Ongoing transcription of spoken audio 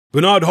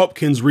Bernard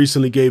Hopkins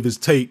recently gave his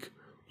take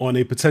on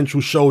a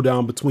potential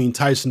showdown between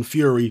Tyson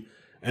Fury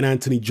and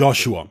Anthony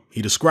Joshua.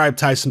 He described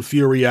Tyson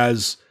Fury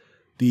as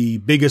the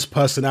biggest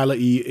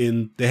personality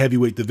in the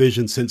heavyweight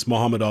division since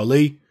Muhammad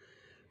Ali,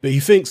 but he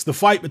thinks the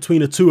fight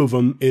between the two of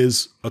them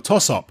is a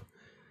toss-up.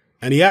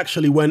 And he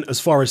actually went as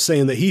far as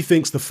saying that he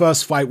thinks the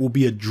first fight will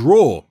be a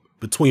draw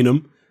between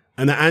them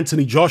and that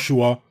Anthony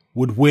Joshua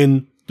would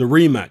win the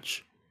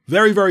rematch.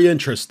 Very, very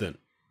interesting.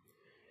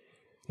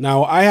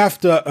 Now, I have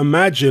to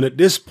imagine at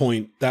this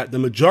point that the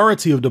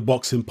majority of the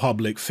boxing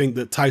public think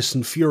that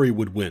Tyson Fury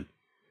would win,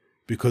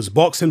 because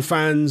boxing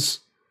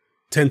fans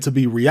tend to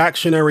be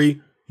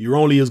reactionary. You're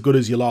only as good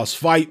as your last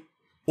fight.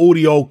 All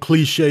the old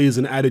cliches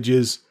and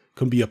adages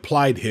can be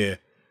applied here.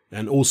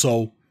 And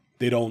also,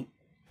 they don't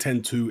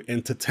tend to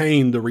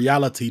entertain the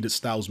reality that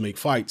styles make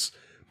fights.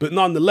 But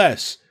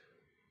nonetheless,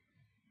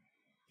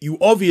 you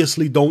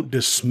obviously don't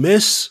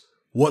dismiss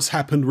what's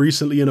happened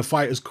recently in a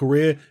fighter's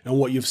career and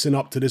what you've seen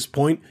up to this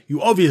point.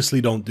 You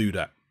obviously don't do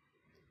that.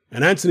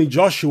 And Anthony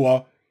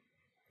Joshua,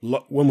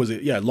 when was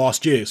it? Yeah,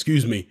 last year,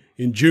 excuse me,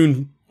 on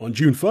June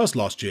 1st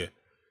last year,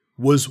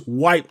 was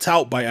wiped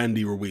out by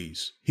Andy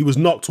Ruiz. He was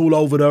knocked all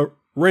over the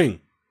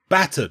ring,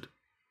 battered.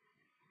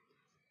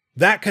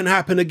 That can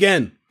happen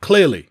again,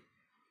 clearly.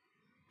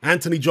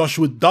 Anthony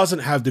Joshua doesn't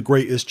have the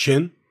greatest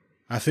chin.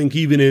 I think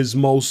even his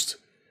most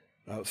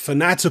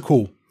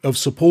fanatical of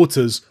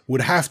supporters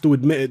would have to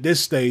admit at this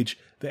stage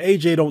that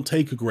AJ don't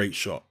take a great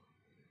shot.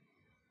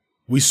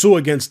 We saw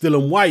against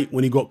Dillian Whyte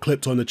when he got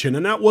clipped on the chin,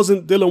 and that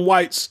wasn't Dillian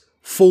Whyte's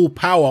full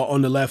power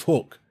on the left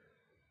hook.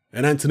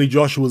 And Anthony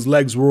Joshua's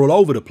legs were all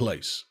over the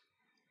place.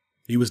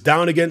 He was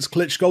down against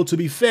Klitschko. To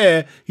be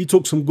fair, he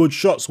took some good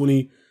shots when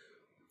he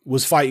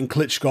was fighting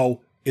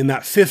Klitschko in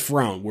that 5th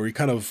round where he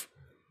kind of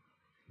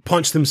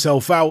punched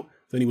himself out.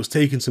 Then he was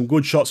taking some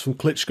good shots from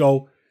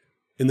Klitschko.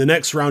 In the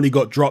next round, he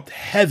got dropped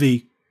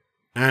heavy.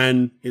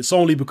 And it's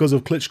only because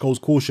of Klitschko's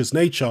cautious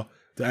nature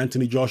that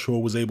Anthony Joshua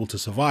was able to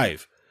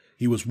survive.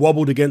 He was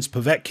wobbled against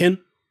Povetkin.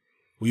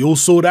 We all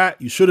saw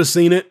that. You should have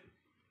seen it.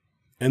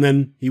 And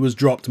then he was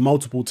dropped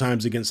multiple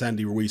times against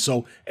Andy Ruiz.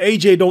 So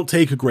AJ don't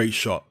take a great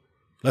shot.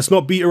 Let's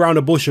not beat around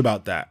the bush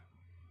about that.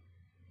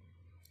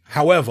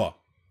 However,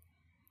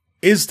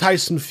 is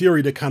Tyson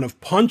Fury the kind of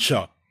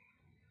puncher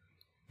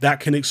that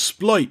can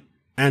exploit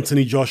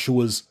Anthony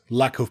Joshua's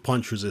lack of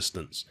punch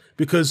resistance?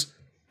 Because,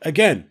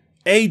 again,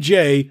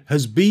 AJ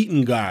has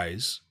beaten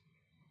guys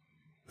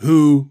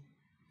who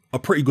are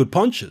pretty good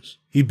punchers.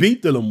 He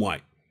beat Dillian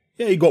Whyte.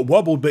 Yeah, he got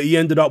wobbled, but he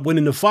ended up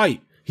winning the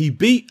fight. He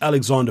beat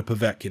Alexander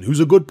Povetkin, who's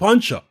a good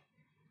puncher.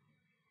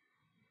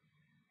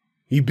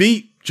 He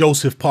beat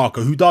Joseph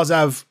Parker, who does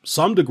have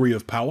some degree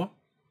of power.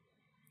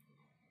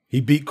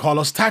 He beat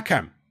Carlos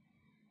Takam.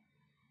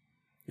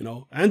 You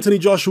know, Anthony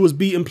Joshua's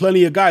beaten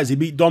plenty of guys. He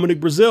beat Dominic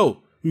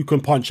Brazil, who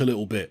can punch a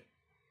little bit.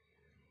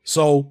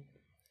 So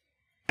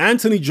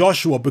Anthony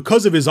Joshua,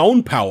 because of his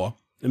own power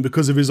and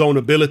because of his own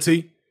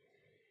ability,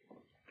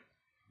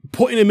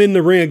 putting him in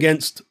the ring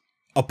against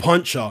a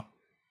puncher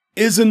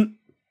isn't,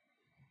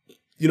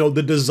 you know,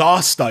 the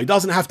disaster. It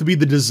doesn't have to be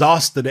the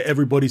disaster that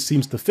everybody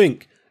seems to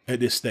think at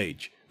this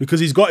stage, because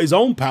he's got his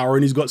own power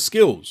and he's got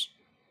skills.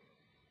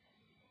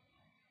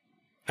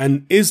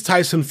 And is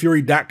Tyson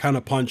Fury that kind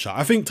of puncher?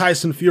 I think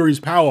Tyson Fury's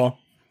power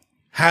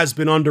has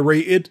been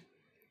underrated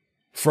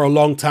for a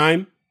long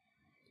time.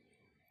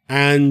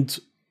 And,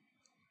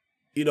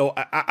 you know,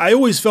 I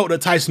always felt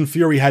that Tyson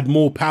Fury had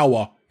more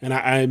power. And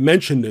I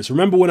mentioned this.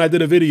 Remember when I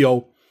did a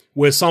video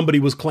where somebody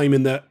was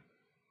claiming that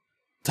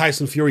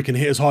Tyson Fury can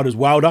hit as hard as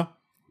Wilder?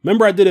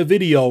 Remember I did a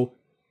video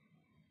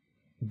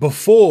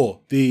before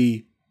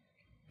the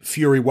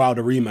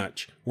Fury-Wilder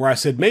rematch where I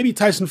said maybe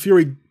Tyson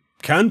Fury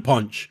can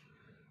punch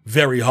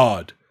very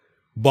hard,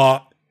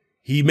 but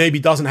he maybe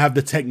doesn't have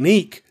the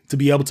technique to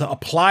be able to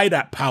apply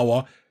that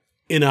power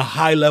in a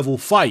high-level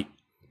fight.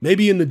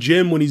 Maybe in the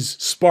gym when he's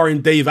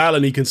sparring Dave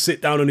Allen, he can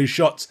sit down on his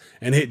shots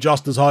and hit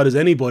just as hard as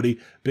anybody.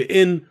 But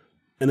in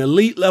an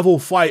elite level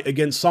fight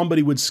against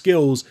somebody with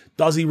skills,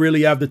 does he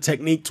really have the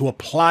technique to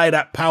apply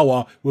that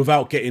power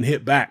without getting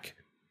hit back?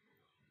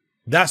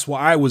 That's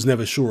what I was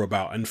never sure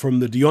about. And from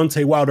the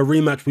Deontay Wilder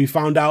rematch, we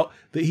found out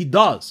that he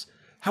does.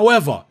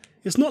 However,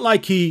 it's not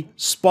like he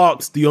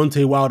sparked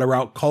Deontay Wilder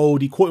out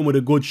cold. He caught him with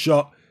a good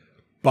shot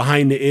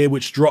behind the ear,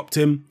 which dropped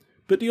him.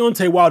 But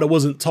Deontay Wilder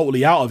wasn't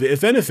totally out of it.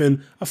 If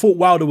anything, I thought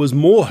Wilder was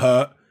more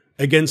hurt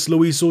against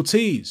Luis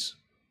Ortiz.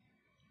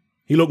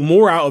 He looked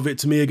more out of it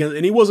to me against,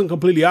 and he wasn't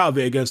completely out of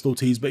it against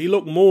Ortiz, but he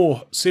looked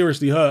more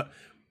seriously hurt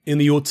in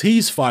the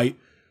Ortiz fight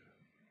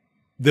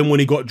than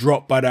when he got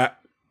dropped by that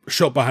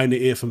shot behind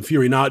the ear from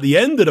Fury. Now, at the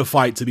end of the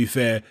fight, to be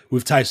fair,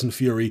 with Tyson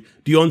Fury,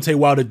 Deontay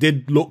Wilder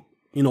did look,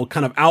 you know,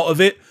 kind of out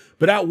of it,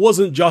 but that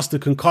wasn't just the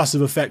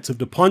concussive effect of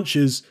the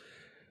punches.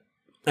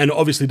 And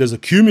obviously there's a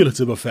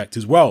cumulative effect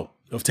as well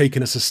of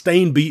taking a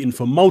sustained beating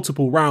for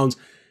multiple rounds.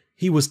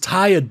 He was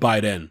tired by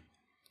then.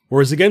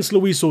 Whereas against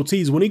Luis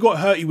Ortiz, when he got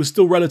hurt, he was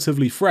still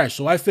relatively fresh.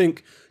 So I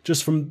think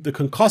just from the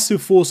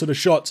concussive force of the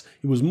shots,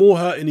 he was more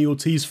hurt in the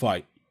Ortiz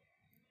fight.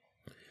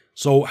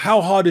 So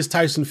how hard is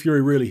Tyson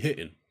Fury really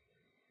hitting?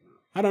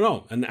 I don't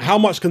know. And how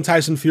much can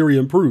Tyson Fury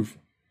improve?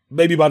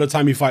 Maybe by the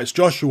time he fights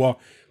Joshua,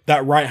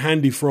 that right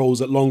hand he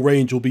throws at long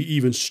range will be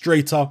even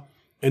straighter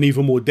and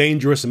even more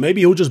dangerous. And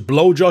maybe he'll just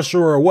blow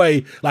Joshua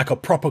away like a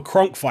proper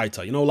crunk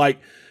fighter, you know, like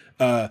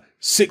 6'8",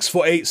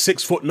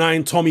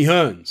 6'9" Tommy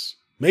Hearns.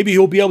 Maybe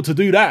he'll be able to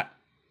do that.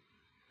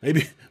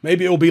 Maybe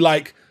it'll be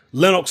like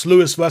Lennox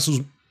Lewis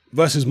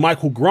versus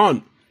Michael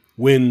Grant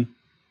when,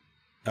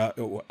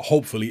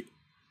 hopefully,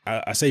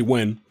 I say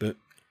when, but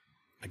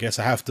I guess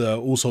I have to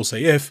also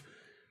say if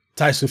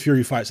Tyson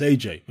Fury fights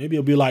AJ. Maybe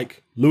it'll be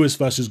like Lewis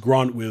versus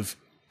Grant with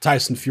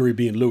Tyson Fury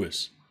being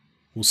Lewis.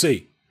 We'll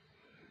see.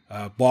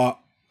 But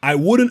I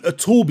wouldn't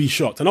at all be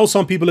shocked. I know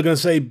some people are going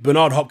to say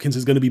Bernard Hopkins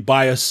is going to be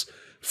biased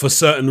for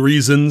certain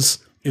reasons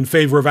in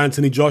favor of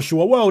Anthony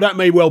Joshua. Well, that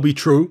may well be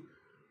true.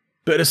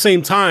 But at the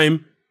same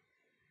time,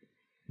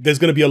 there's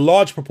going to be a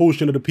large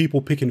proportion of the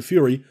people picking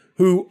Fury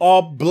who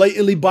are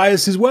blatantly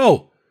biased as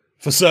well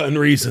for certain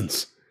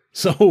reasons.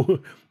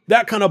 So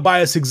that kind of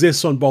bias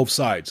exists on both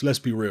sides. Let's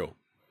be real.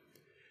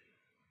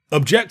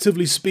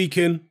 Objectively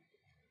speaking,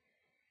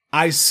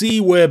 I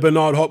see where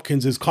Bernard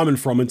Hopkins is coming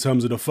from in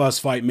terms of the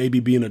first fight maybe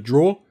being a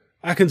draw.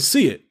 I can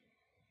see it.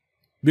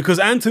 Because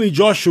Anthony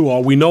Joshua,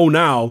 we know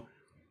now,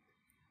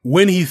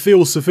 when he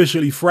feels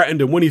sufficiently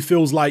threatened and when he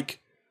feels like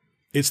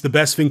it's the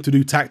best thing to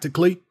do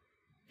tactically,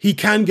 he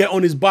can get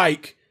on his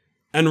bike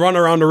and run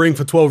around the ring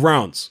for 12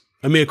 rounds.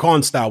 Amir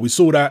Khan style. We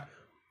saw that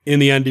in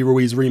the Andy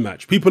Ruiz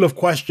rematch. People have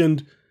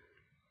questioned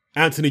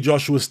Anthony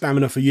Joshua's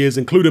stamina for years,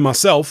 including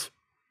myself.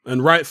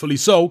 And rightfully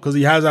so, because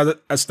he has had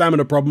a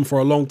stamina problem for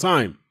a long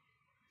time.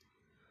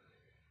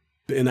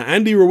 But in the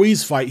Andy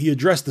Ruiz fight, he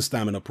addressed the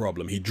stamina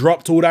problem. He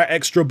dropped all that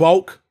extra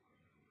bulk.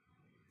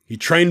 He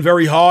trained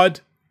very hard.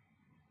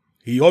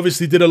 He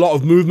obviously did a lot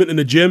of movement in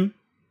the gym.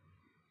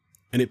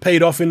 And it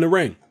paid off in the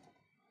ring.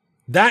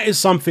 That is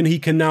something he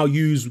can now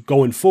use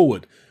going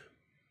forward.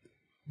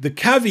 The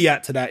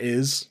caveat to that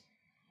is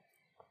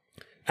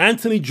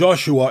Anthony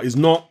Joshua is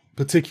not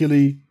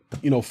particularly,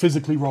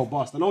 physically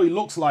robust. I know he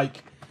looks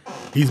like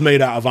he's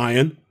made out of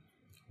iron,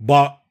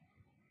 but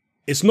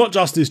it's not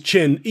just his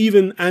chin.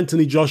 Even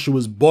Anthony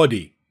Joshua's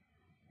body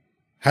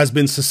has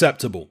been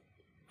susceptible.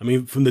 I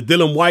mean, from the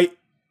Dylan White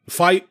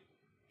fight,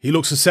 he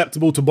looks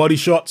susceptible to body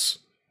shots.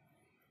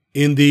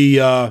 In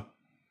the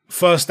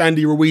first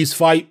Andy Ruiz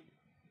fight,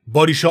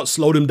 body shots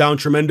slowed him down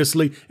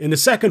tremendously. In the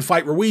second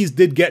fight, Ruiz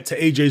did get to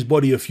AJ's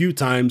body a few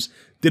times.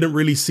 Didn't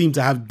really seem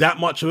to have that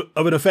much of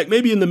an effect.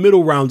 Maybe in the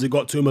middle rounds, it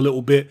got to him a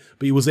little bit,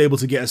 but he was able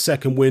to get a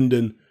second wind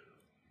and,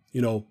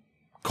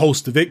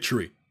 coast to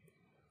victory.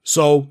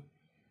 So,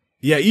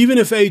 yeah, even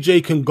if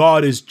AJ can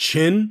guard his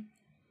chin,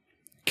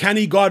 can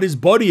he guard his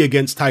body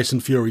against Tyson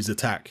Fury's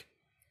attack?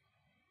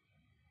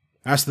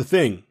 That's the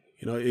thing.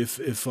 If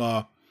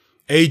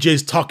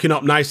AJ's tucking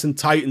up nice and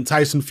tight and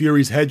Tyson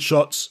Fury's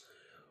headshots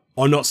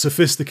are not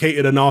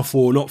sophisticated enough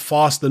or not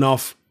fast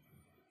enough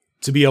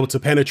to be able to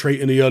penetrate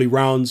in the early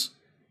rounds,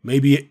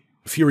 maybe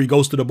Fury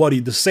goes to the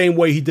body the same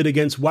way he did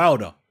against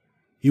Wilder.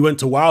 He went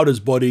to Wilder's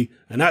body,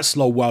 and that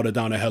slowed Wilder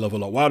down a hell of a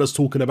lot. Wilder's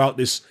talking about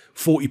this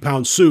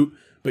 40-pound suit,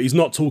 but he's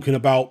not talking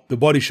about the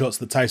body shots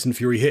that Tyson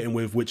Fury hit him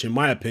with, which, in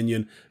my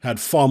opinion, had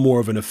far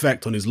more of an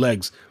effect on his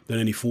legs than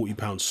any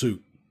 40-pound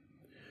suit.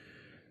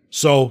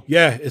 So,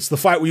 yeah, it's the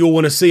fight we all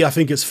want to see. I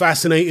think it's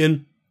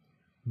fascinating,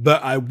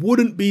 but I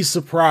wouldn't be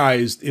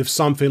surprised if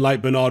something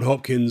like Bernard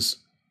Hopkins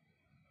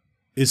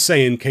is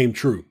saying came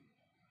true.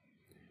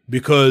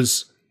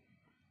 Because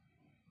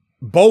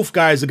both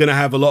guys are going to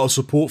have a lot of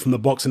support from the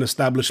boxing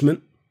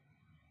establishment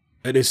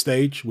at this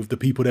stage with the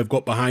people they've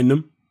got behind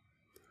them.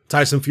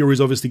 Tyson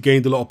Fury's obviously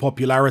gained a lot of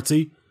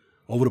popularity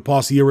over the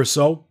past year or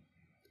so.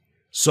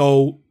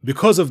 So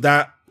because of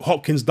that,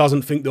 Hopkins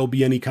doesn't think there'll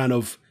be any kind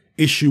of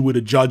issue with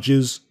the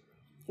judges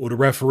or the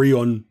referee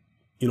on,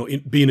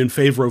 being in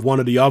favor of one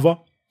or the other.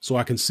 So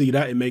I can see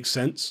that. It makes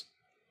sense.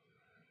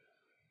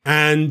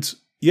 And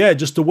yeah,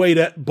 just the way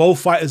that both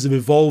fighters have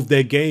evolved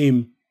their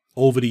game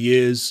over the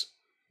years,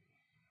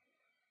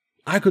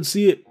 I could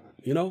see it,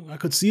 I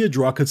could see a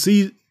draw. I could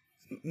see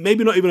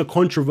maybe not even a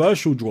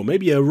controversial draw,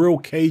 maybe a real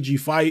cagey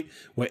fight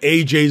where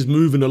AJ's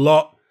moving a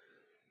lot,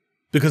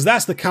 because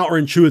that's the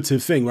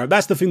counterintuitive thing, right?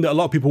 That's the thing that a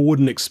lot of people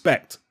wouldn't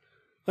expect.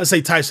 Let's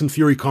say Tyson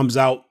Fury comes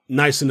out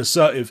nice and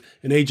assertive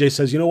and AJ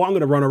says, you know what, I'm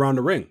going to run around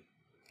the ring.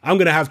 I'm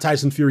going to have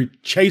Tyson Fury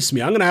chase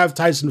me. I'm going to have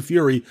Tyson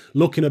Fury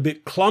looking a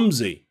bit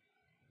clumsy.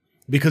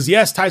 Because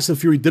yes, Tyson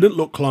Fury didn't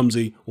look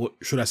clumsy, or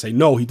should I say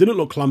no, he didn't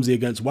look clumsy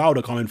against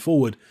Wilder coming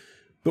forward.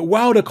 But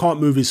Wilder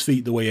can't move his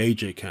feet the way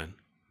AJ can.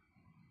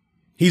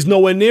 He's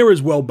nowhere near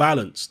as well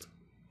balanced.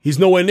 He's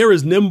nowhere near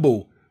as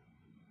nimble,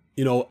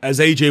 as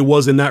AJ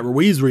was in that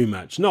Ruiz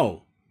rematch.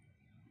 No.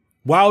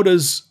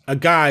 Wilder's a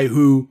guy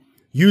who,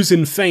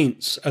 using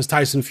feints as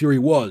Tyson Fury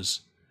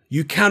was,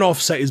 you can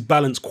offset his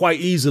balance quite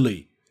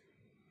easily.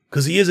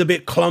 Because he is a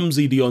bit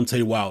clumsy,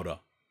 Deontay Wilder.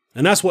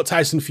 And that's what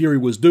Tyson Fury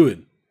was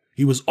doing.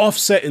 He was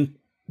offsetting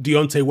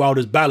Deontay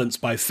Wilder's balance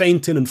by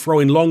feinting and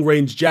throwing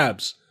long-range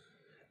jabs.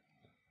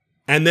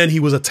 And then he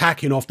was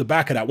attacking off the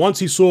back of that. Once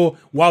he saw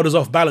Wilder's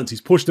off balance, he's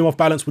pushed him off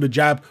balance with a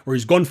jab, or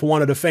he's gone for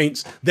one of the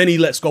feints. Then he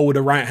lets go with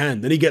the right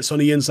hand. Then he gets on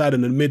the inside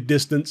in the mid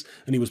distance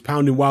and he was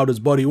pounding Wilder's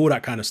body, all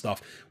that kind of stuff.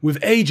 With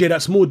AJ,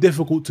 that's more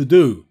difficult to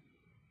do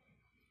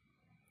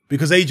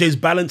because AJ's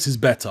balance is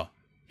better.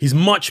 He's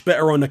much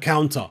better on the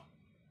counter.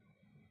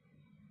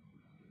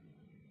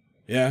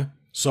 Yeah.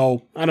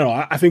 So I don't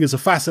know. I think it's a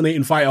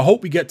fascinating fight. I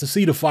hope we get to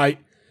see the fight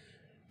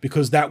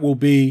because that will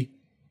be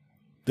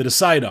the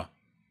decider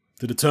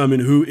to determine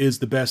who is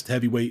the best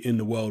heavyweight in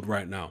the world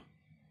right now.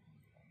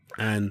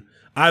 And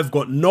I've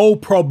got no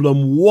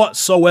problem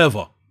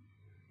whatsoever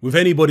with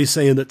anybody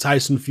saying that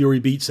Tyson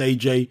Fury beats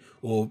AJ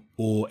or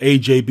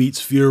AJ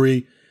beats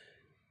Fury.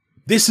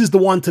 This is the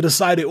one to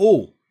decide it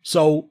all.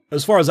 So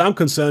as far as I'm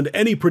concerned,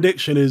 any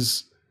prediction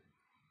is,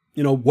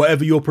 you know,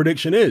 whatever your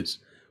prediction is.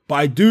 But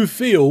I do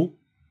feel,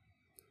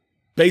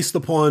 based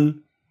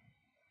upon,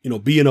 you know,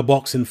 being a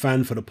boxing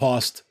fan for the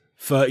past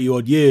 30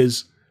 odd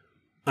years,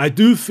 I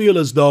do feel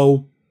as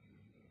though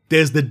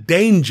there's the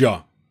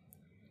danger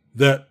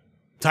that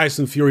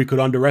Tyson Fury could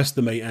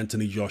underestimate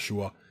Anthony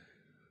Joshua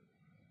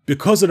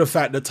because of the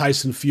fact that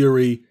Tyson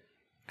Fury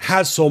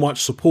has so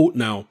much support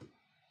now.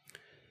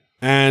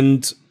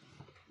 And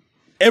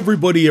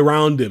everybody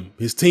around him,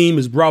 his team,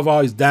 his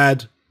brother, his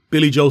dad,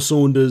 Billy Joe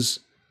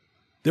Saunders,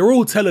 they're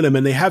all telling him,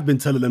 and they have been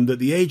telling him, that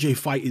the AJ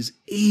fight is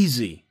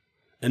easy.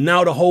 And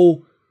now the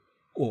whole,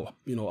 or,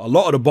 you know, a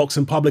lot of the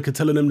boxing public are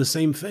telling him the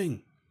same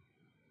thing.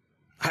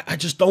 I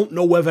just don't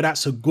know whether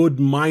that's a good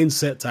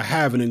mindset to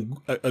have and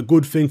a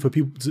good thing for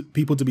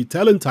people to be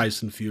telling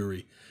Tyson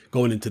Fury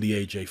going into the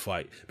AJ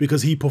fight,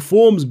 because he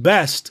performs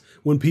best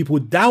when people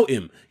doubt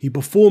him. He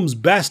performs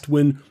best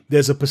when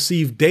there's a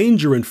perceived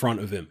danger in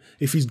front of him.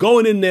 If he's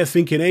going in there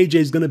thinking AJ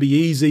is going to be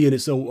easy and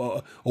it's a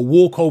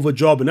walkover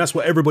job and that's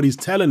what everybody's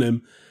telling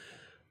him,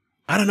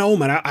 I don't know,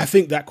 man. I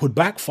think that could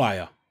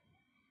backfire.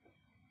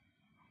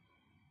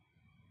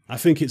 I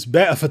think it's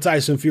better for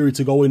Tyson Fury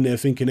to go in there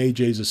thinking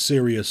AJ's a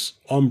serious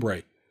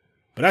hombre.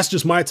 But that's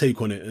just my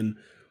take on it. And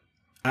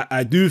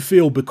I do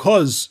feel,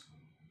 because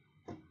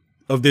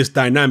of this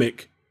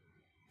dynamic,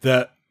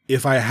 that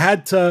if I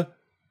had to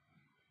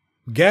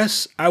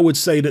guess, I would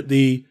say that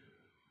the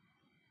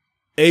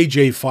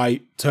AJ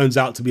fight turns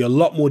out to be a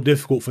lot more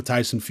difficult for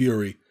Tyson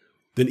Fury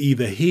than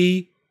either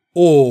he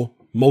or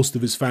most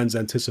of his fans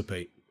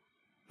anticipate.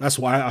 That's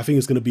why I think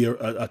it's going to be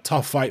a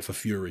tough fight for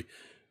Fury.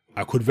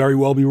 I could very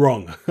well be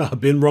wrong.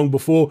 I've been wrong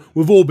before.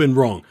 We've all been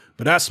wrong.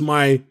 But that's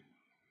my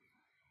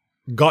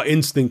gut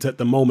instinct at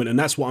the moment. And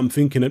that's what I'm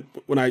thinking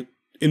when I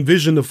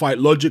envision the fight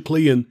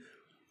logically and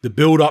the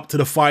build up to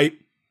the fight,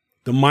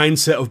 the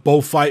mindset of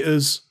both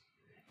fighters.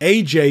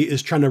 AJ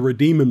is trying to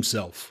redeem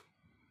himself.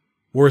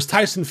 Whereas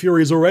Tyson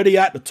Fury is already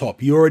at the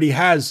top. He already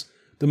has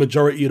the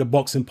majority of the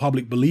boxing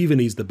public believing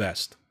he's the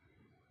best.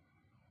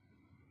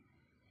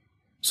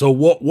 So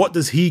what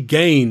does he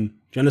gain?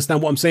 Do you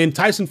understand what I'm saying?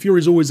 Tyson Fury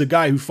is always a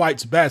guy who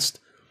fights best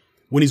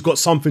when he's got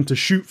something to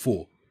shoot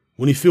for,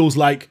 when he feels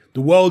like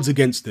the world's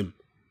against him,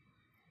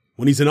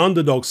 when he's an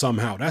underdog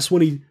somehow. That's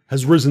when he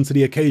has risen to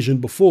the occasion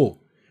before.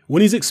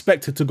 When he's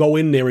expected to go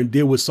in there and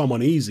deal with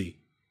someone easy,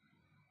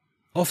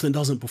 often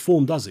doesn't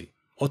perform, does he?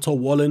 Otto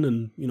Wallen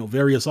and, you know,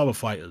 various other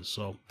fighters.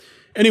 So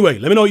anyway,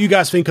 let me know what you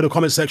guys think in the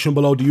comment section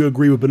below. Do you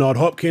agree with Bernard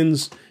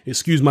Hopkins?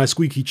 Excuse my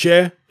squeaky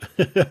chair.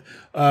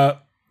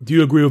 Do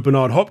you agree with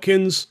Bernard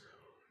Hopkins?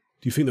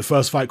 Do you think the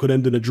first fight could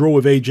end in a draw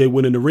with AJ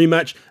winning the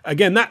rematch?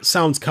 Again, that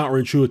sounds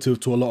counterintuitive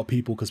to a lot of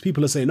people because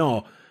people are saying,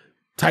 no,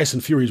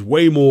 Tyson Fury is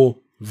way more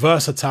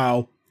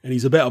versatile and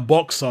he's a better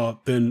boxer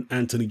than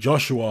Anthony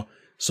Joshua.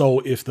 So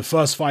if the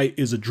first fight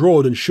is a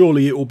draw, then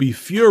surely it will be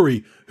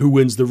Fury who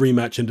wins the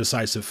rematch in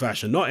decisive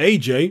fashion, not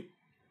AJ.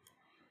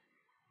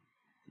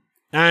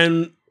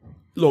 And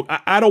look,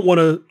 I don't want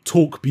to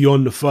talk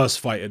beyond the first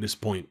fight at this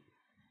point.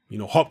 You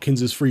know,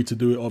 Hopkins is free to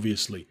do it,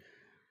 obviously.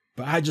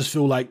 But I just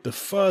feel like the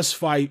first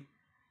fight,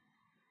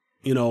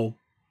 you know,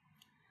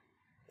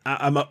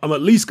 I'm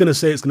at least going to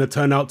say it's going to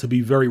turn out to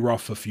be very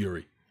rough for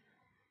Fury.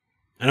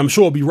 And I'm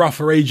sure it'll be rough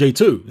for AJ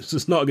too. It's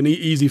just not going to be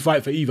an easy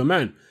fight for either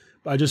man.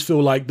 But I just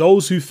feel like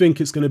those who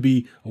think it's going to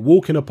be a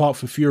walk in the park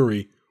for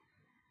Fury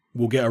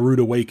will get a rude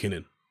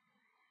awakening.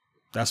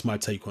 That's my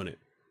take on it.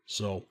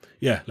 So,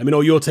 yeah, let me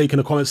know your take in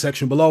the comment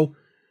section below.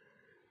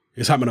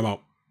 It's happening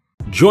out.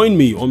 Join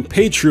me on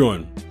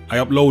Patreon. I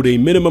upload a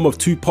minimum of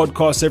 2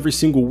 podcasts every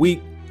single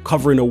week,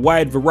 covering a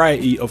wide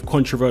variety of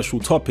controversial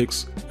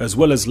topics, as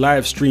well as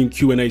live stream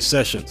Q&A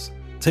sessions.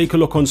 Take a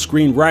look on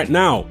screen right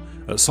now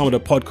at some of the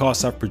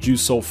podcasts I've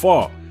produced so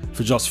far.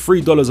 For just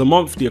 $3 a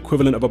month, the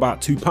equivalent of about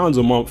 £2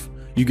 a month,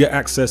 you get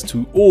access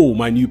to all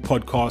my new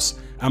podcasts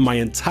and my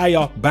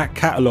entire back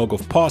catalogue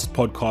of past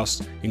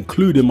podcasts,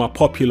 including my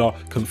popular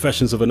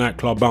Confessions of a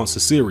Nightclub Bouncer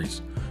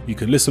series. You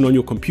can listen on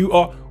your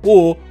computer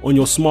or on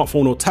your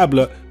smartphone or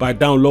tablet by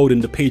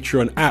downloading the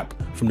Patreon app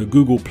from the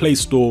Google Play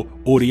Store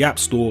or the App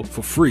Store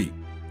for free.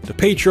 The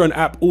Patreon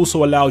app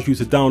also allows you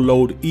to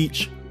download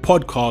each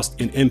podcast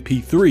in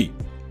MP3.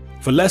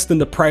 For less than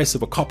the price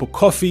of a cup of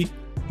coffee,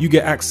 you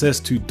get access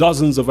to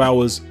dozens of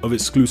hours of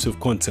exclusive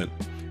content.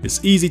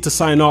 It's easy to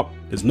sign up,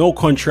 there's no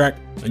contract,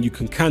 and you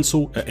can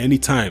cancel at any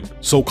time.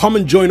 So come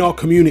and join our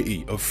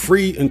community of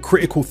free and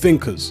critical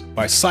thinkers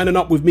by signing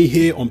up with me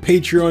here on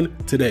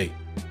Patreon today.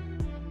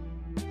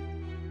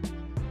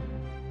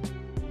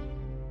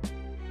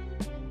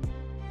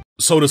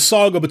 So the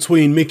saga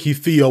between Mickey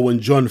Theo and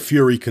John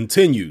Fury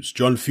continues.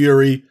 John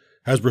Fury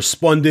has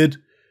responded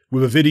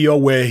with a video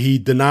where he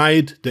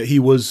denied that he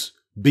was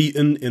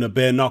beaten in a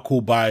bare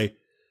knuckle by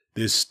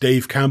this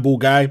Dave Campbell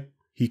guy.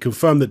 He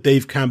confirmed that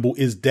Dave Campbell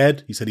is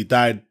dead. He said he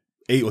died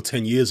 8 or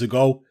 10 years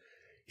ago.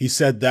 He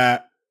said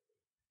that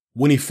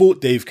when he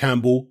fought Dave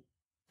Campbell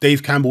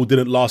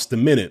didn't last a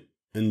minute.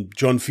 And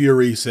John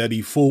Fury said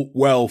he fought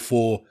well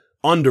for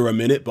under a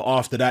minute, but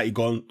after that he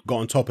got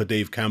on top of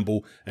Dave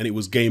Campbell and it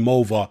was game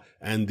over,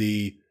 and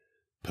the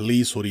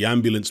police or the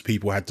ambulance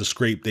people had to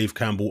scrape Dave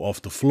Campbell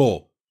off the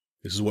floor.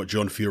 This is what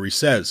John Fury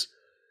says.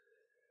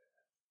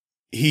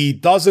 He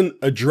doesn't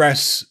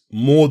address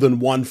more than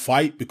one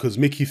fight because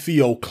Mickey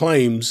Theo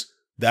claims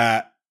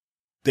that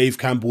Dave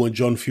Campbell and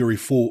John Fury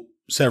fought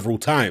several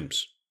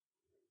times,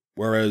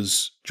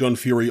 whereas John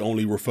Fury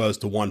only refers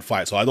to one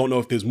fight. So I don't know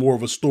if there's more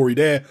of a story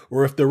there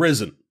or if there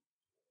isn't.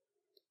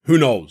 Who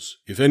knows?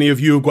 If any of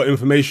you have got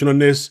information on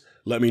this,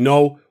 let me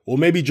know. Or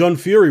maybe John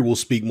Fury will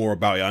speak more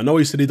about it. I know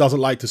he said he doesn't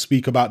like to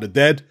speak about the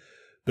dead,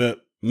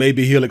 but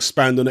maybe he'll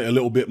expand on it a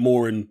little bit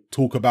more and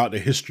talk about the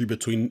history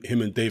between him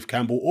and Dave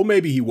Campbell. Or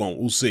maybe he won't.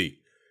 We'll see.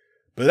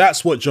 But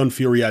that's what John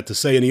Fury had to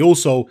say. And he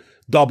also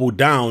doubled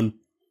down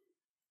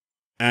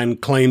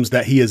and claims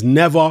that he has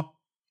never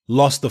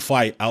lost a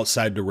fight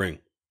outside the ring.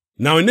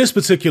 Now, in this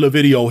particular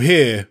video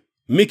here,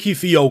 Mickey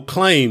Theo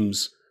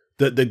claims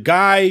that the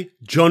guy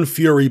John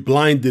Fury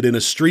blinded in a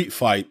street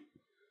fight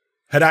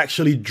had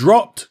actually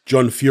dropped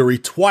John Fury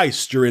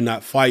twice during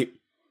that fight.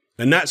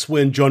 And that's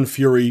when John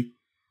Fury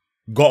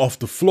got off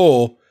the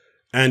floor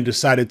and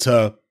decided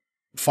to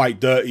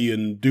fight dirty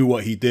and do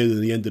what he did.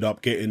 And he ended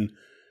up getting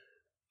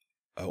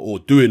or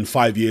doing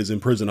 5 years in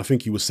prison. I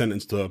think he was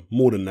sentenced to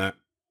more than that.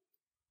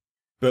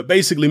 But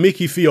basically,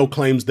 Mickey Theo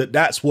claims that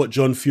that's what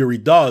John Fury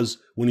does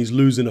when he's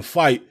losing a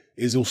fight,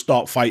 is he'll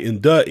start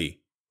fighting dirty.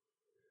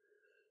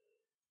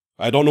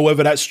 I don't know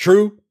whether that's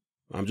true.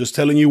 I'm just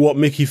telling you what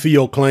Mickey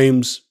Theo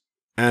claims,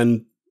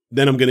 and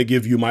then I'm going to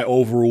give you my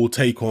overall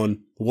take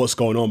on what's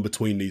going on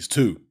between these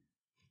two.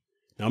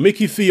 Now,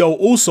 Mickey Theo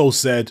also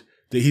said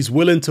that he's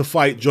willing to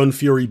fight John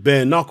Fury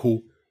bare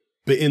knuckle,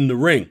 but in the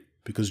ring,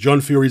 because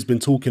John Fury's been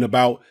talking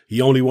about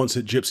he only wants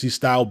it gypsy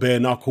style bare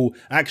knuckle.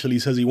 Actually, he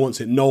says he wants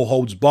it no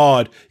holds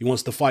barred. He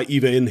wants to fight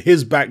either in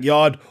his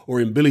backyard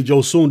or in Billy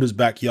Joe Saunders'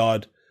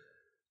 backyard,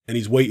 and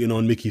he's waiting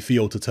on Mickey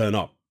Theo to turn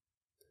up.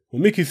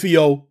 Well, Mickey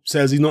Theo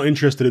says he's not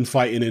interested in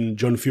fighting in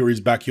John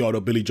Fury's backyard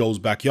or Billy Joe's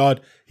backyard.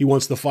 He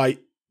wants to fight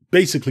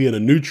basically in a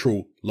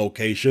neutral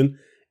location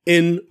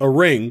in a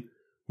ring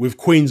with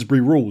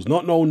Queensberry rules.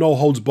 Not no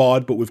holds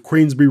barred, but with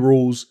Queensberry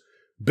rules,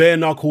 bare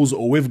knuckles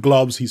or with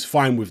gloves, he's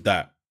fine with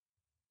that.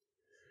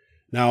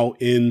 Now,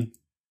 in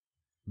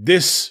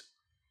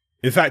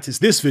fact, it's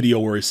this video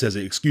where he says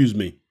it, excuse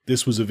me.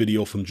 This was a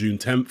video from June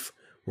 10th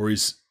where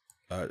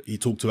he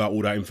talked about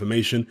all that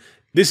information.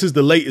 This is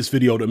the latest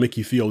video that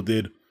Mickey Theo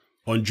did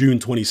on June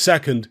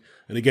 22nd.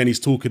 And again, he's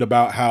talking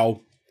about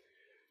how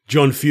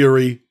John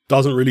Fury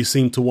doesn't really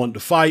seem to want to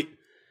fight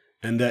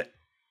and that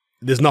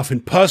there's nothing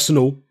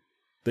personal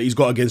that he's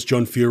got against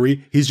John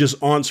Fury. He's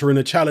just answering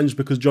a challenge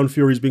because John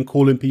Fury's been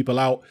calling people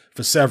out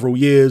for several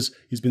years.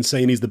 He's been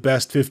saying he's the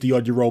best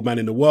 50-odd-year-old man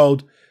in the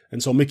world.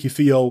 And so Mickey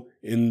Theo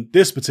in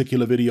this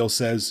particular video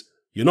says,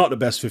 you're not the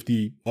best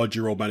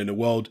 50-odd-year-old man in the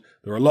world.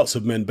 There are lots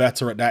of men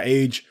better at that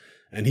age.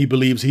 And he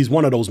believes he's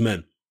one of those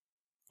men.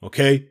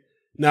 Okay?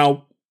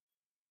 Now,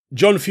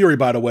 John Fury,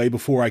 by the way,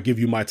 before I give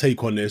you my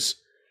take on this,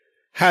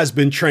 has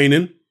been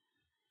training.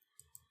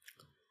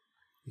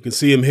 You can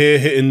see him here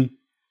hitting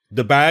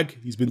the bag.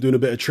 He's been doing a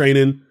bit of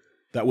training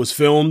that was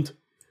filmed.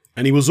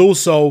 And he was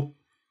also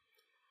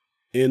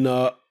in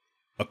a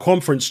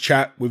conference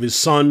chat with his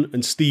son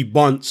and Steve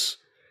Bunce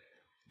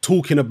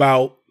talking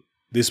about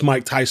this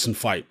Mike Tyson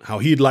fight, how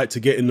he'd like to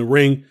get in the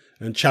ring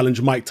and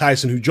challenge Mike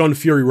Tyson, who John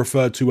Fury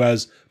referred to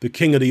as the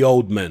king of the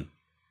old men.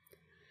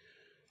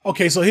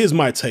 Okay, so here's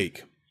my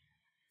take.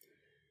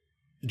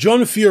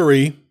 John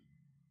Fury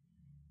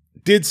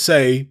did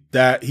say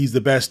that he's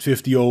the best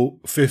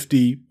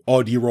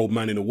 50-odd-year-old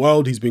man in the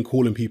world. He's been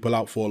calling people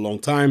out for a long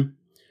time.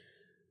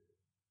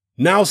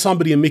 Now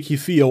somebody in Mickey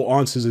Theo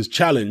answers his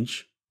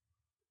challenge,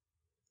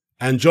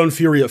 and John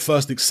Fury at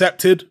first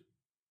accepted.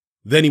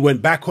 Then he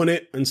went back on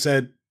it and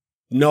said,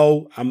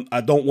 no,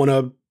 I don't want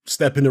to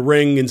step in the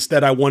ring.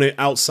 Instead, I want it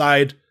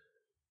outside,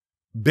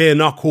 bare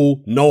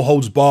knuckle, no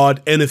holds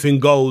barred, anything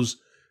goes,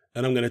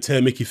 and I'm going to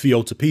tear Mickey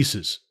Theo to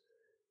pieces.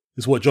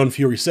 Is what John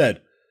Fury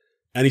said.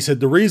 And he said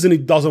the reason he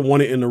doesn't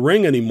want it in the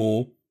ring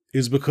anymore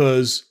is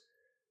because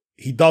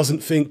he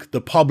doesn't think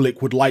the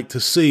public would like to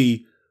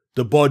see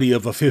the body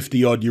of a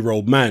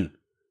 50-odd-year-old man.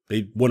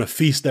 They want to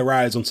feast their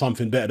eyes on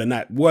something better than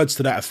that. Words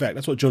to that effect.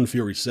 That's what John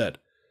Fury said.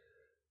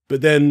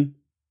 But then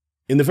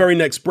in the very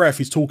next breath,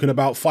 he's talking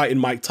about fighting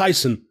Mike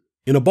Tyson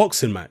in a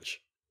boxing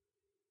match.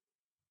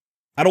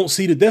 I don't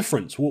see the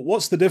difference. Well,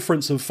 what's the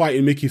difference of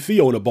fighting Mickey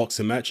Theo in a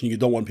boxing match and you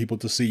don't want people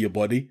to see your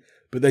body,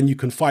 but then you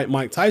can fight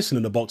Mike Tyson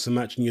in a boxing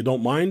match and you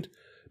don't mind?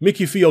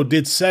 Mickey Theo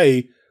did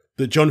say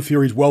that John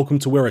Fury's welcome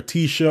to wear a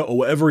t-shirt or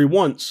whatever he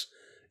wants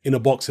in a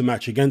boxing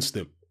match against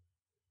him.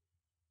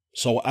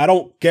 So I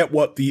don't get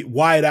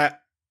why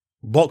that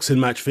boxing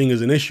match thing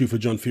is an issue for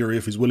John Fury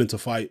if he's willing to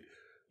fight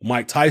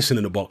Mike Tyson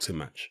in a boxing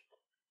match.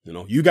 You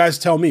know, you guys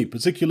tell me,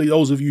 particularly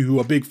those of you who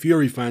are big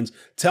Fury fans,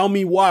 tell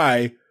me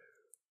why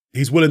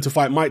he's willing to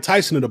fight Mike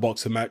Tyson in a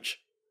boxing match.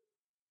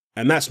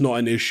 And that's not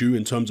an issue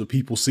in terms of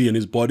people seeing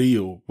his body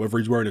or whether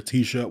he's wearing a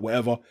t-shirt,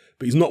 whatever.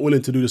 But he's not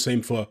willing to do the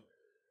same for,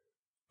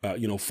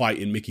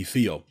 fighting Mickey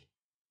Theo.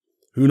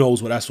 Who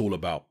knows what that's all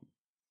about?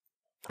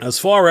 As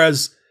far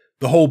as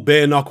the whole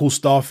bare knuckle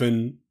stuff,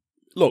 and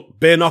look,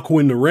 bare knuckle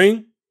in the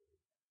ring,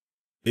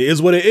 it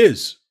is what it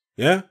is.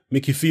 Yeah,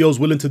 Mickey Theo's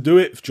willing to do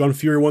it. If John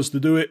Fury wants to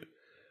do it,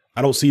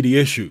 I don't see the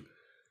issue.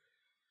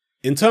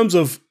 In terms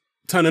of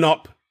turning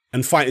up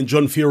and fighting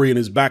John Fury in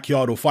his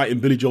backyard or fighting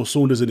Billy Joe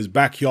Saunders in his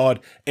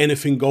backyard,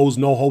 anything goes,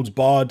 no holds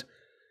barred,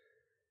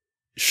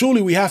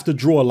 surely we have to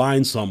draw a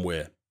line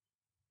somewhere.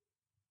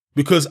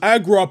 Because I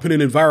grew up in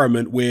an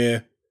environment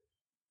where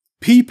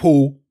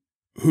people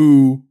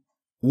who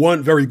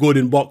weren't very good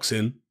in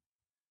boxing,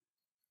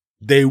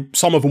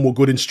 some of them were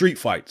good in street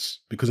fights,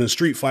 because in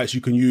street fights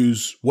you can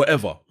use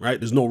whatever, right?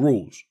 There's no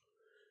rules.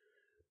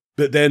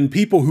 But then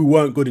people who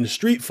weren't good in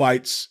street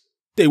fights,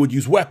 they would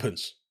use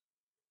weapons.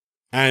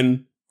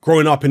 And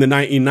growing up in the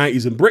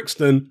 1990s in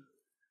Brixton,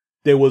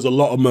 there was a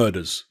lot of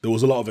murders. There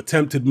was a lot of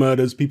attempted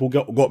murders. People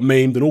got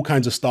maimed and all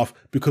kinds of stuff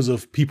because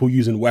of people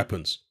using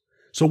weapons.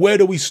 So where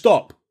do we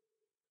stop?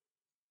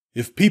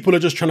 If people are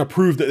just trying to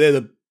prove that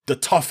they're the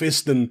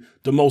toughest and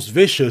the most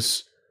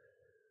vicious,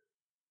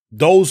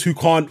 those who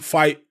can't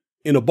fight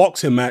in a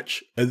boxing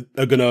match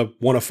are going to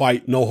want to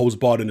fight no holds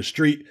barred in the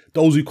street.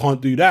 Those who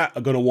can't do that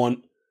are going to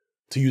want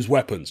to use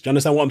weapons. Do you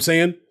understand what I'm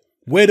saying?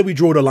 Where do we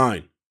draw the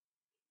line?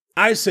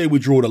 I say we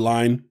draw the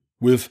line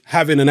with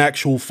having an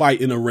actual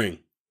fight in a ring.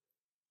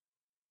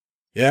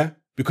 Yeah?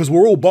 Because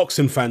we're all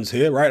boxing fans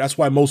here, right? That's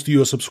why most of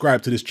you are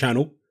subscribed to this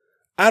channel.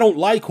 I don't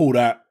like all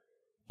that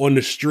on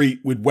the street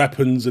with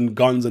weapons and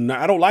guns and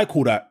that. I don't like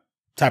all that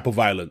type of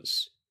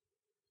violence.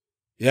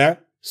 Yeah?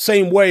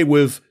 Same way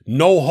with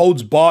no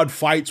holds barred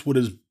fights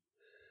with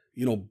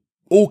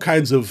all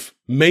kinds of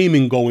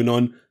maiming going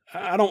on.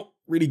 I don't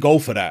really go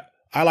for that.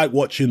 I like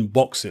watching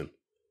boxing.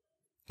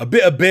 A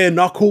bit of bare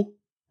knuckle,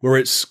 where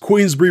it's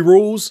Queensberry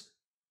rules,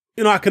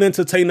 I can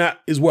entertain that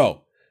as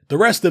well. The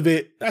rest of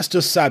it, that's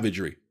just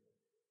savagery.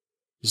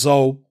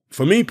 So,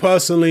 for me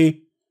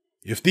personally,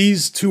 if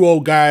these two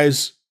old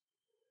guys,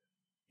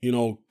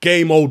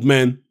 game old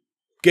men,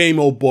 game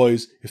old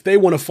boys, if they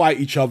want to fight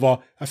each other,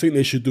 I think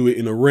they should do it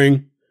in a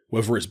ring,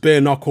 whether it's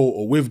bare knuckle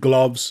or with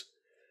gloves,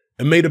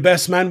 and may the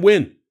best man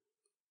win.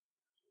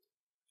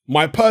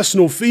 My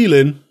personal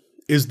feeling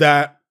is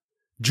that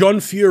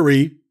John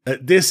Fury,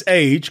 at this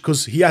age,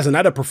 because he hasn't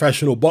had a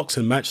professional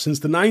boxing match since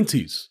the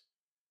 90s.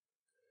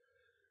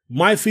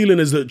 My feeling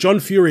is that John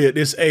Fury at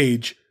this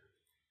age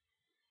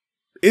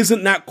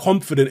isn't that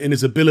confident in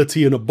his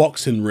ability in a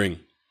boxing ring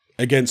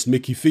against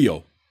Mickey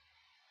Theo.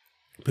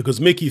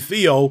 Because Mickey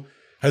Theo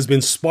has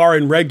been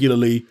sparring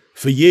regularly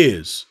for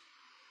years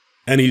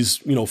and he's,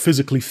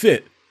 physically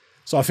fit.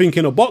 So I think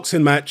in a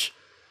boxing match,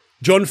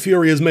 John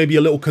Fury is maybe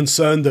a little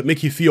concerned that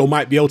Mickey Theo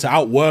might be able to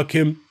outwork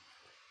him,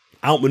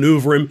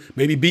 outmaneuver him,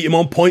 maybe beat him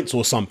on points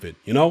or something,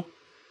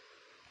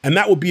 And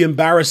that would be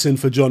embarrassing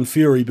for John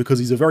Fury because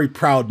he's a very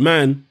proud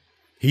man.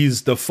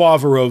 He's the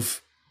father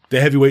of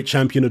the heavyweight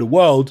champion of the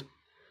world.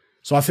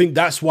 So I think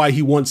that's why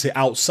he wants it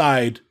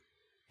outside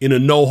in a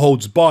no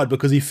holds barred,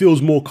 because he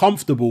feels more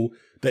comfortable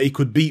that he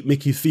could beat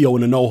Mickey Theo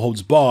in a no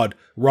holds barred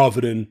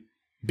rather than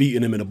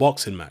beating him in a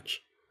boxing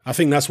match. I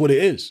think that's what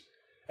it is.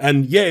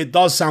 And yeah, it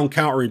does sound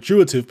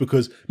counterintuitive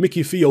because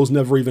Mickey Theo's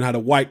never even had a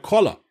white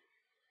collar.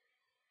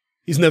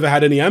 He's never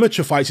had any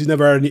amateur fights. He's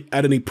never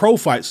had any pro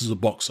fights as a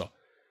boxer.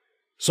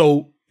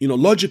 So,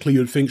 logically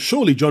you'd think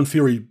surely John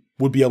Fury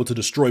would be able to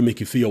destroy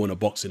Mickey Theo in a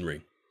boxing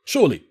ring.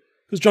 Surely.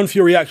 Because John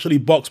Fury actually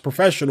boxed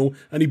professional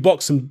and he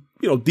boxed some,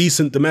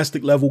 decent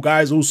domestic level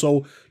guys.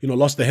 Also,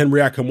 lost to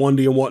Henry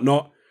Akamwandi and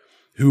whatnot,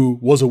 who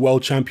was a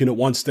world champion at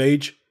one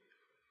stage.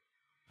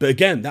 But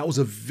again, that was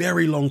a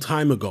very long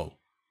time ago.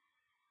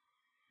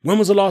 When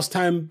was the last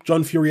time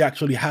John Fury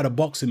actually had a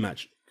boxing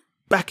match?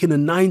 Back in the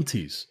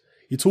 90s.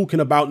 You're talking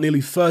about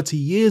nearly 30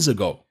 years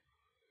ago.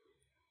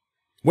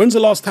 When's the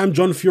last time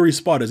John Fury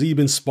sparred? Has he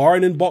been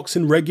sparring in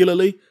boxing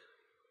regularly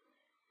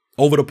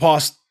over the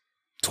past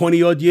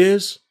 20 odd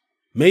years?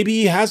 Maybe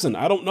he hasn't.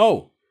 I don't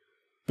know.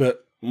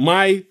 But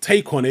my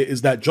take on it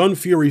is that John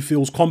Fury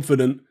feels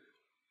confident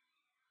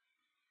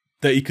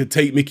that he could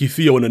take Mickey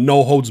Theo in a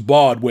no holds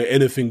barred where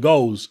anything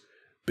goes.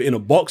 But in a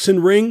boxing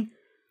ring,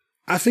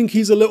 I think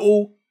he's a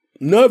little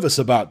nervous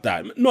about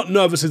that. Not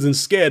nervous as in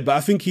scared, but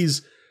I think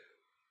he's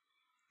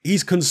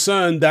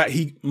concerned that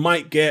he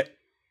might get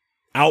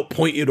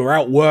outpointed or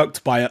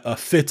outworked by a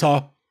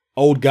fitter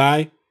old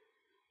guy.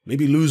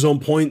 maybe lose on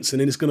points,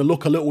 and then it's going to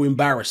look a little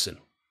embarrassing.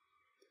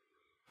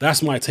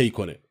 That's my take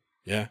on it.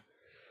 Yeah.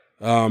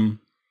 And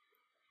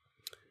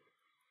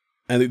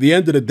at the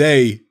end of the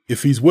day,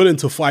 if he's willing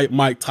to fight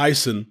Mike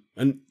Tyson,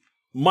 and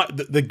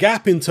the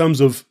gap in terms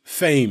of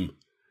fame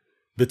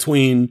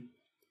between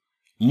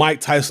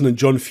Mike Tyson and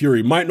John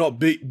Fury might not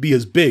be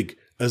as big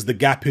as the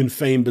gap in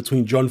fame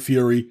between John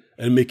Fury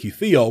and Mickey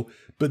Theo,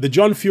 but the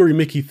John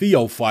Fury-Mickey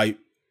Theo fight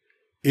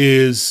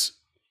is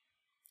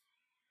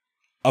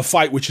a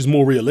fight which is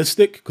more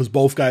realistic because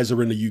both guys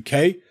are in the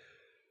UK.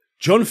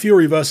 John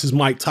Fury versus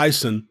Mike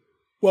Tyson,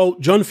 well,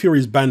 John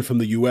Fury's banned from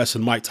the US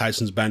and Mike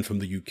Tyson's banned from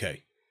the UK.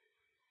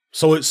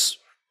 So it's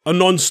a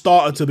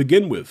non-starter to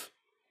begin with.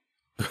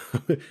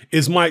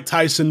 Is Mike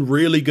Tyson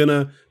really going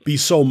to be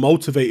so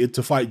motivated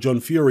to fight John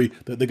Fury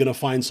that they're going to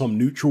find some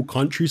neutral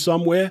country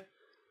somewhere?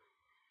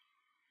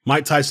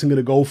 Mike Tyson going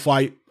to go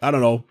fight, I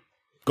don't know,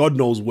 God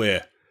knows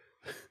where.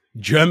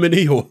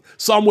 Germany or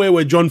somewhere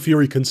where John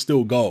Fury can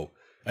still go.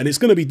 And it's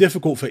going to be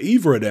difficult for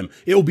either of them.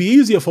 It'll be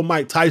easier for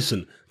Mike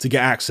Tyson to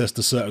get access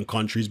to certain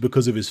countries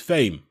because of his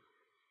fame.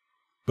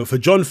 But for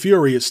John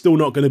Fury, it's still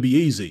not going to be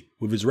easy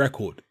with his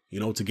record, you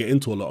know, to get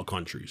into a lot of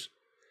countries.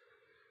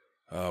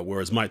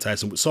 Whereas Mike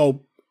Tyson,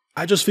 so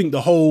I just think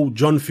the whole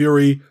John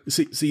Fury,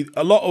 see,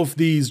 a lot of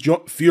these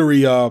John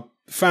Fury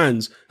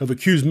fans have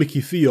accused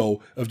Mickey Theo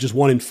of just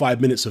wanting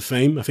 5 minutes of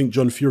fame. I think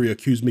John Fury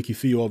accused Mickey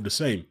Theo of the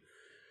same.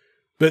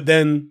 But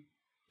then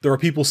there are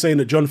people saying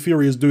that John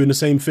Fury is doing the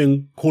same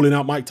thing, calling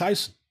out Mike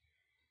Tyson.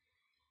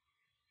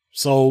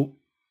 So,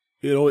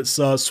 you know, it's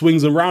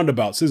swings and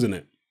roundabouts, isn't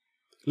it?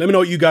 Let me know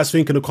what you guys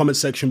think in the comment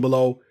section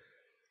below.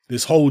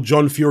 This whole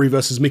John Fury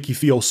versus Mickey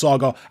Theo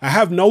saga. I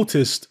have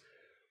noticed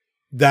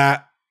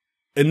that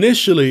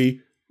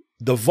initially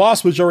the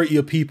vast majority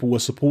of people were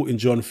supporting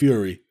John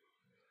Fury.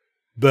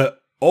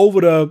 But over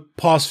the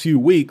past few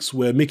weeks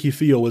where Mickey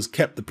Theo has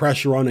kept the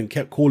pressure on and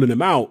kept calling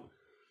him out,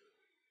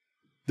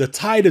 the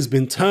tide has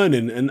been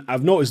turning, and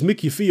I've noticed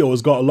Mickey Theo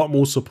has got a lot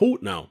more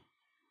support now.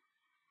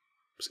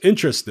 It's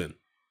interesting.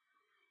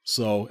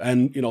 So,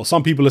 and, you know,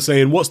 some people are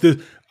saying, what's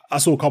this? I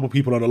saw a couple of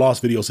people on the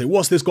last video say,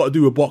 what's this got to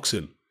do with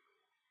boxing?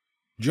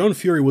 John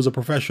Fury was a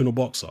professional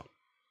boxer.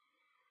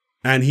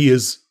 And he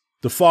is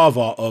the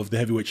father of the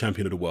heavyweight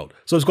champion of the world.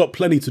 So it's got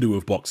plenty to do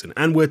with boxing.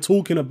 And we're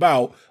talking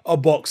about a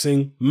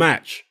boxing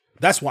match.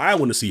 That's what I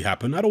want to see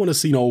happen. I don't want to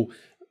see no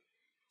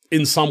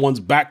in someone's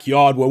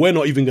backyard where we're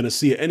not even going to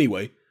see it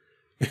anyway.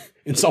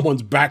 In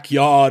someone's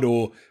backyard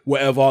or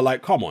whatever.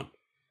 Like, come on.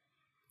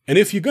 And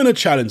if you're going to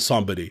challenge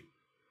somebody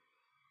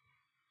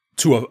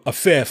to a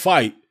fair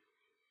fight,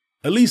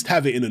 at least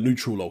have it in a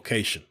neutral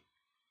location.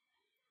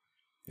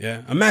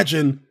 Yeah.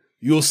 Imagine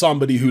you're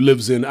somebody who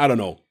lives in, I don't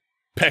know,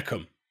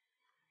 Peckham.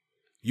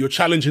 You're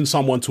challenging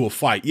someone to a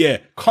fight. Yeah,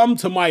 come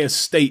to my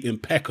estate in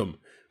Peckham,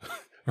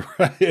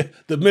 right?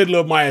 The middle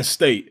of my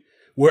estate,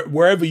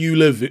 wherever you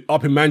live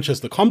up in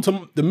Manchester. Come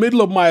to the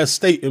middle of my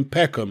estate in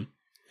Peckham,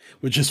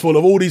 which is full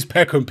of all these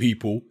Peckham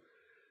people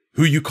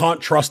who you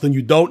can't trust and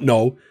you don't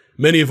know.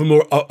 Many of them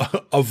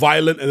are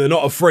violent and they're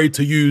not afraid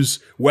to use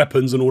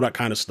weapons and all that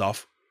kind of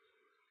stuff.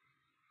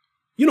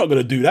 You're not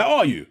going to do that,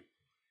 are you?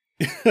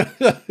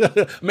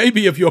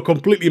 Maybe if you're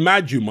completely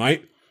mad, you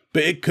might.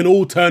 But it can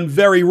all turn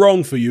very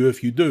wrong for you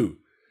if you do.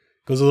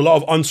 Because there's a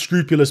lot of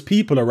unscrupulous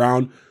people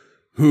around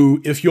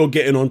who, if you're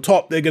getting on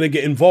top, they're going to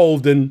get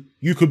involved and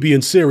you could be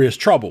in serious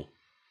trouble.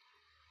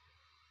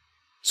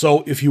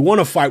 So if you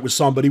want to fight with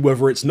somebody,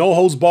 whether it's no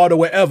holds barred or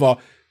whatever,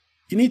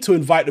 you need to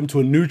invite them to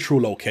a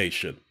neutral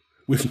location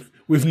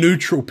with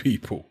neutral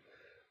people.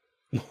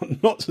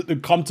 Not to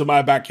come to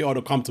my backyard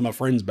or come to my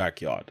friend's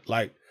backyard.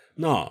 Like,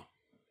 nah.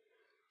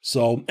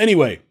 So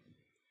anyway,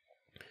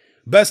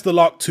 best of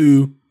luck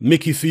to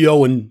Mickey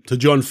Theo and to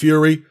John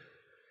Fury.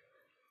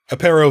 A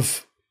pair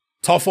of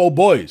tough old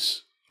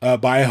boys.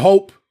 But I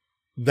hope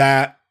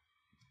that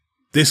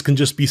this can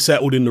just be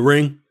settled in the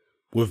ring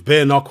with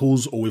bare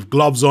knuckles or with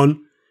gloves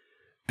on.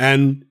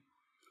 And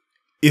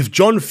if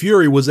John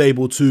Fury was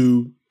able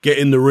to get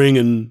in the ring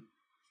and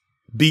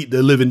beat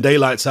the living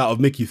daylights out of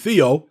Mickey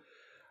Theo,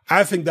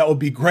 I think that would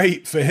be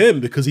great for him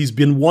because he's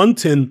been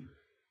wanting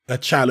a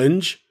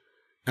challenge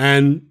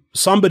and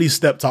somebody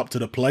stepped up to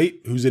the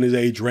plate who's in his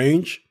age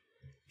range.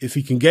 If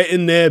he can get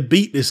in there,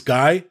 beat this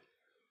guy,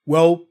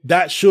 well,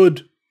 that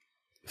should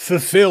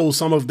fulfill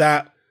some of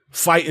that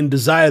fighting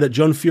desire that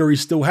John Fury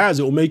still has.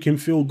 It will make him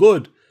feel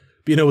good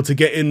being able to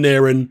get in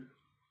there and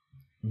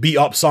beat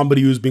up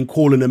somebody who's been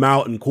calling him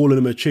out and calling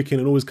him a chicken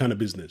and all this kind of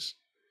business.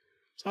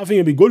 So I think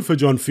it'd be good for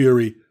John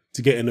Fury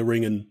to get in the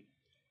ring and,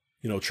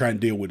 you know, try and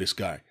deal with this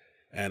guy.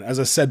 And as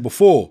I said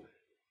before,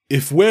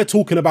 if we're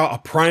talking about a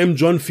prime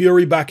John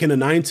Fury back in the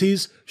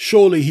 90s,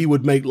 surely he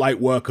would make light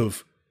work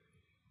of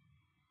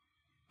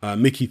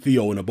Mickey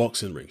Theo in a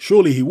boxing ring.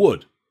 Surely he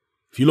would.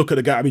 If you look at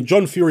the guy, I mean,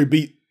 John Fury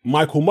beat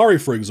Michael Murray,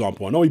 for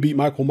example. I know he beat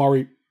Michael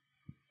Murray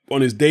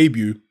on his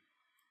debut,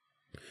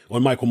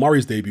 on Michael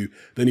Murray's debut.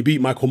 Then he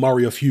beat Michael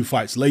Murray a few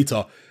fights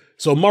later.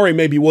 So Murray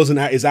maybe wasn't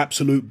at his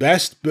absolute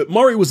best, but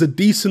Murray was a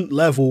decent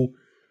level,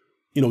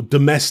 you know,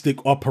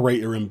 domestic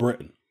operator in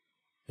Britain.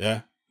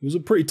 Yeah. He was a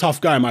pretty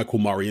tough guy, Michael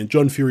Murray, and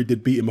John Fury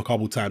did beat him a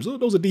couple times.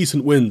 Those are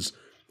decent wins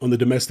on the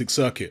domestic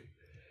circuit.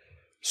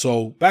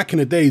 So back in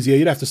the days, yeah,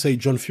 you'd have to say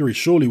John Fury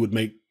surely would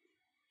make...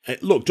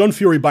 Look, John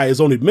Fury, by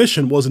his own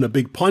admission, wasn't a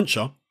big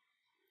puncher,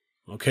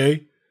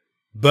 okay?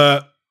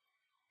 But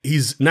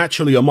he's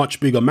naturally a much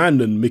bigger man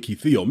than Mickey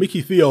Theo.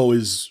 Mickey Theo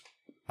is,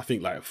 I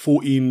think, like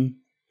 14,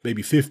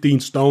 maybe 15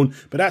 stone,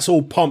 but that's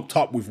all pumped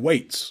up with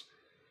weights.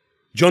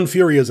 John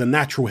Fury is a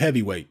natural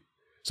heavyweight.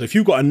 So if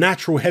you've got a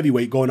natural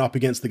heavyweight going up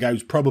against the guy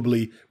who's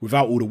probably,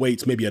 without all the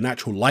weights, maybe a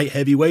natural light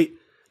heavyweight,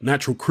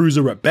 natural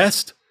cruiser at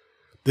best,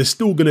 there's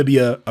still going to be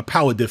a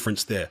power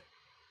difference there.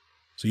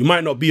 So you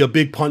might not be a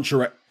big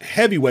puncher at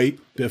heavyweight,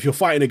 but if you're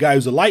fighting a guy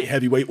who's a light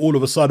heavyweight, all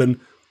of a sudden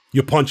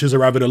your punches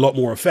are having a lot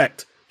more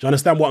effect. Do you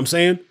understand what I'm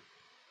saying?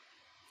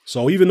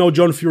 So even though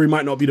John Fury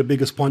might not be the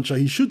biggest puncher,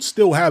 he should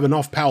still have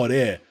enough power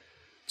there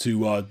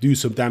to do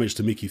some damage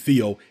to Mickey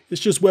Theo.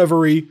 It's just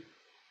whether he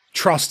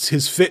trusts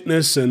his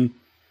fitness and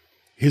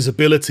his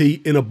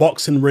ability in a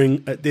boxing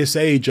ring at this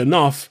age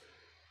enough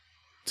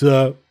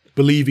to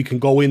believe he can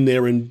go in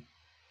there and,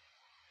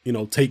 you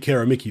know, take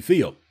care of Mickey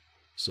Theo.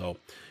 So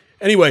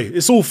anyway,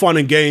 it's all fun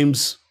and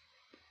games.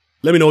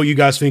 Let me know what you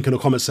guys think in the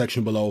comment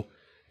section below.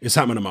 It's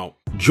happening, I'm out.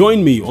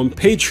 Join me on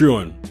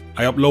Patreon.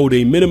 I upload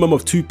a minimum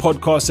of 2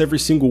 podcasts every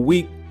single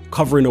week,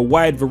 covering a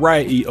wide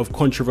variety of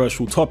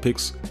controversial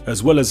topics,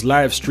 as well as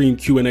live stream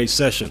Q&A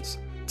sessions.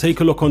 Take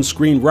a look on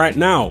screen right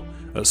now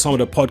at some of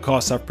the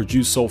podcasts I've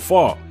produced so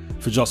far.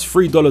 For just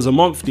 $3 a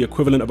month, the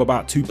equivalent of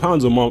about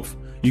 £2 a month,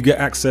 you get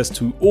access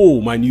to all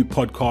my new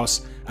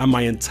podcasts and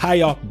my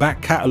entire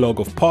back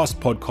catalogue of past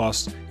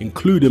podcasts,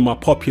 including my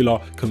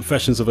popular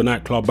Confessions of a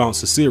Nightclub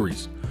Bouncer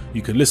series.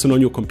 You can listen on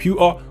your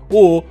computer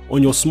or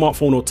on your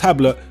smartphone or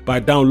tablet by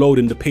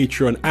downloading the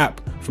Patreon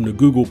app from the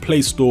Google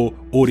Play Store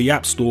or the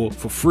App Store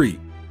for free.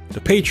 The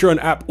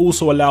Patreon app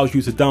also allows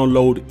you to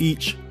download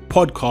each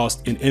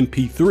podcast in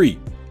MP3.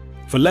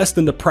 For less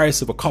than the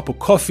price of a cup of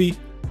coffee,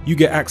 you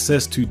get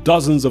access to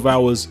dozens of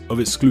hours of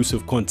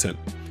exclusive content.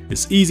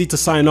 It's easy to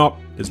sign up,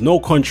 there's no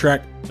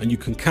contract, and you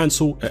can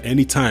cancel at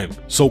any time.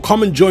 So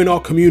come and join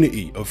our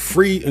community of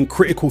free and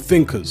critical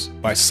thinkers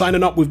by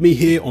signing up with me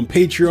here on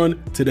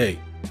Patreon today.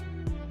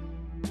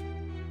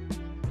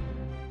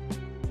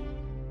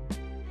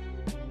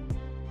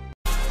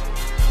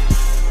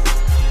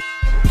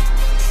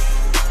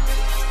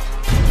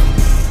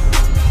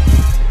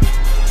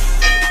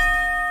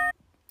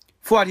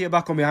 Fuad here,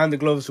 back on Behind the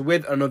Gloves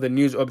with another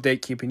news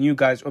update, keeping you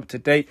guys up to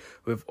date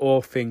with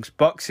all things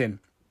boxing.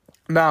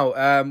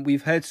 Now,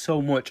 we've heard so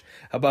much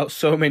about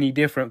so many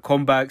different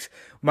comebacks.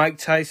 Mike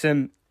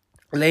Tyson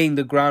laying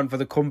the ground for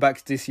the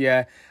comebacks this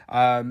year.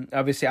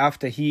 Obviously,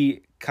 after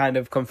he kind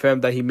of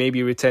confirmed that he may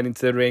be returning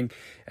to the ring,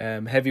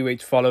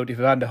 heavyweights followed.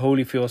 Evander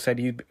Holyfield said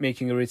he's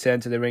making a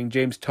return to the ring.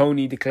 James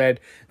Toney declared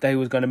that he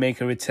was going to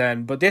make a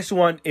return. But this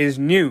one is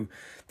new.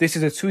 This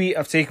is a tweet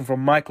I've taken from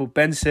Michael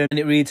Benson, and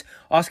it reads,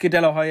 Oscar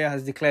De La Hoya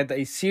has declared that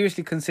he's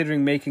seriously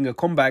considering making a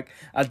comeback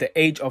at the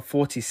age of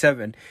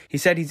 47. He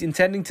said he's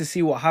intending to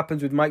see what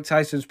happens with Mike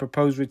Tyson's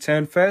proposed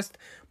return first,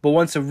 but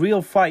wants a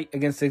real fight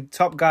against the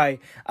top guy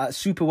at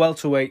super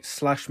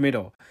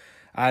welterweight/middle.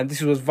 And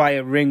this was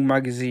via Ring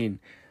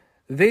Magazine.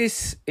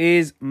 This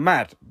is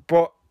mad,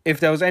 but if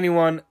there was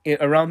anyone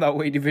around that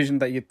weight division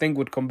that you'd think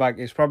would come back,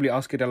 it's probably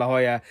Oscar De La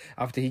Hoya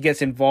after he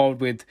gets involved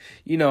with,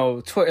 you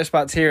know, Twitter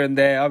spats here and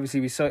there. Obviously,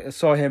 we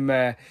saw him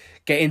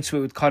get into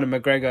it with Conor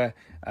McGregor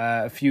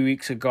a few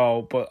weeks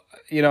ago. But,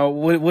 you know,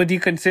 would you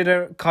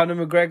consider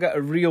Conor McGregor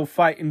a real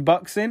fight in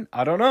boxing?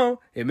 I don't know.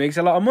 It makes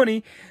a lot of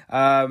money.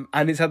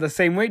 And it's at the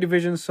same weight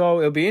division, so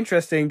it'll be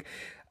interesting.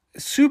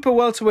 Super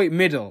welterweight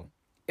middle.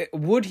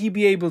 Would he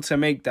be able to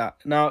make that?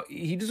 Now,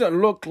 he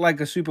doesn't look like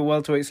a super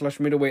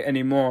welterweight/middleweight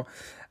anymore.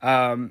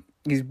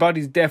 His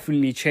body's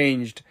definitely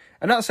changed.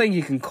 I'm not saying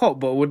he can cut,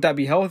 but would that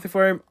be healthy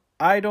for him?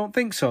 I don't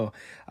think so.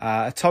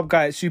 A top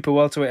guy at super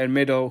welterweight and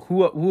middle.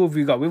 Who have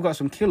we got? We've got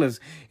some killers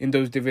in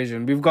those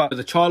divisions. We've got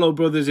the Charlo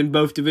brothers in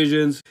both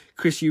divisions.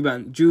 Chris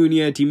Eubank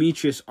Jr.,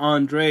 Demetrius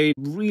Andrade.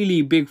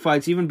 Really big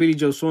fights. Even Billy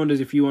Joe Saunders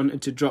if you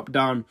wanted to drop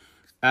down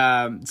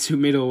to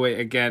middleweight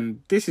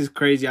again. This is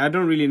crazy. I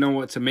don't really know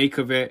what to make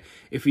of it,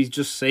 if he's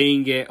just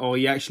saying it or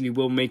he actually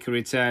will make a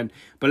return.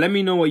 But let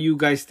me know what you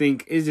guys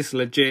think. Is this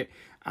legit?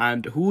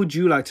 And who would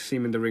you like to see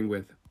him in the ring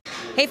with?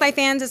 Hey Fight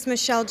fans, it's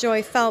Michelle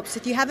Joy Phelps.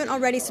 If you haven't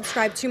already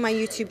subscribed to my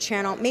YouTube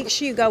channel, make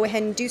sure you go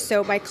ahead and do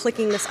so by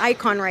clicking this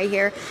icon right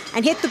here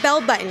and hit the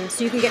bell button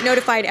so you can get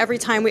notified every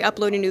time we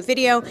upload a new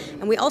video.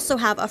 And we also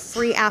have a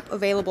free app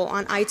available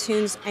on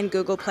iTunes and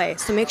Google Play,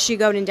 so make sure you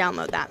go and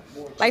download that.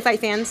 Bye Fight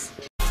fans.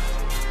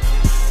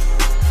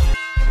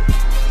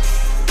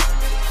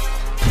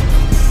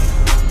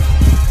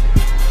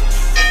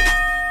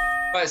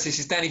 Right, so this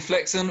is Danny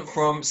Flexen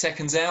from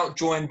Seconds Out,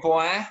 joined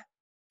by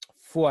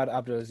Fuad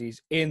Abdulaziz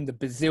in the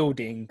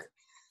building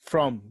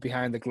from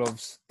Behind the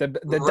Gloves. The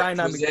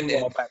dynamic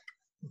back.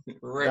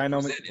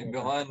 Representing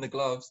Behind the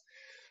Gloves.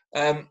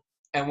 And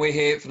we're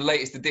here for the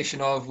latest edition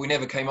of, we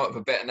never came up with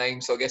a better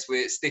name, so I guess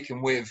we're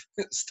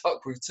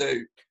stuck with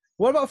 2.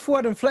 What about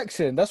Fuad and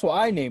Flexen? That's what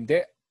I named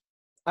it.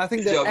 I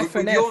think the With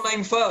FNF, your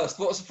name first.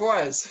 What a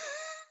surprise!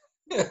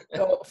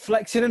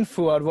 Flexing and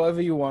Fuad,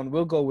 whatever you want,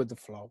 we'll go with the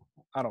flow.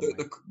 I don't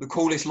mind. The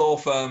coolest law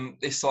firm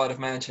this side of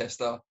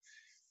Manchester.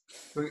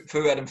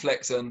 Fuad and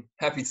Flexen,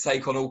 happy to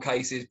take on all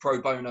cases,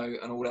 pro bono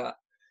and all that.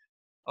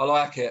 I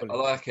like it. Fully. I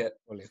like it.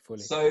 Fully.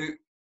 So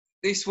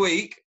this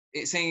week,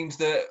 it seems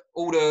that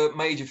all the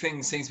major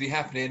things seem to be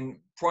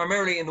happening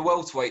primarily in the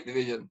welterweight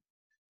division.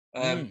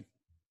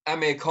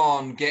 Amir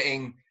Khan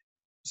getting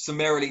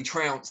summarily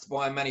trounced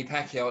by Manny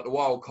Pacquiao at the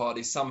wild card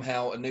is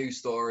somehow a news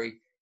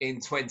story in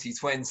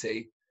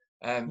 2020.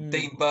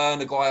 Dean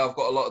Byrne, a guy I've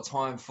got a lot of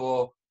time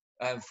for,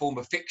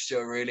 former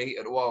fixture really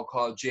at the wild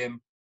card gym,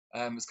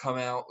 has come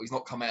out. He's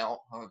not come out.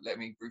 Let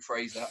me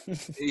rephrase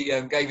that. He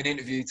gave an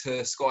interview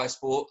to Sky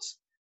Sports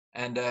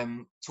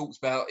and talks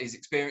about his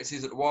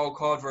experiences at the wild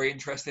card. Very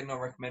interesting. I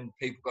recommend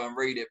people go and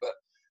read it. But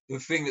the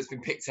thing that's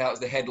been picked out as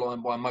the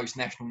headline by most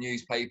national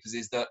newspapers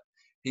is that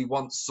he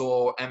once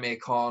saw Amir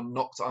Khan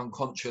knocked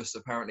unconscious,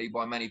 apparently,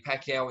 by Manny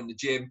Pacquiao in the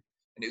gym.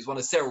 And it was one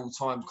of several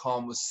times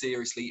Khan was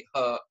seriously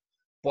hurt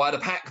by the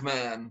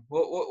Pac-Man.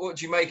 What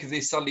do you make of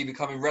this suddenly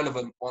becoming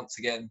relevant once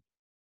again?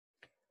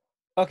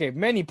 Okay,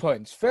 many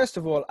points. First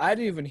of all, I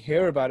didn't even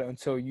hear about it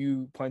until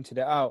you pointed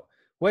it out.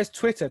 Where's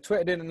Twitter?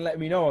 Twitter didn't let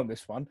me know on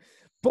this one.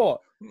 But,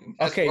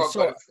 okay,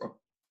 so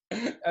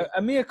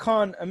Amir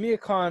Khan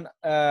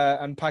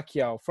and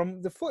Pacquiao,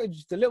 from the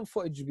footage, the little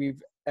footage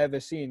we've ever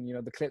seen, you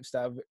know, the clips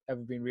that have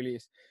ever been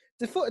released,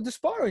 the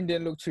sparring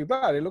didn't look too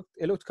bad.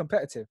 It looked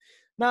competitive.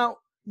 Now,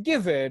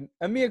 given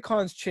Amir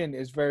Khan's chin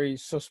is very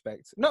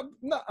suspect. I'm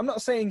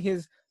not saying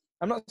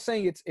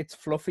it's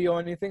fluffy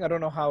or anything. I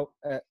don't know how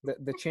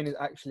the chin is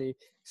actually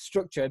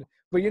structured,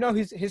 but you know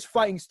his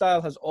fighting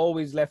style has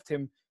always left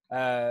him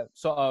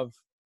sort of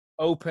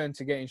open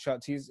to getting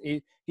shots.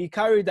 He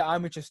carried the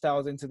amateur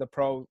styles into the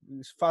pro.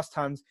 His fast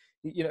hands.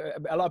 You know,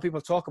 a lot of people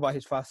talk about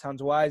his fast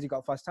hands. Why has he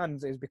got fast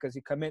hands? Is because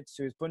he commits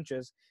to his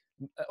punches,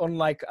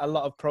 unlike a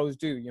lot of pros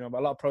do. You know,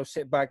 a lot of pros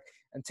sit back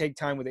and take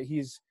time with it.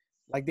 He's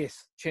like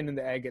this, chin in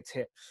the air, gets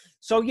hit.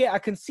 So yeah, I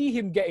can see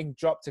him getting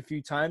dropped a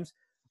few times,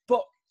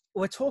 but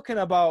we're talking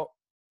about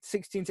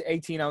 16 to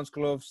 18 ounce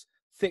gloves,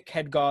 thick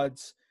head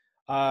guards.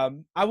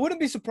 I wouldn't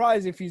be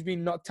surprised if he's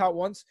been knocked out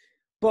once,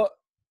 but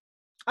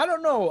I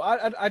don't know.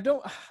 I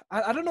don't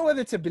know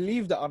whether to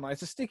believe that or not.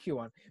 It's a sticky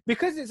one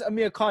because it's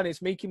Amir Khan.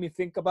 It's making me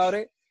think about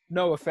it.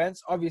 No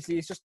offense, obviously,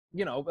 it's just,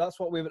 you know, that's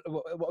what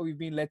we've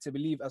been led to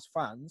believe as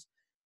fans.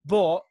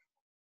 But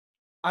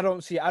I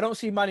don't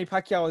see Manny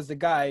Pacquiao as the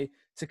guy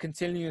to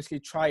continuously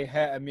try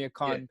hurt Amir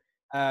Khan.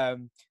 Yeah.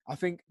 I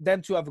think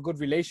them two have a good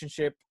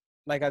relationship,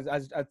 like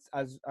as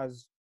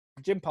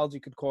gym pals you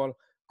could call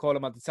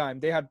them at the time.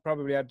 They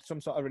probably had some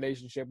sort of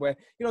relationship where,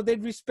 you know,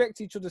 they'd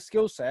respect each other's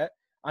skill set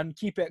and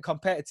keep it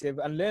competitive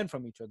and learn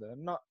from each other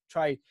and not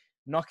try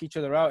knock each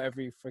other out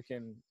every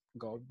freaking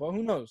go. But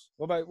who knows?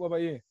 What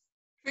about you?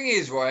 Thing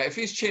is, right, if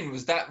his chin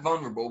was that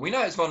vulnerable, we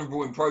know it's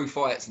vulnerable in pro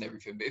fights and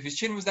everything, but if his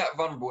chin was that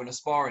vulnerable in a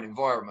sparring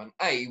environment,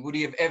 A, would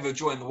he have ever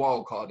joined the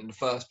wild card in the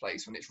first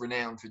place when it's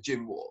renowned for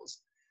gym wars?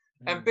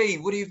 And B,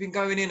 would he have been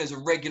going in as a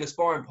regular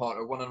sparring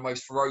partner of one of the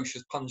most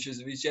ferocious punchers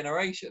of his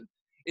generation?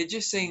 It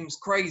just seems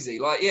crazy.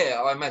 Like, yeah,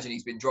 I imagine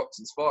he's been dropped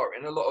in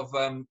sparring. A lot of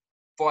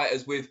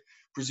fighters with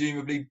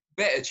presumably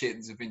better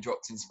chins have been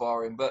dropped in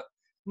sparring, but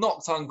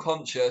knocked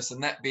unconscious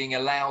and that being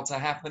allowed to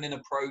happen in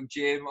a pro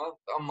gym,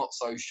 I'm not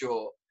so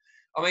sure.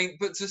 I mean,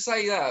 but to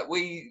say that,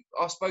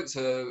 I spoke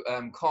to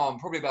Khan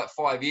probably about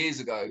 5 years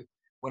ago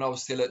when I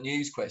was still at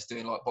NewsQuest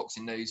doing like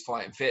boxing news,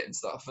 fighting fit and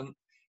stuff. And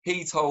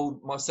he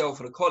told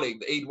myself and a colleague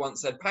that he'd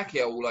once had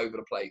Pacquiao all over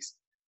the place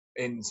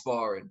in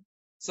sparring.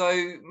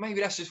 So maybe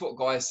that's just what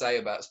guys say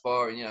about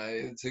sparring, you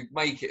know, to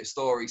make it a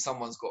story,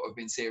 someone's got to have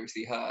been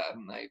seriously hurt,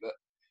 haven't they? But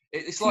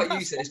it's like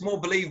you said, it's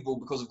more believable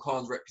because of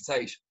Khan's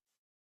reputation.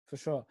 For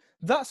sure.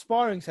 That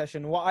sparring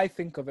session, what I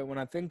think of it when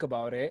I think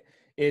about it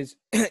is,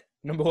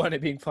 number one,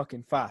 it being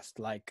fucking fast,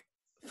 like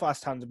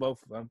fast hands,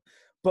 both of them.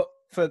 But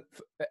for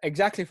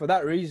exactly for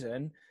that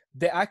reason,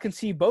 I can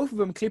see both of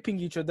them clipping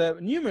each other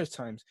numerous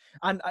times.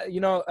 And, you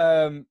know,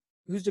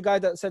 who's the guy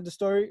that said the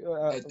story?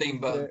 Dean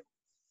Byrne.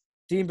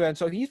 Dean Byrne.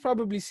 So he's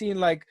probably seen,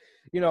 like,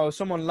 you know,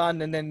 someone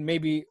land and then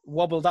maybe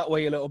wobble that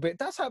way a little bit.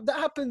 That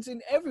happens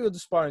in every other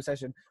sparring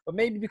session. But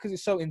maybe because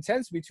it's so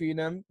intense between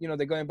them, you know,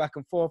 they're going back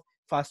and forth,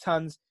 fast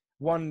hands,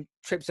 one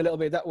trips a little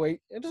bit that way.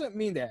 It doesn't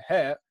mean they're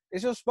hurt.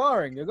 It's just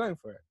sparring. You're going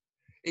for it.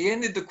 He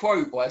ended the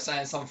quote by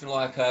saying something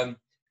like,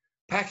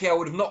 Pacquiao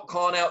would have knocked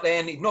Khan out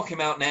then, he'd knock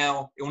him out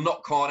now, he'll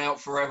knock Khan out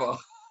forever,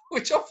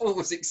 which I thought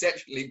was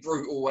exceptionally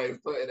brutal way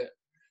of putting it.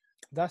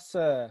 That's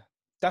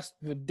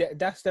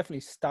definitely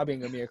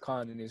stabbing Amir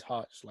Khan in his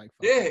heart. Like,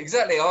 yeah,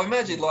 exactly. I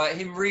imagine like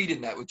him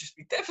reading that would just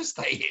be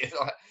devastated.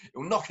 Like,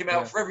 he'll knock him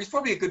out forever. He's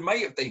probably a good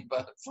mate of Dean,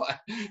 but it's like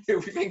he'll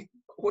be thinking,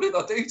 what did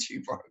I do to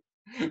you, bro?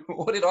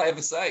 What did I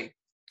ever say?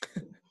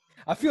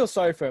 I feel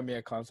sorry for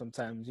Amir Khan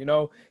sometimes. You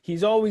know,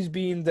 he's always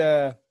been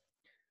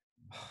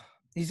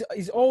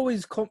he's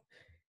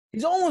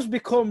almost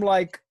become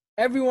like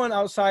everyone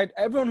outside,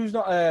 everyone who's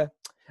not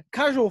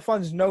casual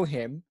fans know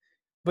him,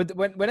 But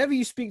whenever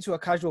you speak to a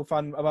casual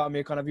fan about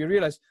Amir Khan, you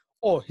realize,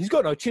 oh, he's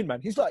got no chin,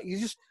 man.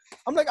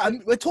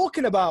 We're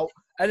talking about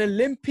an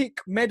Olympic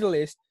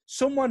medalist,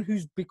 someone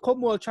who's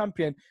become world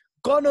champion,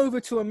 gone over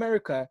to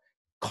America,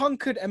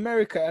 conquered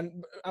America.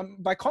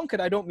 And by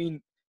conquered, I don't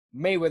mean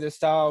Mayweather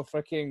style,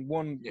 freaking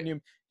one. Yeah.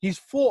 He's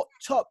fought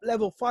top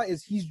level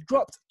fighters. He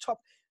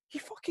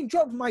fucking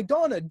dropped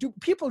Maidana.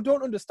 People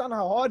don't understand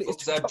how hard it is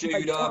to drop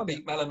Maidana.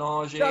 Beat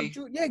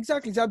Malignaggi. Yeah,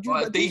 exactly.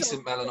 Like a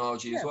decent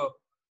Malignaggi as well.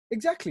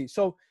 Exactly.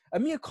 So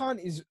Amir Khan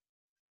is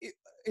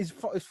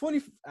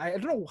funny. I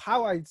don't know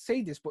how I'd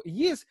say this, but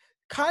he is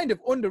kind of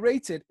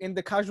underrated in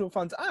the casual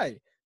fan's eye.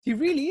 He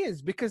really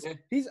is, because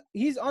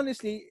he's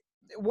honestly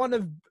one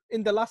of,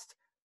 in the last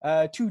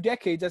 2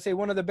 decades, I'd say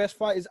one of the best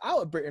fighters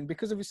out of Britain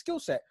because of his skill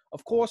set.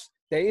 Of course,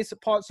 there is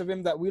parts of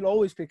him that we'll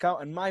always pick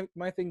out, and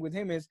my thing with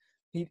him is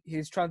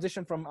his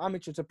transition from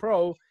amateur to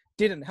pro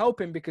didn't help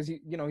him because he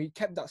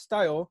kept that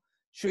style.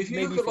 If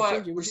you look at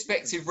like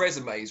respective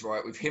resumes,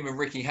 right, with him and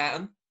Ricky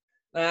Hatton,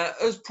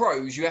 as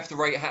pros, you have to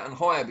rate Hatton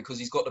higher because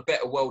he's got the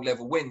better world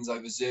level wins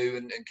over Zhu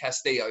and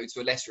Castillo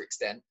to a lesser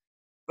extent.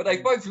 But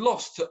they both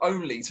lost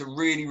only to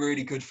really,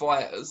 really good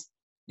fighters.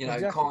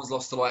 Exactly. Khan's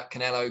lost to like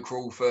Canelo,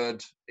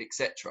 Crawford,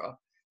 etc.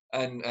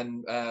 And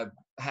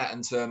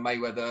Hatton to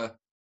Mayweather,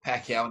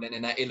 Pacquiao, and then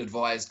in that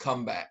ill-advised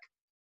comeback.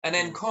 And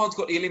then Khan's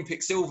got the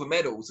Olympic silver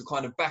medal to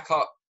kind of back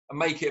up and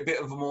make it a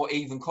bit of a more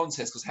even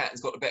contest because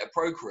Hatton's got the better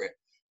pro career.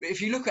 But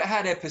if you look at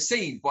how they're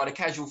perceived by the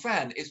casual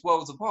fan, it's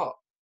worlds apart.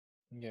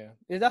 Yeah,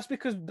 that's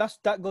because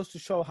that goes to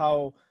show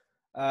how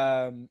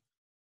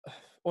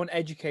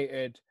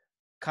uneducated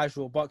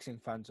casual boxing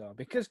fans are.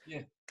 Because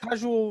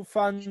casual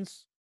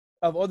fans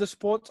of other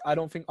sports, I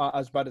don't think are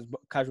as bad as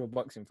casual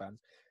boxing fans.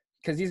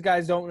 Because these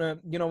guys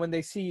don't, when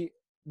they see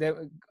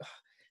the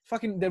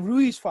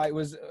Ruiz fight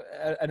was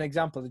an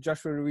example, the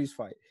Joshua Ruiz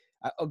fight.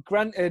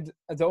 Granted,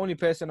 the only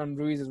person on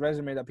Ruiz's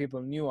resume that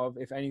people knew of,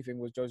 if anything,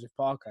 was Joseph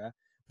Parker.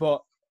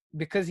 But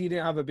because he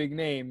didn't have a big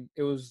name,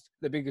 it was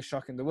the biggest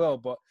shock in the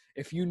world. But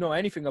if you know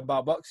anything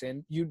about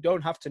boxing, you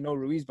don't have to know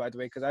Ruiz, by the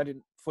way, because I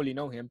didn't fully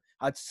know him.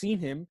 I'd seen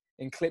him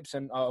in clips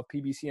and of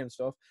PBC and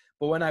stuff.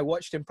 But when I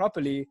watched him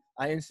properly,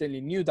 I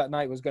instantly knew that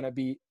night was going to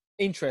be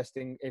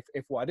interesting.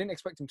 If I didn't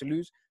expect him to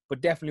lose,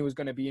 but definitely was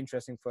going to be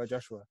interesting for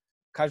Joshua.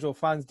 Casual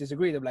fans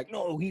disagree. They're like,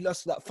 no, he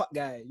lost to that fat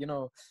guy.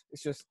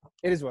 It's just,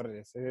 it is what it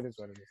is. It is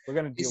what it is. We're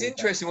going to deal with It's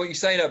interesting what you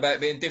say though about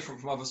being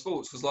different from other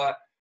sports, because like,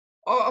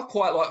 I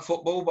quite like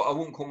football, but I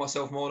wouldn't call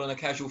myself more than a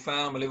casual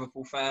fan. I'm a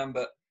Liverpool fan,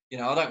 but I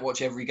don't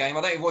watch every game.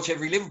 I don't even watch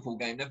every Liverpool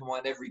game, never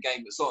mind every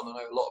game that's on. I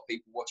know a lot of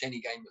people watch any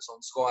game that's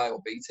on Sky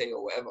or BT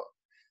or whatever.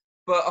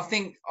 But I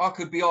think I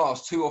could be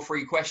asked 2 or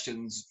 3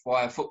 questions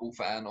by a football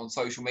fan on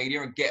social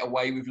media and get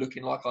away with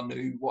looking like I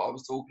knew what I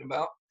was talking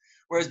about.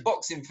 Whereas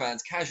boxing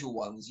fans, casual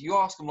ones, you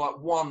ask them like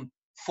one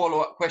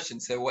follow-up question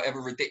to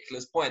whatever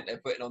ridiculous point they're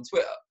putting on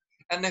Twitter,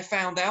 and they're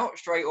found out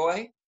straight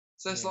away.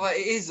 So it's like,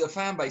 it is a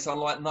fan base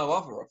unlike no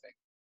other, I think.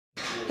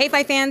 Hey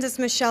Fight fans, it's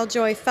Michelle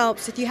Joy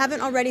Phelps. If you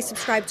haven't already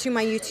subscribed to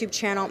my YouTube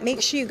channel,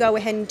 make sure you go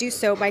ahead and do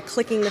so by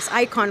clicking this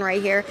icon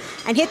right here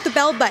and hit the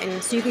bell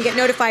button so you can get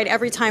notified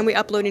every time we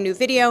upload a new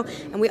video.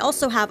 And we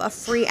also have a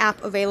free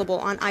app available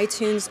on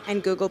iTunes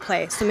and Google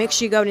Play, so make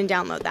sure you go and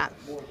download that.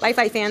 Bye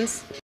Fight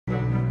fans.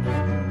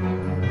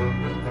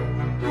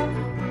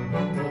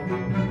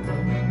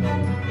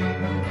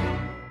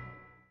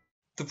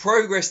 The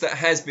progress that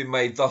has been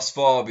made thus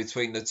far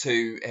between the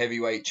 2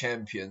 heavyweight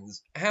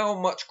champions, how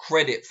much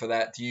credit for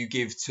that do you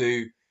give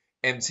to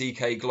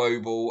MTK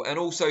Global and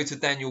also to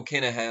Daniel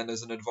Kinahan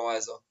as an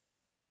advisor?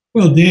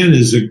 Well, Dan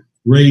is a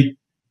great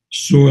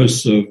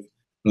source of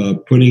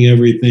putting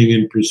everything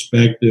in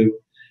perspective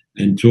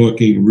and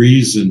talking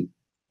reason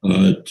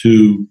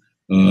to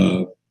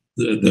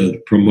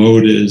the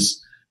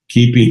promoters,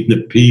 keeping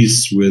the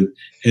peace with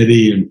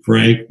Eddie and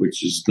Frank,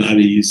 which is not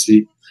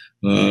easy.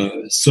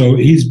 So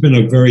he's been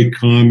a very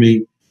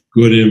calming,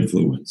 good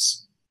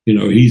influence.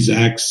 He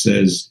acts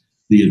as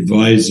the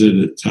advisor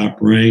to Top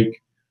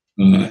Rank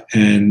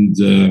and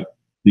the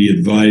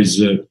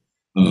advisor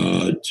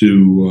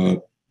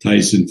to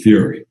Tyson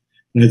Fury.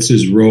 That's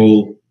his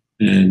role,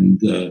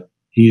 and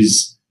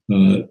he's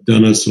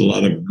done us a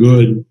lot of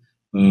good,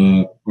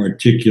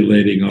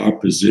 articulating our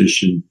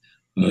position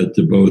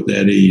to both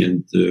Eddie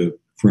and to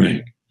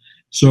Frank.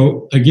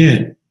 So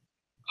again,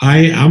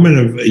 I'm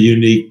in a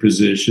unique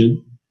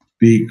position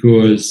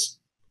because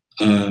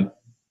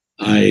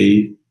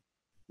I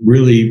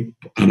really,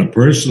 on a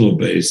personal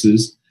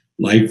basis,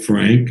 like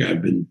Frank.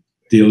 I've been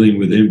dealing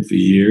with him for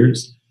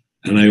years.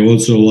 And I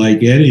also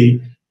like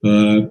Eddie,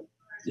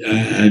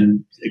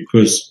 and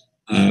because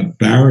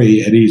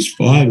Barry, Eddie's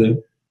father,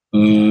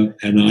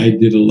 and I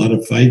did a lot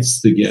of fights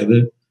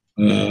together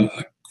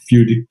a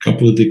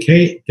couple of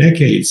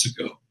decades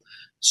ago.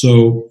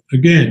 So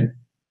again,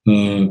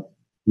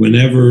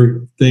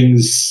 whenever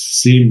things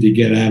seem to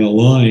get out of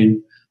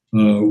line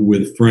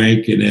with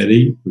Frank and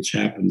Eddie, which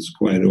happens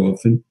quite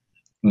often,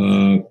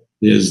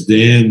 there's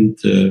Dan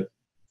to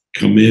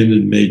come in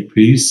and make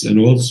peace, and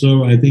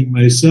also I think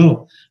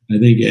myself I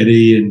think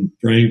Eddie and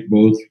Frank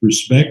both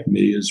respect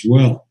me as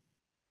well.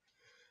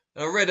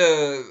 I read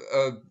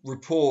a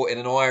report in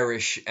an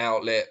Irish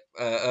outlet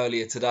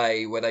earlier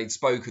today where they'd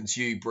spoken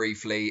to you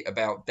briefly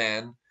about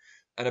Dan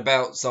and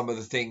about some of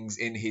the things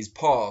in his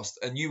past.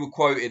 And you were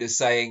quoted as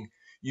saying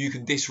you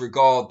can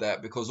disregard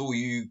that because all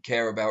you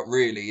care about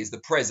really is the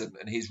present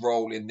and his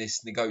role in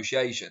this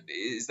negotiation.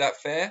 Is that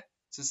fair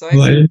to say?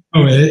 Well, I didn't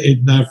know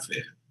it's not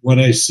fair. What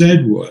I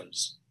said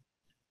was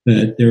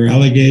that there are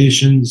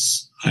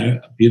allegations,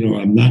 I'm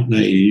not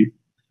naive,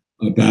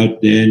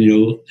 about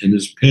Daniel and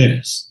his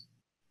past.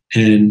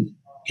 And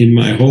in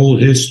my whole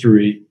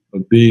history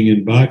of being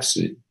in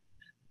boxing,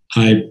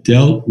 I've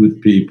dealt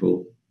with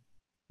people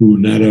who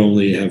not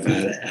only have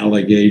had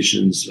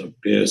allegations of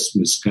past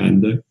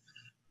misconduct,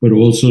 but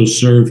also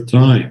served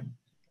time.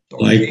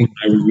 Like when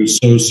I was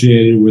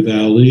associated with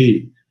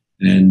Ali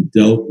and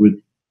dealt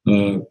with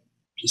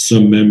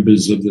some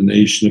members of the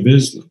Nation of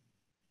Islam.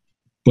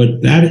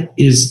 But that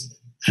is,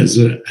 as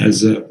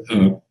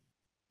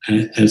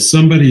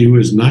somebody who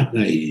is not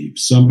naive,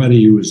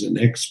 somebody who is an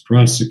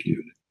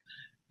ex-prosecutor,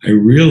 I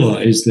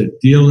realized that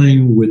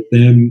dealing with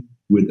them,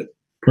 with a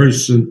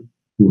person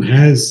who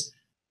has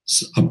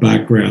a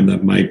background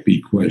that might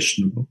be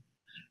questionable,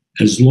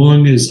 as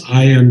long as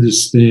I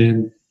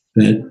understand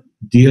that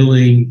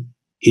dealing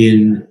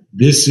in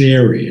this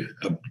area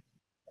of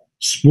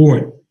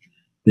sport,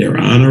 they're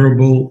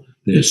honorable,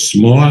 they're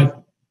smart,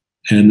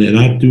 and they're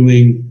not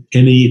doing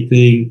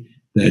anything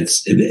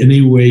that's in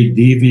any way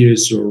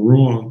devious or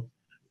wrong,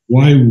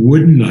 why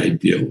wouldn't I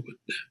deal with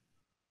them?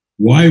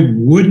 Why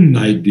wouldn't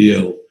I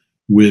deal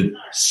with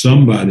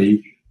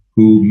somebody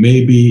who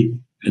maybe,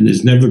 and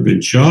has never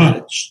been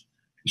charged,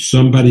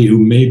 somebody who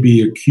may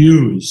be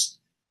accused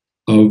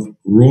of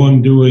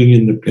wrongdoing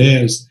in the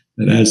past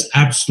that has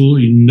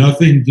absolutely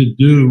nothing to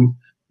do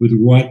with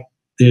what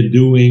they're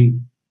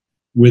doing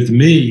with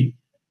me?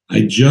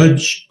 I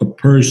judge a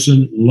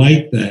person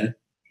like that,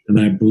 and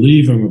I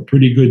believe I'm a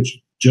pretty good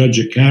judge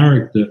of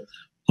character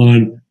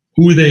on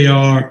who they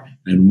are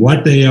and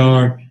what they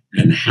are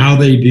and how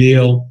they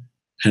deal.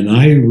 And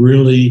I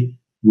really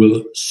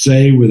will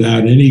say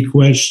without any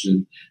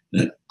question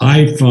that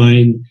I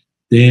find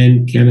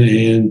Dan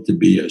Kinahan to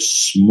be a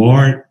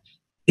smart,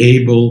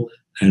 able,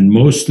 and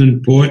most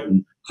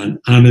important,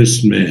 an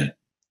honest man.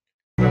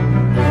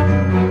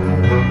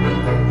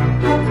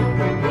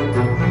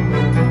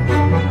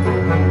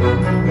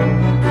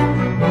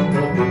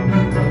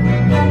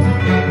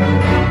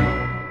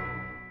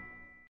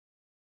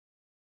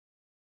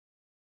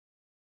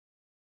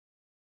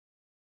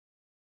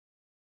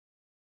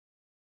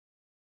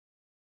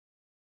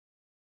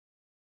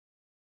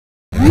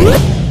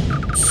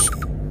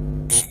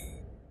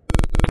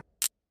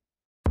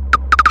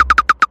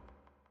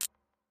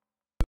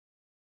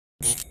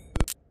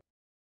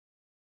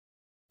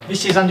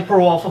 This is Andy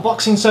Perwall for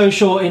Boxing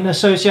Social in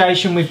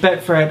association with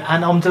Betfred,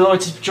 and I'm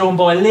delighted to be joined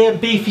by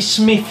Liam Beefy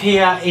Smith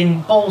here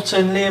in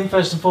Bolton. Liam,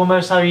 first and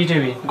foremost, how are you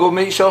doing? Good,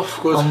 mate,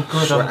 yourself? Good. I'm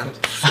good, I'm good.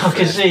 I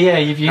can see, yeah,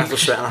 you've after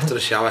sweating after the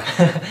shower.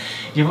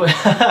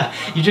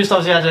 you just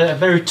obviously had a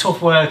very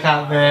tough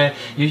workout there.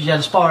 You had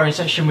a sparring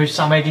session with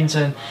Sam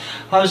Eggington.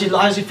 How does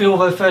it feel,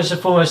 though, first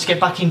and foremost, to get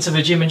back into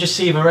the gym and just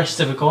see the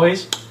rest of the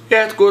guys?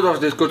 Yeah, it's good.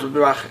 Obviously, it's good to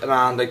be back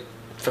around like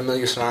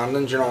familiar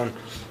surroundings, you know, and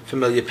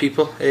familiar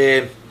people.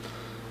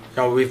 You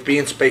know, we've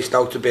been spaced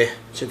out a bit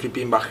since we've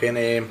been back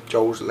in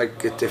Joe's,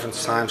 like at different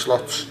time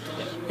slots.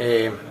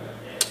 But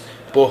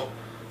you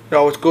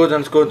know, it's good, and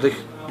it's good. Like,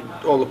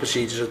 all the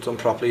procedures are done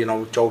properly. You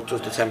know, Joe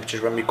does the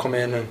temperatures when we come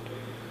in, and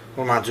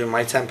I'm not doing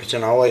my temperature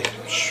now, like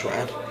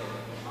sweating.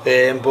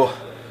 But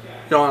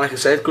you know, like I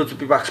said, good to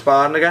be back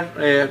sparring again.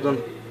 I've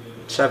done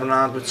 7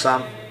 rounds with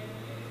Sam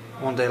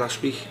one day last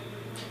week.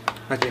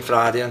 I think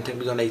Friday, and I think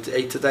we've done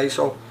 8 today.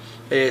 So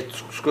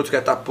it's good to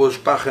get that buzz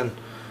back, and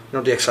you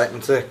know, the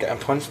excitement to getting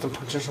punched and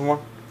punching someone.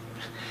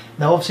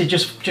 Now, obviously,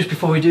 just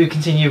before we do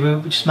continue,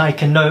 we'll just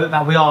make a note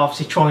that we are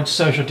obviously trying to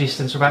social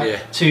distance about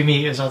 2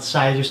 metres, I'd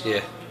say, just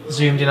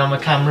zoomed in on the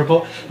camera.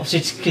 But obviously,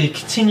 to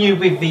continue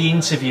with the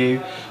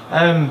interview,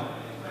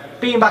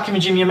 being back in the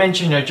gym, you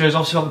mentioned, you know, Joe's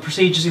obviously got the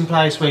procedures in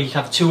place where you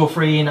have 2 or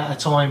 3 in at a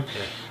time.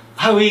 Yeah.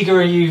 How eager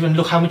are you, and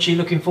how much are you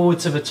looking forward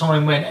to the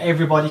time when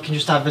everybody can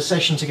just have a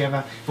session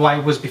together the way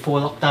it was before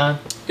lockdown?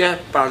 Yeah,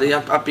 apparently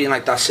I've been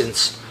like that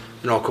since,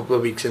 you know, a couple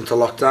of weeks into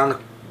lockdown.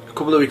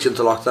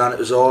 It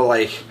was all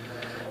like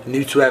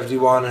new to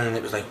everyone, and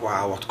it was like,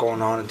 wow, what's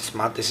going on? It's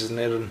mad, this, isn't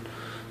it? And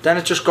then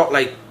it just got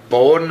like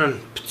boring,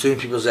 and between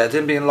people's heads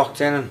in being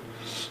locked in, and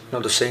you know,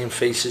 the same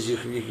faces you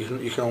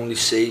can only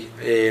see.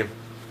 You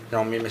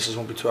know, me and Mrs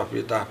won't be too happy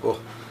with that, but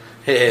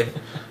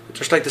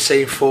just like the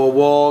same 4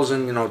 walls,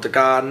 and you know, the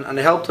garden. And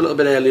it helped a little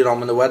bit earlier on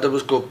when the weather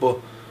was good, but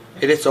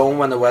it its own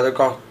when the weather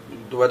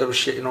was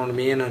shit, you know what I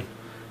mean?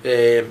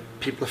 And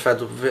people are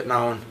fed up with it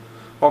now, and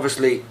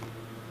obviously,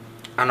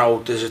 I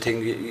know there's a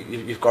thing,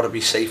 you've got to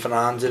be safe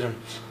around it, and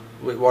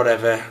with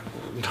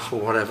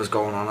whatever's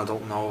going on, I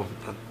don't know,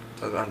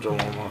 I don't know,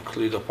 I'm not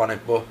clued up on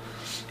it, but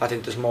I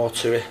think there's more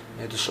to it,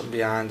 there's something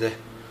behind it,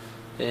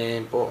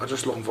 but I'm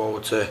just looking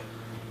forward to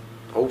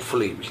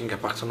hopefully we can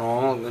get back to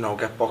normal, you know,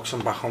 get boxing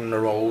back on the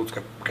road,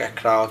 get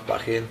crowds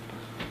back in.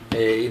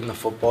 Even the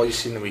football, you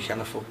see the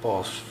weekend of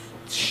football,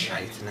 it's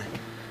shite, isn't it?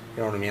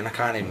 You know what I mean? I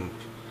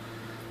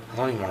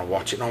don't even want to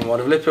watch it no more.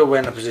 If Liverpool were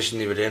in the position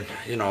they were in,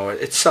 you know,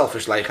 it's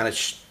selfish like, and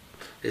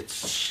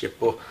it's shit,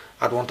 but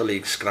I'd want the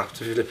league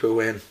scrapped if Liverpool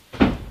win.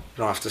 You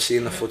know, after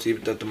seeing the footy,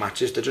 the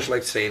matches, they're just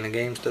like training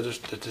games, they're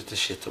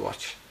shit to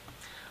watch.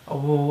 I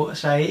will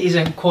say it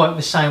isn't quite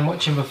the same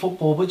watching the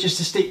football, but just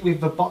to stick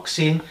with the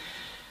boxing,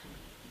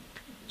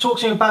 talk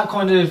to me about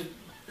kind of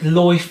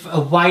life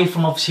away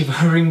from obviously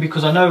the ring,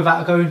 because I know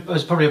that it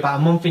was probably about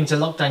a month into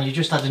lockdown, you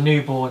just had a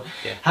newborn.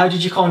 Yeah. How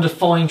did you kind of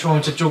find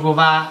trying to juggle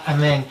that,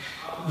 and then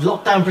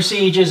lockdown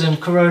procedures and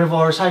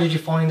coronavirus? How did you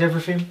find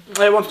everything?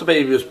 Once the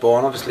baby was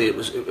born, obviously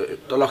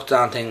the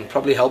lockdown thing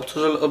probably helped us a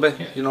little bit.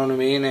 Yeah. You know what I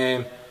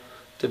mean?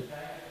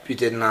 We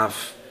didn't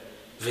have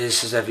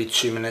visitors every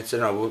 2 minutes. You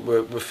know,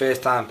 we're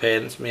first time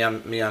parents, me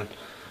and you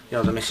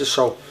know the missus.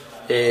 So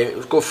it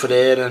was good for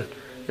her, and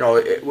you know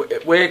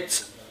it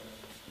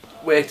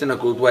worked in a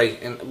good way,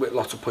 with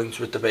lots of points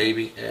with the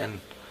baby.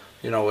 And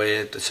you know,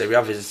 they say we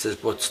have visitors,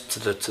 but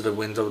to the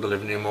window of the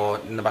living room or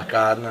in the back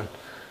garden.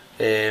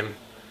 And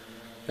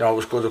you know, it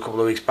was good a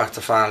couple of weeks back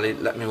to finally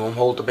let my mum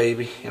hold the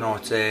baby. You know,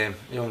 it's my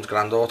mum's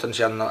granddaughter, and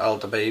she hadn't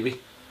held the baby,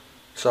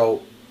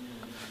 so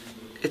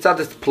it's had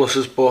its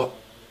pluses. But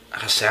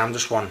like I say, I'm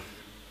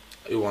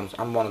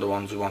one of the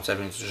ones who wants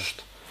everything to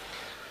just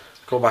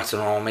go back to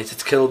normal, mate.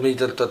 It's killed me,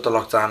 the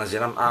lockdown is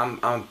in.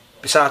 I'm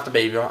besides the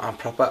baby, I'm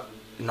proper,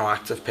 you know,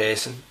 active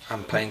person.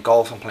 I'm playing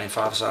golf, I'm playing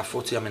 5-a-side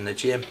footy, I'm in the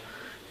gym.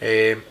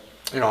 You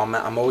know,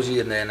 I'm always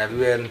here and there and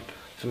everywhere, and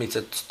for me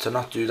to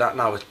not do that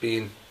now, it's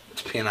been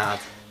hard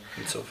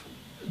and tough.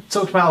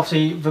 Talked about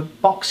obviously the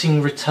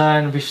boxing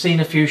return. We've seen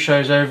a few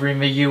shows over in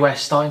the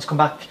US starting to come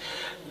back.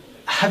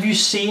 Have you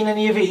seen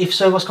any of it? If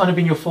so, what's kind of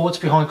been your thoughts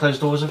behind closed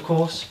doors, of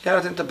course? Yeah,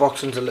 I think the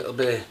boxing's a little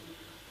bit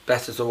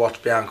better to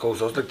watch behind closed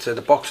doors. Like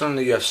the boxing and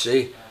the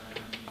UFC,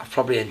 I've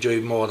probably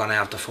enjoyed more than I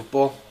have the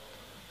football.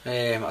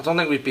 I don't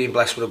think we've been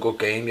blessed with a good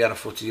game yet of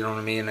footy, you know what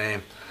I mean?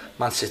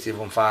 Man City have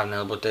won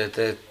 5-0, but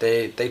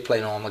they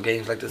play normal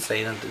games like the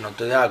training. You know,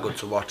 they are good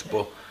to watch,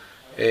 but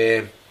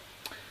you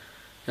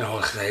know,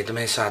 like the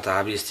Merseyside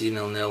derby is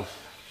 3-0.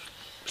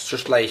 It's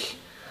just like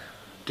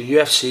the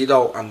UFC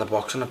though and the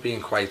boxing have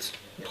been quite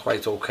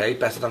okay,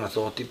 better than I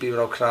thought they'd be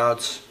without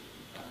crowds.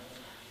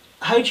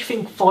 How do you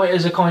think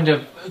fighters are kind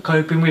of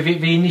coping with it,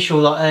 the initial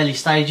like, early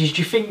stages?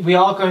 Do you think we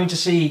are going to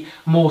see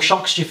more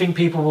shocks? Do you think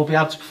people will be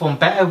able to perform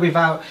better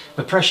without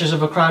the pressures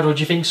of a crowd, or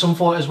do you think some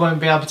fighters won't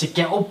be able to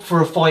get up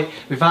for a fight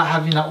without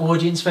having that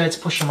audience there to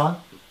push them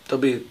on?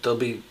 There'll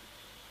be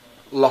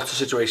lots of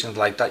situations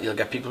like that. You'll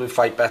get people who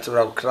fight better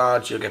without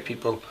crowds, you'll get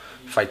people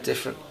who fight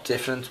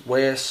different,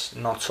 worse,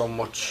 not so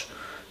much.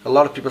 A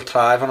lot of people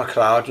thrive on a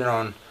crowd, you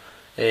know,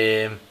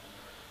 and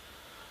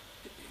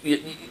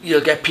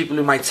you'll get people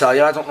who might tell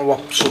you, I don't know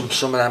what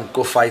some of them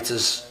good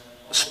fighters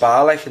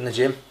spar like in the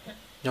gym.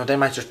 You know, they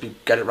might just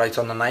get it right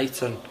on the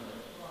night, and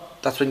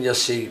that's when you'll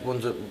see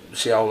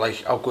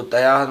how good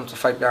they are and to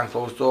fight behind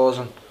closed doors.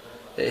 And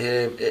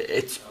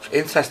it's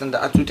interesting.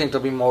 That I do think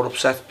they'll be more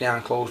upset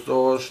behind closed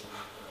doors,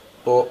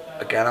 but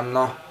again, I'm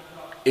not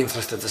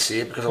interested to see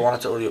it because I want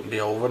it to hurry up and be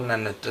over, and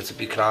then there to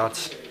be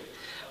crowds.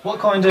 What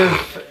kind of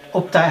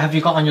update have you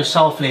got on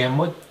yourself,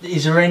 Liam?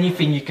 Is there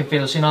anything you can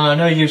feel? So, you know, I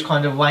know you was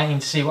kind of waiting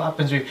to see what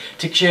happens with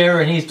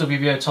Teixeira and his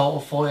WBO title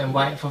fight and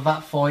waiting for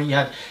that fight. You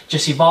had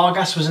Jessie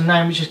Vargas was a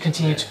name which has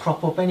continued to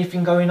crop up.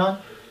 Anything going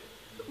on?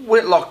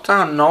 With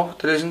lockdown, no,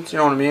 there isn't. You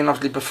know what I mean?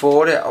 Obviously,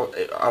 before it,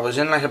 I was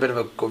in like a bit of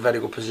a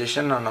very good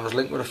position, and I was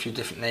linked with a few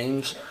different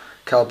names.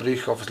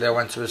 BROOK, obviously, I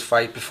went to his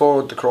fight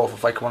before the Crawford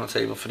fight came on the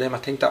table for him. I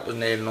think that was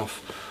near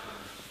enough.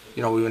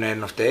 You know, we were near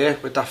enough there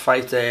with that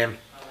fight.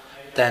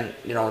 Then,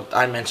 you know,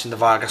 I mentioned the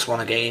Vargas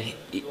one again.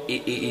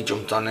 He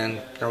jumped on, and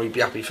you know, he'd be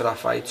happy for that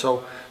fight.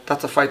 So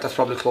that's a fight that's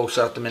probably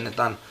closer at the minute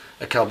than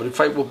a BROOK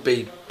fight would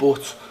be.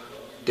 But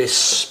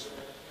this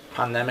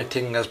pandemic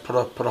thing has put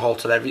a halt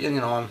to everything.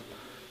 You know,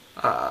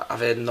 I've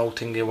heard no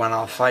thing when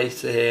I'll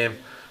fight.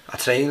 I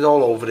trained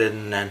all over it,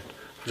 and then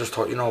I just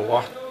thought, you know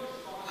what,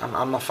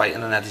 I'm not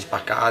fighting in Eddie's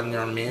back garden. You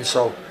know what I mean?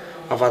 So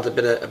I've had a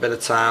bit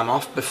of time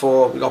off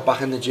before we got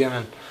back in the gym,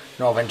 and you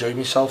know, I've enjoyed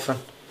myself.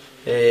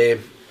 And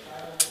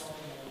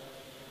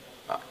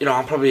you know,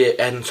 I'm probably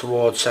heading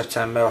towards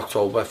September,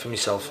 October for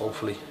myself,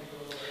 hopefully.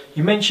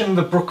 You mentioned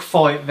the BROOK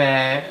fight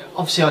there.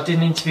 Obviously, I did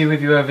an interview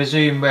with you over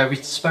Zoom where we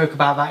spoke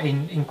about that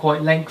in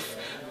quite length.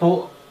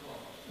 But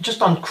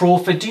just on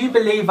Crawford, do you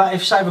believe that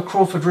if, say, the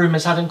Crawford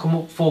rumours hadn't come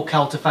up for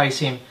Cal to face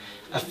him,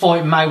 a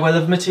fight may well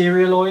have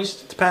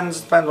materialised?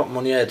 Depends what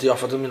money they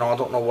offered him. You know, I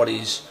don't know what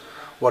his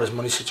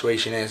money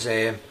situation is.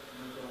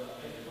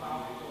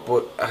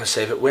 But like I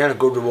say, if it weren't a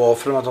good reward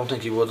for him, I don't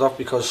think he would have,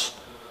 because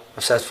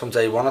I've said from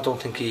day one, I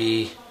don't think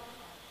he,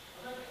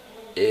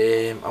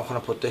 how can I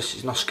put this,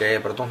 he's not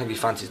scared, but I don't think he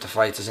fancies the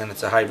fight, as in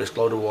it's a high risk,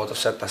 low reward. I've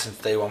said that since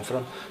day one for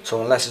him.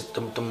 So unless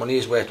the money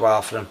is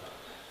worthwhile for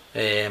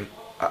him,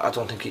 I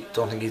don't think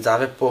he'd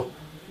have it. But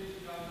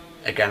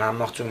again, I'm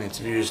not doing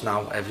interviews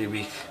now every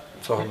week.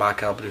 talking about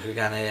Kell Brook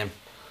again.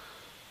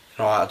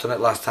 You know, I done it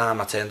last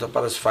time. I turned up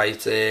at his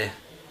fight. I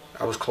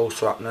was close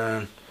to happening.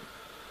 And,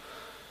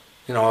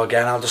 you know,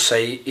 again, I'll just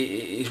say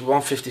he's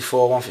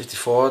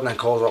 154, and then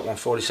calls up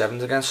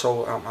 147s again.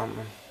 So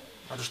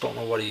I just don't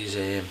know what he's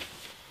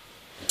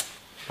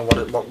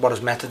what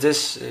his method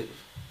is.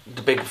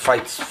 The big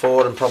fights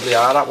for him probably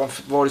are at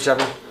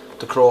 147,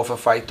 the Crawford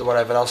fight or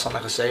whatever else. And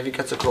like I say, if he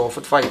gets a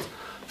Crawford fight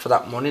for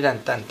that money,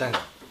 then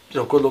you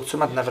know, good luck to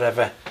him. I'd never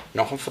ever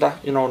knock him for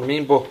that. You know what I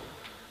mean? But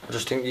I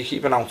just think you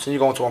keep announcing you're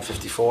going to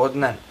 154,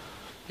 and then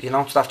he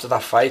announced after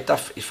that fight that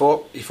he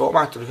fought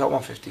Mike Drury at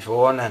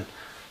 154, and then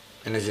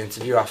in his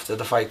interview after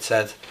the fight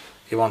said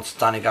he wants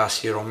Danny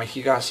Garcia or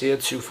Mickey Garcia,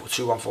 two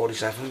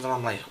 147s, and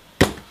I'm like,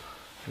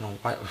 you know,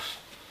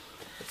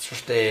 it's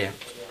just you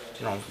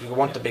know, you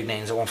want the big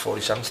names at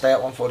 147, stay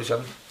at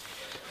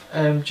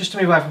 147. Just to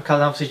move away from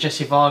Callum, obviously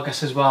Jessie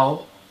Vargas as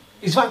well.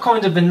 Is that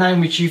kind of the name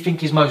which you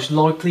think is most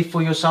likely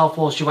for yourself,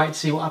 or should you wait to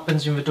see what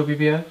happens in the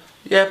WBO?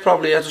 Yeah,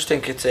 probably. I just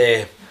think it's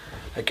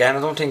again, I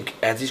don't think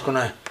Eddie's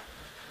gonna.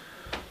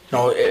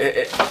 No,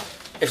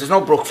 if there's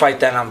no Brook fight,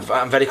 then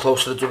I'm very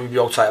close to the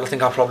WBO title. I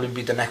think I'll probably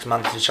be the next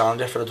mandatory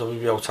challenger for the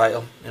WBO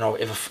title. You know,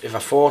 if I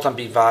fought and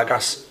beat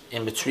Vargas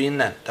in between,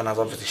 then I'd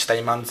obviously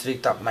stay mandatory.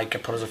 That might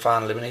get put as a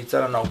final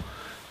eliminator. I know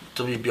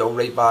WBO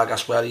rate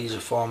Vargas well. He's a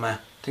former, I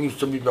think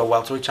he's WBO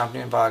welterweight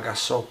champion Vargas.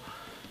 So,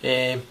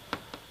 you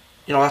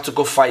know, that's a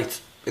good fight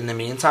in the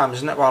meantime,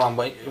 isn't it? While I'm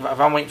waiting, if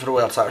I'm waiting for a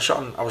world title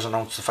shot and I was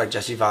announced to fight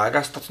Jessie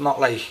Vargas, that's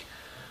not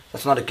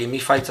a gimme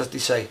fight, as they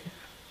say.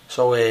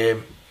 So,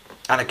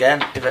 and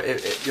again,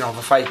 if you know, if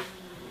a fight,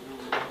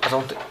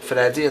 for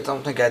Eddie, I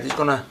don't think Eddie's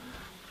gonna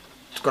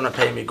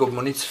pay me good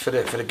money for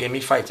the gimme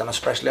fight, and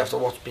especially after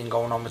what's been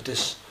going on with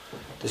this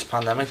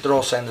pandemic, they're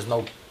all saying there's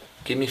no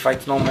gimme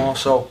fights no more.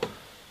 So,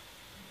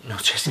 you know,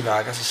 Jessie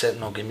Vargas is saying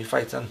no gimme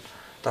fight, and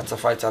that's a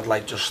fight I'd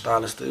like just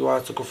stylistically.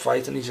 It's a good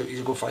fight, and he's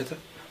a good fighter.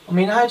 I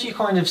mean, how do you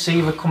kind of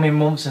see the coming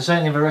months and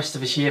certainly the rest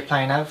of this year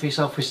playing out for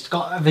yourself? We've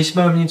got at this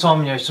moment in time,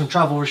 you know, some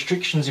travel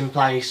restrictions in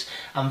place,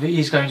 and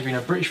he's going to be, you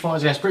know, British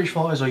fighters against British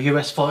fighters or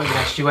US fighters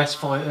against US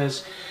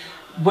fighters.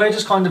 Where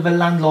does kind of the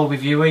land lie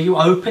with you? Are you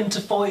open to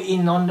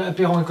fighting on a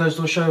behind closed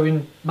door show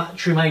in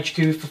Matchroom HQ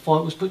if the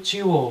fight was put to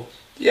you, or?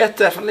 Yeah,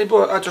 definitely,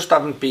 but I just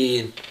haven't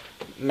been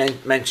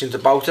mentioned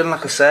about it. And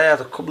like I say, I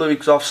had a couple of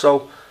weeks off,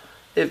 so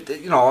if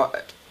you know,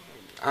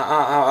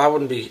 I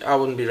wouldn't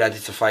be ready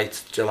to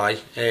fight July.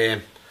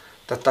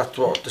 That's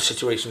what the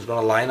situation's going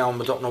to lie now. And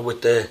we don't know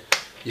with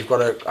you've got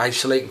to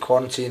isolate and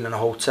quarantine in a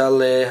hotel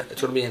there.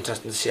 It's going to be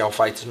interesting to see how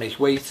fighters make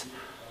weight.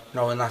 You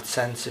know, in that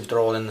sense, if they're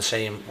all in the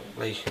same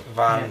like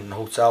van and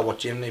hotel, what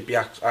gym they'd be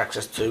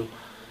access to.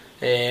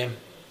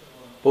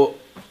 But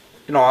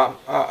you know,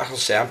 I'll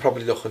say I'm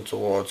probably looking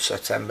towards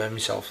September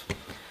myself.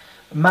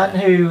 A man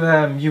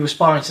who you were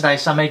sparring today,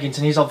 Sam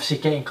Egginton, he's obviously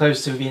getting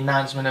close to the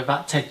announcement of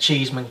that Ted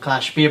Cheeseman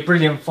clash. Be a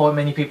brilliant fight,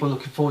 many people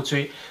looking forward to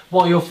it.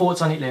 What are your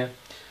thoughts on it, Liam?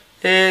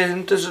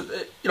 There's,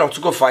 you know, it's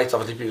a good fight.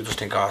 Obviously, people just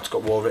think, oh, it's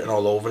got war written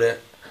all over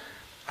it.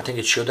 I think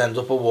it should end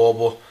up a war,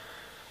 but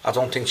I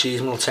don't think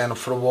Cheeseman will turn up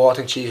for a war. I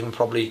think Cheeseman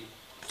probably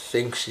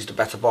thinks he's the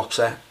better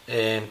boxer.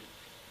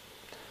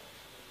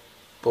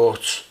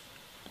 But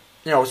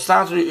you know, it's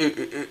time to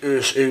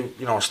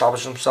you know,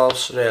 establish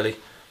themselves. Really,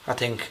 I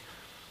think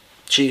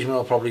Cheeseman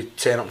will probably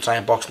turn up and try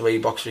and box the way he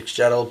boxed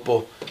Fitzgerald,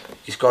 but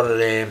he's got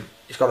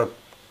to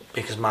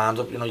pick his mind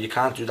up. You know, you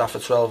can't do that for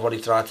 12. What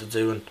he tried to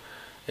do, and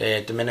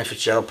the minute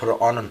Fitzgerald put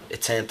it on him,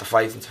 it turned the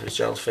fight into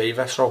Fitzgerald's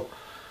favour. So,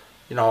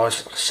 you know, I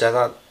said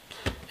that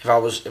if I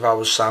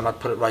was Sam, I'd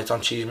put it right on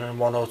Cheeseman in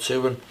 1 or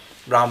 2 and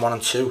round 1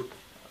 and 2.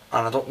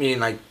 And I don't mean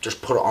like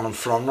just put it on him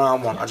from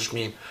round 1. I just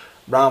mean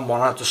round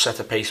 1, I'd just set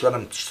a pace with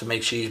him just to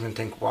make Cheeseman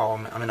think, wow,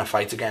 I'm in a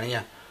fight again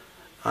here.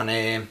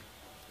 And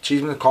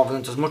Cheeseman is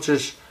confident, as much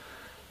as,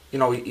 you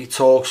know, he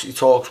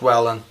talks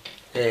well, and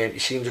he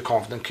seems a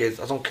confident kid.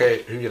 I don't care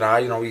who you are,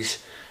 you know,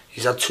 he's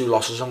had 2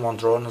 losses and 1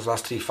 draw in his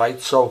last 3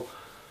 fights. So,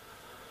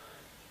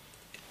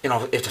 you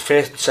know, if the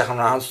first and second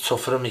round's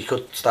tough for him, he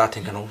could start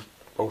thinking,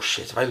 oh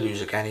shit, if I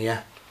lose again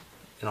here,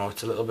 you know,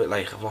 it's a little bit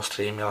like I've lost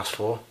 3 in my last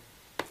 4.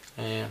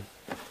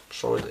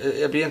 So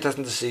it'll be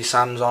interesting to see.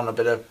 Sam's on a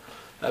bit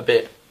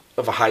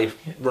of a high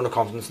run of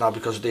confidence now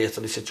because of the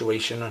Italy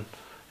situation,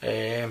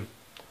 and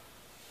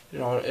you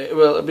know,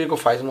 it'll be a good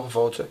fight. I'm looking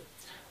forward to it.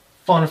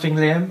 Final thing,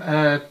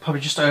 Liam,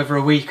 probably just over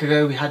a week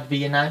ago we had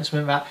the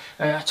announcement that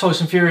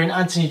Tyson Fury and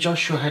Anthony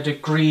Joshua had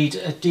agreed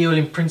a deal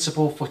in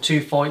principle for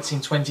 2 fights in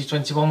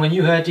 2021. When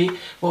you heard it,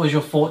 what was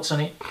your thoughts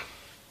on it?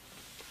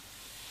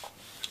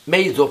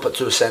 Made up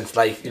to a sense,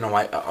 like, you know,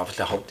 I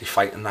obviously hope they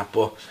fight in that,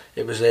 but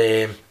it was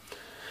you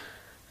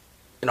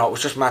know, it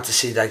was just mad to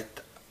see that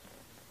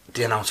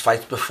they announced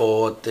fights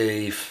before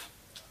they've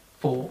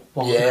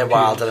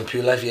Wilder and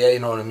Pulev, yeah, you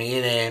know what I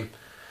mean.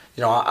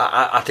 You know,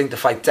 I think the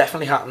fight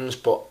definitely happens,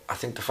 but I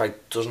think the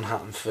fight doesn't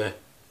happen for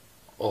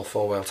all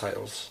 4 world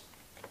titles.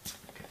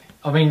 Okay.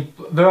 I mean,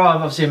 there are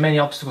obviously many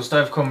obstacles to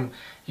overcome.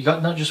 You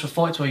got not just for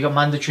fights, but you got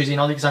mandatories in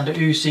Alexander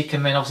Usyk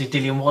and then obviously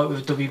Dillian White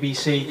with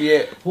WBC.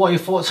 Yeah. What are your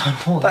thoughts on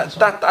all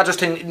that? I just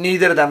think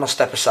neither of them will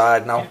step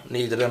aside now. Yeah.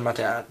 Neither of them. I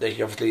think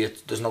obviously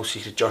there's no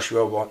secret.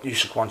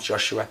 Usyk wants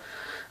Joshua,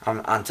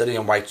 and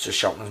Dillian White's just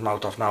shouting his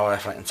mouth off now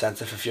left, right, and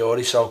centre for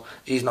Fury. So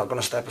he's not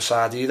going to step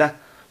aside either.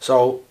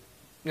 So,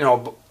 you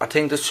know, I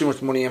think there's too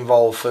much money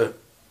involved for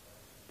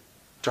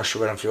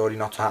Joshua and Fury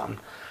not to happen.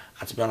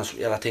 And to be honest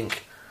with you, I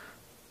think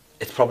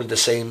it's probably the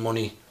same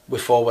money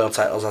with 4 world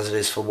titles as it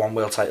is for 1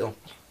 world title.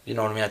 You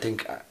know what I mean? I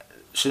think as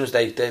soon as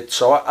they did,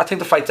 so I think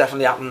the fight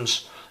definitely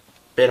happens.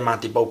 Bear in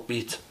mind they both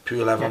beat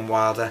Pulev and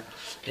Wilder,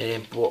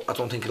 but I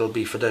don't think it'll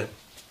be for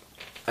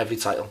every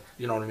title.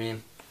 You know what I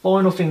mean?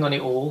 Final thing on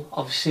it all,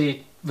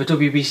 obviously the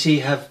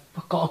WBC have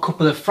got a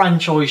couple of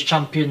franchise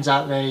champions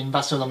out there in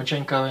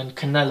Lomachenko and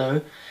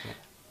Canelo.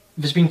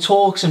 There's been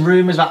talks and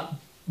rumours that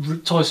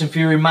Tyson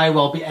Fury may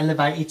well be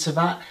elevated to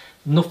that.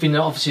 Nothing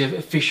obviously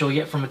official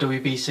yet from a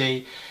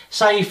WBC.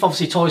 Say if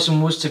obviously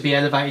Tyson was to be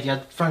elevated, he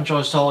had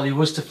franchise title, he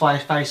was to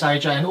face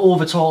AJ and all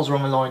the titles were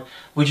on the line,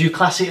 would you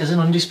class it as an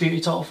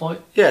undisputed title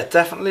fight? Yeah,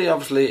 definitely.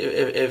 Obviously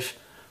if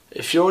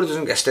Fury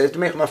doesn't get stayed to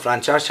make him a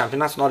franchise champion,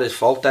 that's not his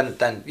fault,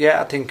 then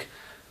yeah, I think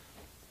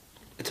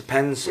it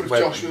depends. But if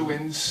Joshua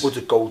wins, would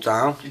it go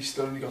down? He's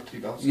still only got 3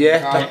 belts.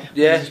 Yeah,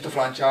 lose the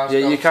franchise.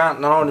 Yeah, you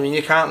can't. No, I mean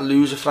you can't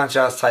lose a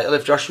franchise title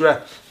if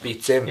Joshua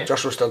beats him. Yeah.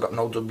 Joshua's still got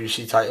no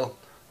WBC title.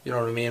 You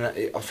know what I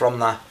mean? From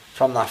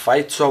that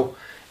fight, so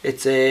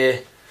it's a,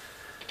 I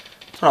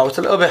don't know, it's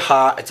a little bit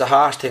hard. It's a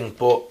harsh thing,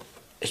 but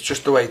it's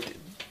just the way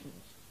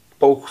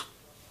both.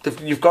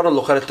 You've got to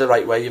look at it the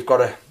right way. You've got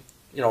to,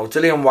 you know,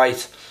 Dillian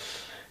White.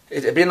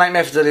 It'd be a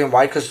nightmare for Dillian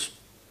White because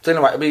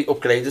Dillian White will be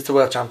upgraded to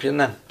world champion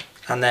then,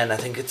 and then I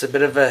think it's a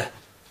bit of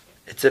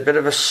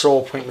a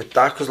sore point with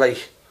that because,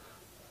 like,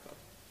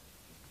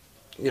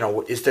 you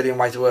know, is Dillian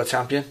White a world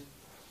champion?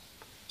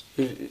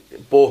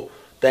 But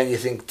then you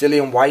think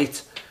Dillian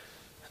White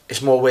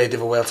is more worthy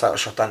of a world title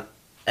shot than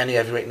any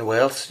heavyweight in the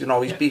world. You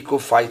know, he's beat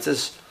good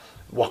fighters.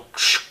 What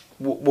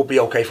would be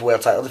okay for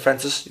world title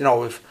defences? You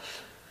know, if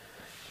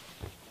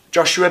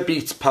Joshua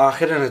beats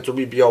Parker in a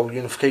WBO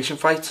unification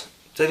fight,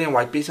 Dillian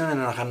White beat him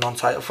in like a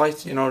non-title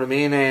fight. You know what I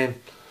mean?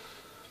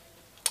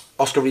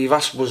 Oscar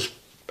Rivas was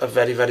a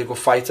very, very good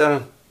fighter,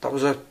 and that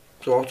was a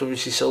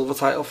WBC silver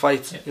title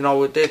fight. Yeah. You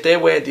know, they're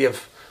worthy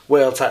of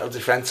world title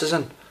defences,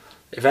 and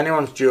if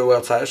anyone's due a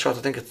world title shot,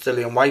 I think it's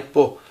Dillian White.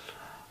 But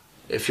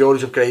if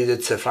Fury's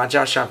upgraded to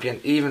franchise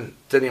champion, even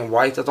Dillian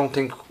White, I don't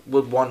think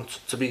would want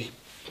to be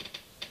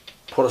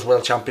put as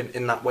world champion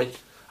in that way.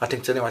 I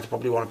think Dillian White would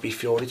probably want to beat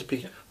Fury to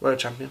be world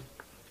champion.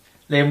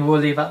 Liam, we'll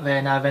leave that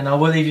there now then. I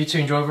will leave you to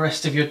enjoy the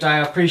rest of your day.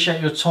 I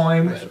appreciate your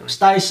time.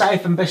 Stay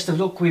safe and best of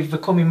luck with the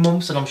coming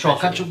months, and I'm sure I'll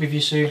catch up with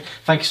you soon.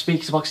 Thank you,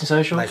 Speaks to Boxing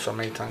Social. Nice one,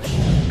 mate.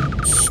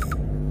 Thanks.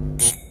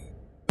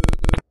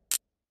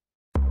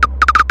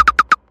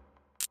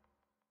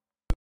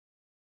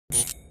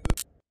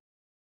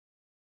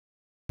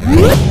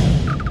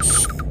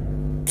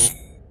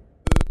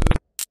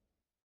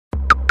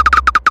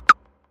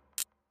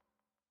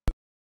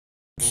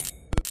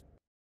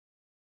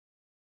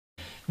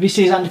 This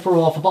is Andy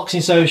Farrar for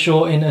Boxing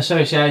Social in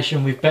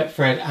association with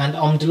Betfred, and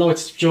I'm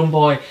delighted to be joined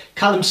by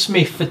Callum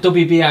Smith, the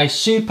WBA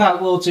Super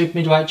World Super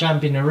Middleweight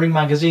Champion, the Ring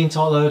Magazine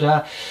title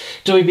holder,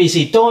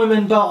 WBC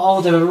Diamond belt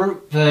holder,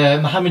 the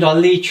Muhammad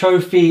Ali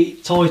Trophy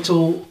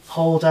title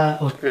holder,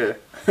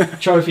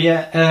 trophy,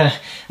 yeah.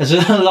 There's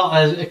a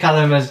lot of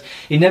Callum, as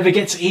it never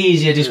gets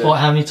easier despite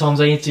how many times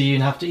I interview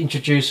and have to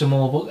introduce them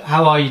all. But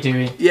how are you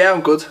doing? Yeah,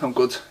 I'm good.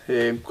 Good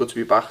to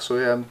be back. So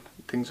yeah,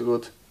 things are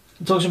good.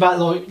 Talking about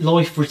like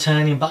life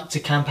returning back to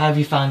camp, how have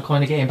you found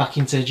kind of getting back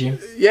into the gym?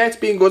 Yeah, it's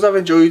been good. I've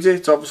enjoyed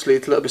it. Obviously,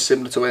 it's a little bit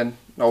similar to when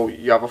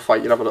you have a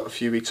fight, you have a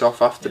few weeks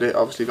off after it.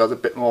 Obviously, I've had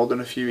a bit more than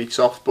a few weeks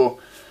off, but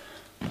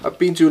I've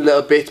been doing a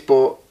little bit.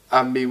 But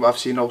I've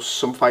seen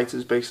some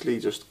fighters basically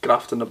just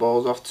grafting the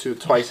balls off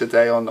twice a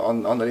day on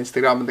their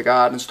Instagram and the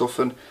garden and stuff.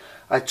 And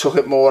I took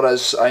it more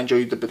as I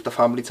enjoyed the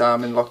family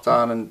time in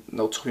lockdown,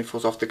 and took my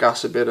foot off the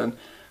gas a bit and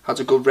had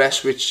a good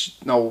rest, which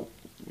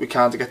we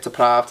can't get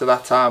deprived of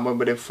that time when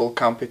we're in full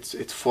camp.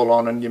 It's full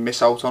on, and you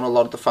miss out on a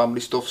lot of the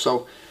family stuff.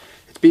 So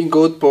it's been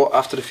good, but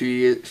after a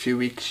few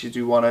weeks, you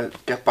do want to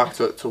get back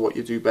to what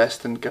you do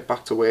best and get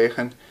back to work.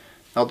 And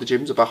now the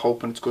gyms are back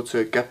open, it's good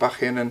to get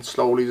back in and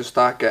slowly just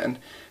start getting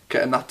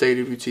that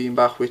daily routine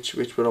back, which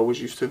we're always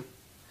used to.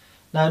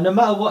 Now, no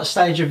matter what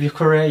stage of your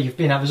career you've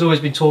been at, there's always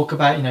been talk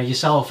about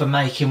yourself and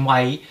making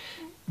weight.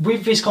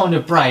 With this kind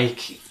of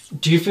break,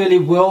 do you feel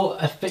it will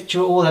affect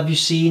you at all? Have you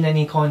seen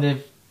any kind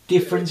of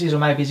differences, or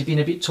maybe has it been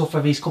a bit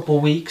tougher these couple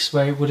of weeks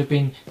where it would have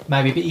been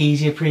maybe a bit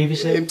easier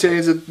previously? In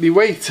terms of my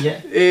weight?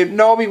 Yeah.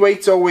 No, my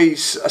weight's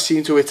always, I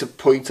seem to hit a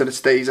point and it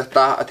stays at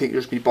that. I think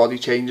just my body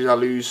changes, I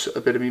lose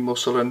a bit of my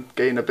muscle and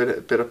gain a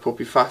bit of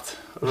puppy fat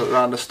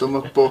around the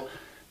stomach. But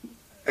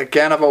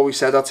again, I've always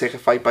said I'll take it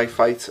fight by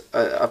fight.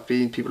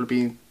 People have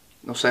been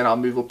saying I'll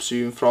move up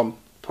soon from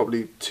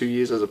probably 2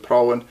 years as a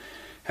pro, and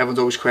everyone's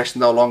always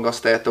questioned how long I'll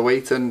stay at the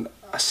weight, and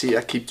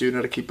I keep doing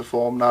it, I keep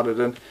performing at it,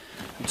 and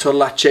until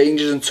that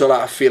changes, until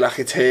I feel like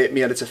it's hurt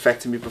me and it's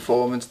affecting my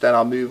performance, then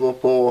I'll move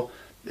up. Or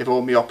if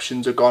all my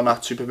options are gone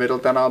at super middle,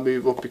 then I'll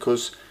move up,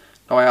 because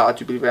no, I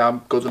do believe I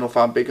am good enough,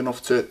 I'm big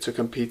enough to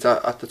compete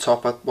at the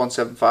top at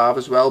 175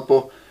 as well.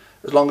 But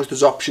as long as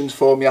there's options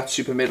for me at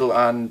super middle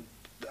and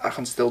I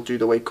can still do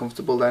the weight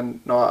comfortable,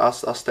 then no, I'll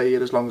stay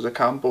here as long as I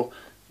can. But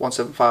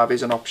 175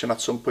 is an option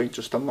at some point,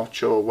 just I'm not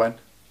sure when.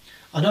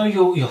 I know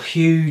you're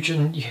huge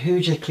and you're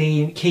hugely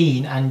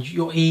keen and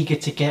you're eager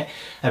to get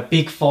a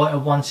big fight at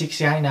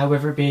 168 now,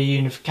 whether it be a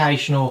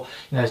unification or,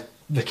 you know,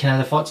 the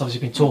Canelo fight's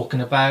obviously been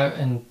talking about,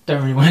 and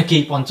don't really want to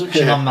keep on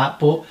touching on that.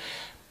 But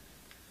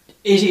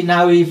is it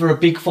now either a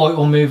big fight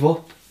or move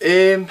up?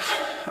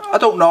 I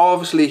don't know.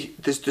 Obviously,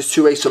 there's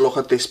two ways to look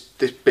at this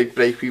big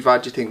break we've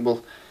had. You think,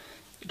 well,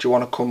 do you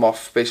want to come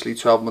off basically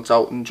 12 months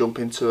out and jump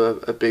into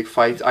a big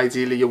fight?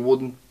 Ideally, you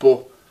wouldn't,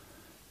 but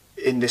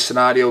in this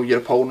scenario, your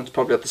opponent's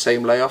probably at the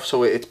same layoff,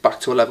 so it's back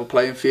to a level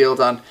playing field.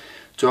 And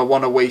do I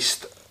want to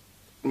waste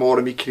more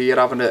of my career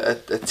having a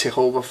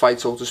tick-over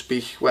fight, so to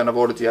speak, when I've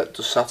already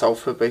just sat out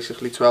for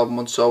basically 12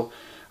 months? So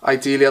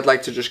ideally, I'd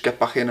like to just get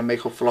back in and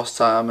make up for lost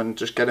time and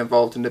just get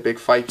involved in the big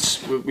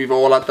fights. We've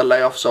all had the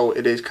layoff, so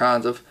it is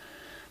kind of,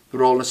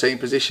 we're all in the same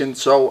position.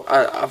 So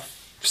I've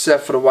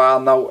said for a while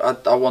now,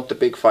 I want the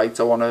big fight.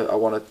 I want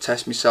to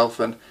test myself,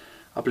 and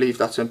I believe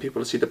that's when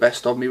people see the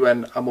best of me,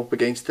 when I'm up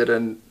against it.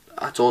 And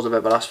that's all I've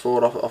ever asked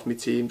for off my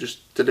team,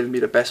 just deliver me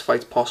the best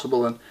fights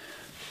possible, and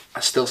I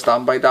still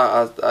stand by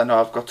that. I know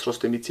I've got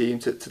trust in my team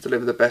to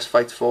deliver the best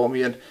fights for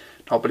me, and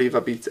I believe I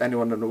beat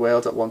anyone in the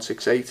world at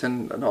 168,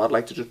 and I know I'd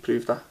like to just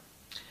prove that.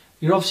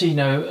 You're obviously, you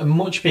know, a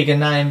much bigger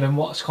name than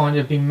what's kind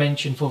of been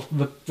mentioned for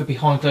the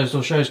behind closed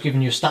door shows,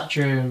 given your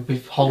stature and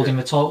with holding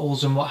the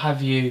titles and what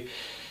have you.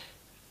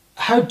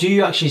 How do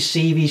you actually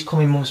see these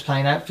coming months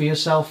playing out for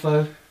yourself,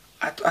 though?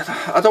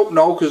 I don't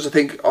know, because I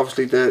think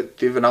obviously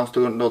they've announced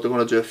they're going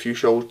to do a few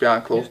shows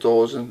behind closed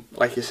doors, and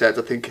like you said, I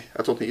don't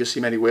think you'll see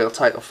many world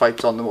title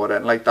fights on them or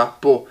anything like that.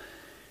 But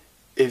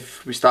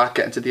if we start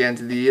getting to the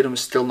end of the year and we're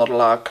still not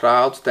allowed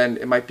crowds, then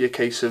it might be a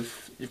case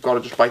of you've got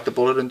to just bite the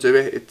bullet and do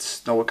it.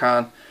 It's no, I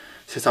can't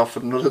sit out for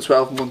another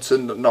 12 months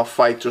and not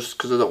fight just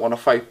because I don't want to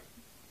fight,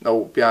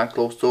 no, behind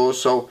closed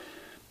doors. So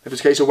if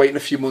it's a case of waiting a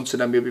few months and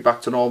then we'll be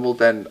back to normal,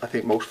 then I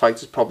think most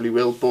fighters probably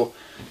will. But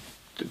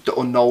the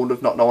unknown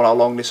of not knowing how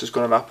long this is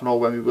going to happen or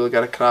when we will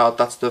get a crowd,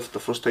 that's the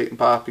frustrating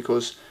part.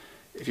 Because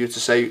if you were to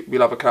say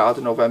we'll have a crowd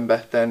in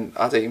November, then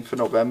I'd aim for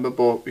November,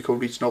 but we could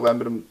reach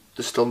November and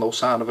there's still no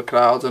sign of a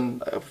crowd,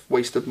 and I've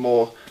wasted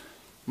more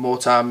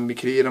time in my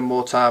career and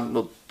more time,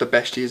 the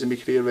best years in my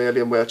career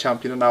really. I'm world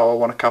champion, and now I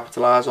want to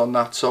capitalise on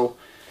that. So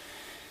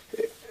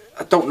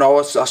I don't know.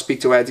 I'll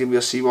speak to Eddie and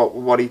we'll see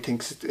what he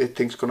thinks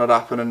going to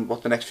happen and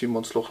what the next few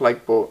months look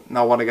like. But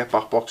now I want to get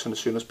back boxing as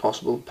soon as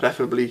possible,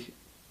 preferably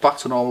back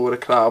to normal with a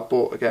crowd,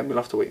 but again, we'll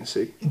have to wait and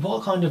see.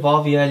 What kind of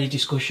are the early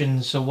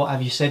discussions, or what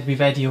have you said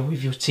with Eddie or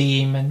with your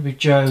team and with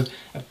Joe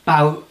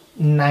about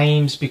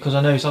names? Because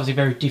I know it's obviously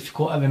very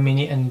difficult at the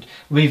minute, and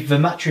with the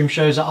Matchroom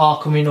shows that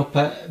are coming up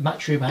at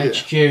Matchroom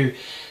HQ,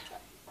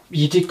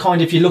 you did kind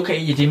of, if you look at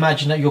it, you'd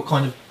imagine that you're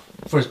kind of,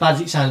 for as bad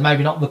as it sounds,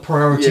 maybe not the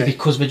priority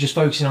because they're just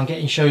focusing on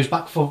getting shows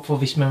back for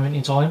this moment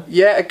in time.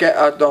 Yeah,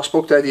 I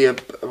spoke to Eddie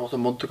about a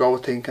month ago, I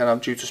think, and I'm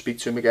due to speak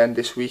to him again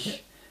this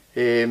week.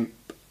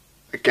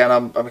 Again,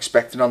 I'm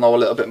expecting to know a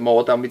little bit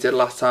more than we did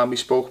last time we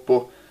spoke,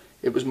 but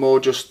it was more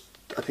just,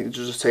 I think it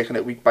was just taking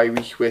it week by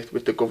week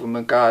with the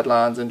government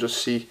guidelines and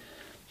just see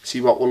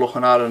what we're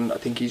looking at. And I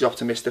think he's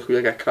optimistic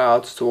we'll get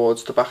crowds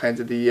towards the back end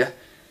of the year.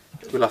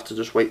 We'll have to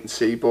just wait and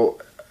see. But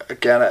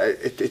again,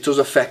 it does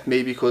affect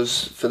me,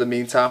 because for the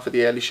meantime, for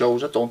the early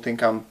shows, I don't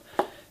think I'm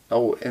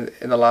in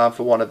the line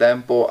for one of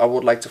them. But I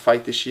would like to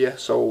fight this year,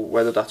 so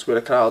whether that's with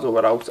a crowd or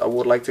without, I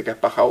would like to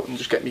get back out and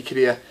just get my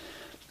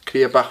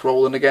career back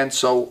rolling again.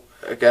 So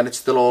again, it's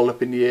still all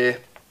up in the air,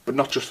 but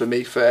not just for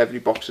me, for every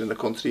boxer in the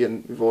country,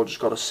 and we've all just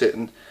got to sit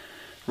and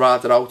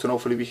ride it out, and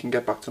hopefully we can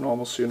get back to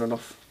normal soon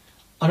enough.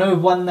 I know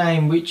one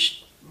name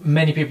which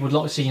many people would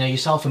like to see, you know,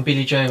 yourself and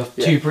Billy Joe,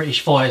 two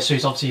British fighters, so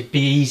it's obviously be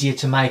easier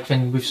to make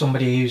than with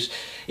somebody who's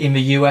in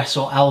the US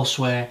or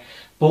elsewhere.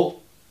 But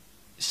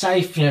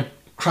say if, you know,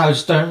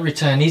 crowds don't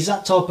return, is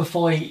that type of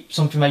fight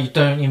something that you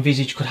don't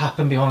envisage could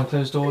happen behind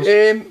closed doors?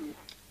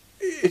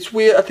 It's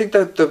weird. I think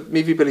that the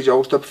maybe Billy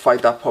Joe's type of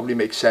fight, that probably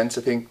makes sense.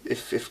 I think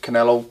if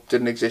Canelo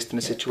didn't exist in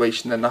a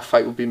situation, then that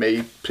fight would be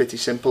made pretty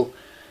simple.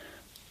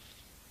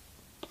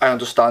 I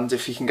understand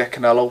if he can get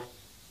Canelo,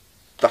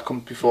 that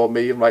comes before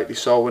me, and rightly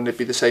so, and it'd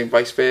be the same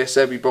vice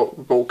versa. We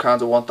both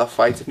kind of want that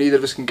fight. If neither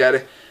of us can get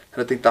it,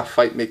 then I think that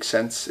fight makes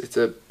sense. It's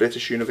a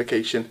British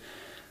unification.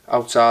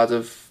 Outside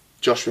of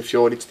Joshua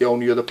Fury, it's the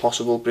only other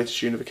possible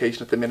British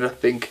unification at the minute, I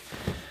think.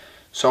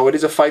 So it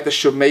is a fight that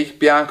should make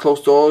behind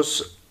closed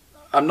doors.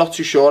 I'm not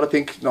too sure. I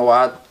think, no,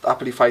 I'd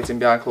happily fight him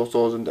behind closed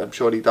doors, and I'm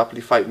sure he'd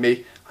happily fight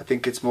me. I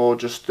think it's more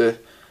just the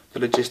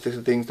logistics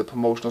of things, the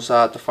promotional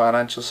side, the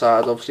financial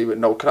side, obviously with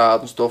no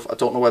crowd and stuff. I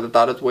don't know whether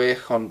that'd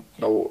work on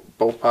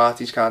both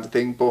parties kind of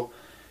thing, but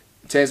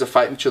in terms of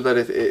fighting each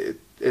other,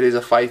 it is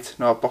a fight.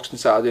 No, I've boxed in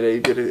Saudi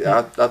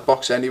Arabia, I'd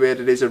box anywhere,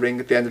 it is a ring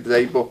at the end of the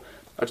day, but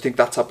I think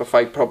that type of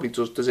fight probably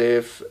does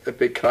deserve a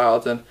big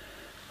crowd and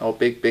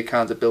big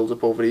kind of build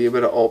up over here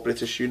with all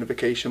British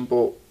unification.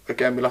 But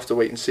again, we'll have to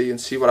wait and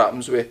see what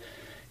happens with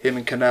him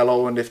and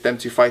Canelo, and if them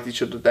two fight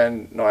each other,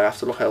 then I have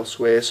to look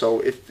elsewhere. So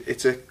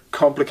it's a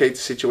complicated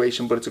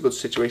situation, but it's a good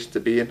situation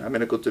to be in. I'm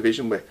in a good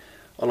division with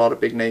a lot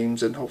of big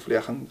names, and hopefully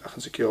I can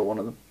secure one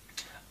of them.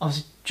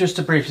 Obviously, just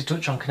to briefly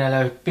touch on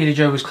Canelo, Billy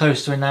Joe was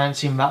close to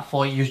announcing that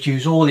fight. He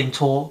was all in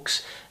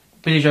talks.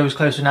 Billy Joe was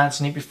close to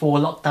announcing it before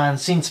lockdown.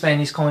 Since then,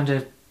 he's kind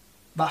of,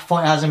 that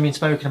fight hasn't been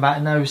spoken about,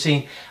 and now we've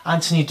seen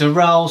Anthony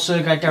DIRRELL,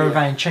 Sergey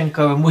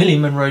DEREVYANCHENKO and Willie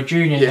Monroe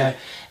Jr.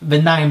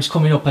 The names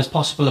coming up as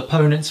possible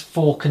opponents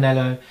for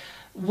Canelo.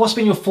 What's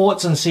been your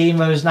thoughts on seeing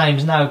those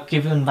names now,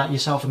 given that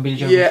yourself and Billy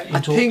Joe in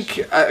talks? I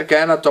think,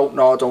 again, I don't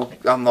know,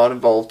 I'm not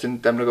involved in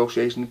them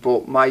negotiations,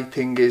 but my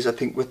thing is, I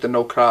think with the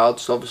no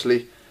crowds,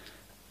 obviously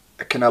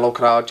a Canelo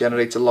crowd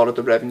generates a lot of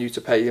the revenue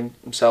to pay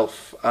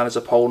himself and his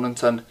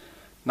opponent, and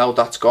now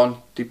that's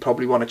gone, they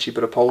probably want a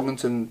cheaper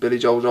opponent, and Billy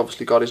Joe's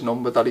obviously got his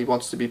number that he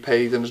wants to be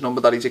paid and his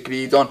number that he's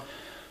agreed on,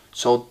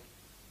 so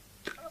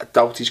I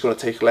doubt he's going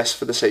to take less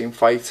for the same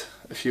fight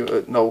a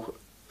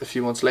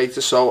few months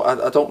later. So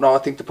I don't know, I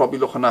think they're probably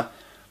looking at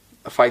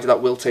a fighter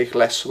that will take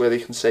less, where they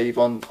can save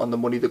on the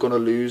money they're going to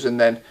lose and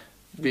then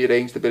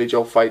rearrange the Billy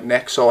Joe fight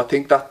next. So I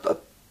think that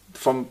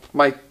from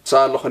my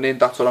side looking in,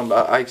 that's what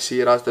I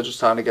see it as. They're just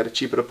trying to get a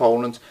cheaper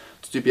opponent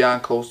to do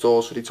behind closed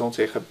doors so they don't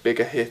take a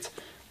bigger hit,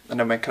 and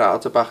then when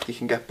crowds are back they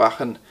can get back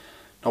and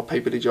pay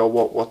Billy Joe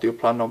what they were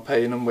planning on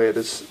paying him.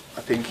 Whereas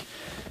I think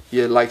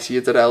your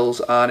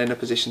DIRRELLs aren't in a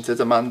position to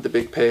demand the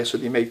big pay, so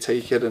they may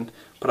take it.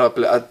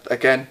 But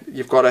again,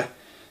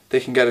 they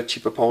can get a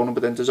cheap opponent,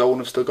 but then DAZN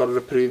have still got to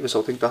approve it,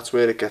 so I think that's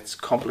where it gets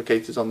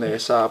complicated on their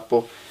side.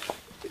 But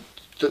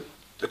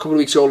a couple of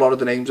weeks ago, a lot of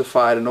the names are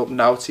firing up.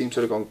 Now it seems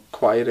to have gone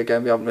quiet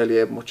again. We haven't really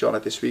heard much on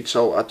it this week,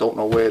 so I don't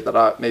know where they're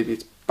at. Maybe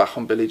it's back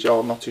on Billy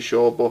Joe, I'm not too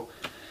sure, but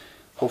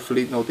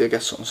hopefully they'll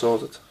get something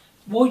sorted.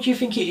 What do you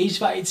think it is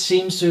that it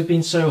seems to have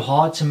been so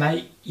hard to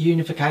make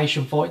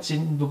unification fights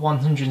in the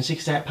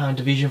 168-pound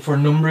division for a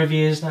number of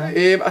years now?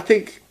 I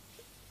think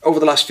over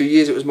the last few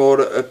years it was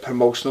more a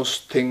promotional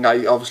thing.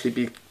 I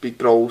obviously big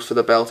bros for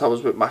the belt. I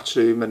was with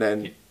Matchroom, and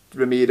then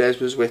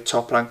Ramirez was with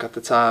Top Rank at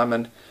the time,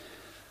 and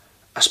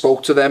I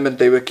spoke to them and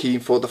they were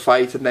keen for the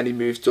fight, and then he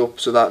moved up,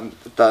 so that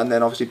and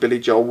then obviously Billy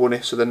Joe won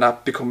it, so then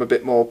that become a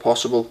bit more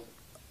possible.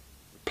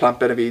 Plant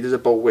Benavidez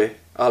about with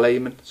Al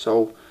Ayman,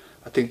 so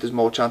I think there's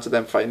more chance of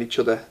them fighting each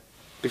other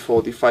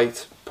before they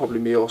fight, probably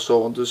me or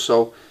Saunders.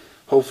 So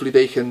hopefully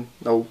they can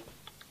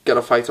get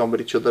a fight on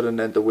with each other, and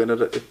then the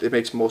winner, it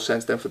makes more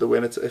sense then for the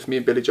winner. If me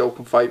and Billy Joe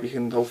can fight, we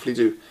can hopefully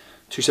do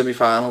 2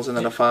 semi-finals and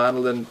then a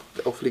final, and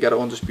hopefully get an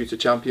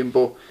undisputed champion.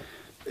 But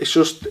it's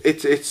just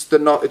it's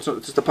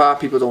the part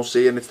people don't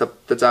see, and it's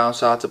the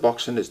downside to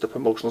boxing. It's the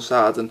promotional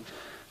side, and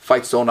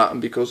fights don't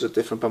happen because of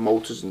different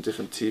promoters and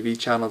different TV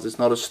channels. It's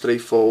not as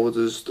straightforward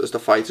as the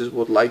fighters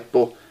would like,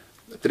 but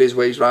there is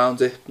ways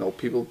around it.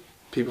 People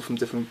from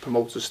different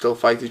promoters still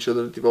fight each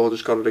other. They've all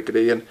just got to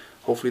agree, and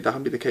hopefully that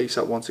can be the case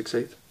at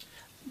 168.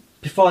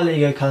 Before I let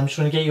you go, Callum, I'm just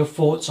want to get your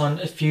thoughts on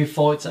a few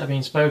fights that have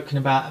been spoken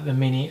about at the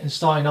minute, and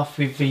starting off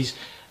with these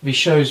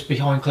shows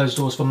behind closed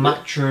doors for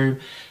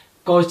Matchroom.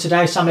 Guys,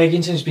 today Sam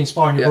Egginton's been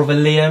sparring your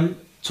brother Liam.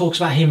 Talks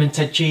about him and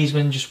Ted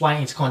Cheeseman, just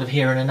waiting to kind of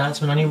hear an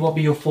announcement on it. What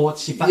be your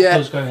thoughts if that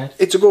does go ahead?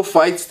 It's a good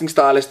fight. I think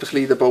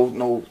stylistically they're both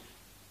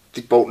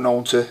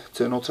known to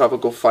have a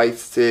good fight,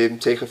 to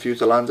take a few,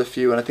 to land a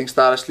few, and I think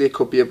stylistically it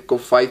could be a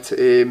good fight.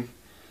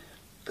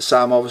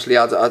 Sam obviously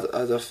had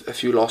a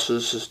few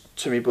losses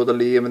to my brother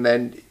Liam, and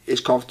then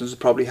his confidence was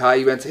probably high.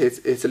 He went to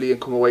Italy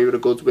and come away with a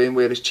good win,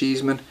 whereas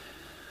Cheeseman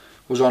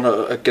was on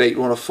a great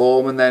run of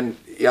form, and then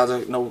he had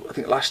I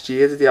think last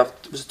year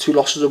was 2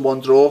 losses and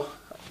 1 draw.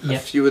 A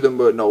few of them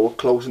were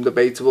close and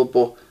debatable,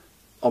 but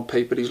on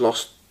paper he's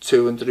lost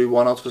 2 and drew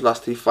 1 out of his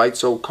last 3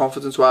 fights. So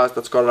confidence wise,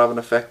 that's got to have an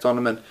effect on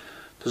him, and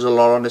there's a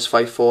lot on this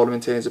fight for him in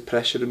terms of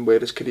pressure and where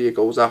his career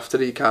goes after.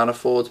 He can't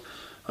afford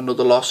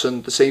another loss,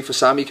 and the same for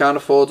Sam, he can't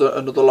afford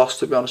another loss,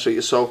 to be honest with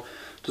you. So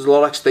there's a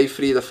lot at stake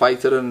for either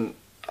fighter, and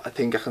I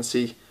think I can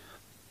see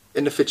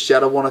in the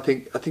Fitzgerald one, I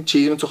think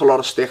Cheeseman took a lot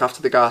of stick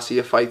after the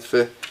Garcia fight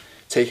for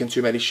taking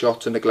too many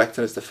shots and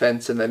neglecting his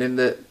defence, and then in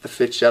the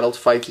Fitzgerald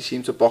fight he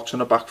seemed to box on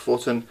the back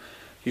foot and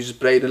use his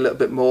brain a little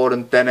bit more,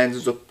 and then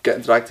ends up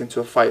getting dragged into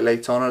a fight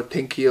later on. And I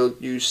think he'll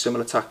use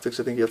similar tactics.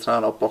 I think he'll try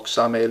and outbox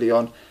Sam early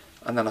on,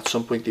 and then at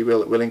some point he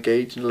will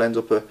engage, and it'll end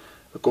up a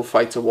good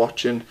fight to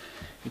watch. And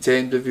in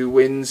terms of who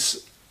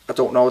wins, I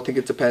don't know. I think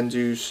it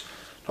depends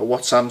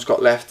what Sam's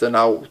got left, and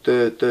how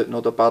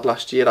the bad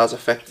last year has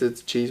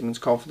affected Cheeseman's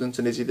confidence,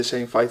 and is he the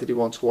same fighter he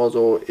once was,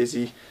 or is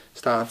he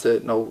starting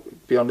to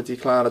be on the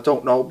decline? I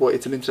don't know, but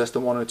it's an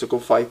interesting one, and it's a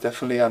good fight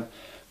definitely. And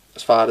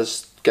as far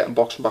as getting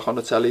boxing back on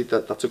the telly,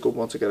 that's a good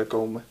one to get it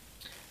going with.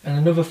 And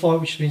another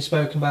fight which has been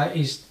spoken about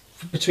is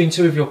between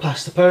two of your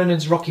past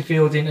opponents, Rocky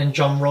Fielding and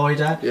John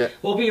Ryder. Yeah.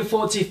 What would be your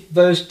thoughts if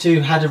those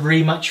two had a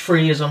rematch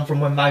 3 years on from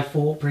when they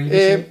fought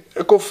previously?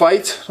 A good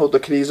fight. The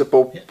careers are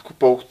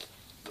both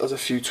there's a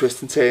few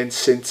twists and turns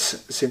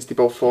since they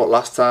both fought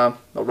last time.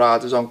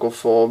 Ryder's on good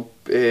form.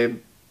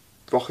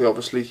 Rocky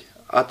obviously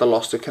had the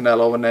loss to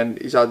Canelo, and then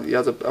he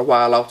had a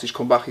while out. He's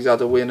come back. He's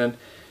had a win, and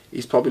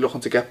he's probably looking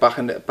to get back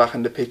in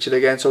the picture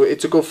again. So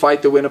it's a good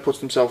fight. The winner puts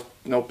himself,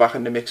 back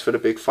in the mix for a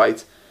big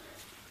fight.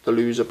 The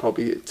loser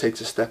probably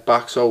takes a step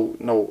back.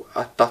 So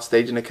at that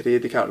stage in the career,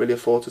 they can't really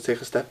afford to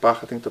take a step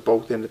back. I think they're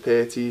both in the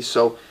 30s.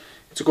 So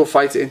it's a good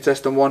fight, an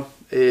interesting one.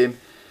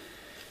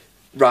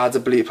 Ryder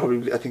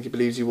I think he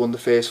believes he won the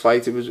first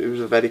fight. It was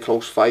a very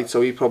close fight,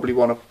 so he probably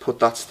want to put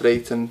that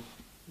straight. And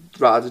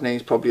Ryder's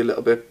name's probably a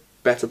little bit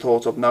better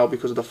thought of now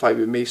because of the fight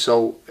with me.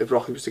 So if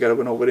Rocky was to get a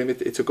win over him,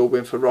 it's a good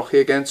win for Rocky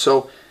again.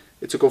 So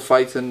it's a good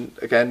fight, and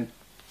again,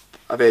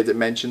 I've heard it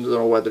mentioned. I don't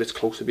know whether it's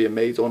close to being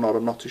made or not.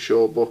 I'm not too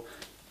sure, but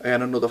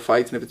again, another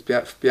fight, and if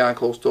it's behind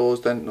closed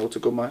doors, then it's a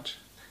good match.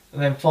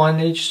 And then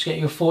finally, just get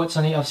your thoughts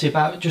on it. Obviously,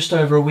 about just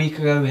over a week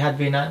ago, we had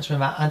the announcement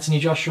that Anthony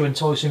Joshua and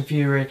Tyson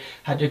Fury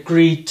had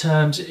agreed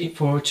terms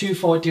for a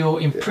 2-fight deal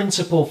in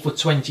principle for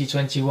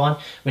 2021.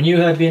 When you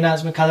heard the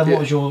announcement, Callum, what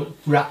was your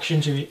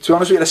reaction to it? To be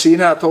honest with you, I seen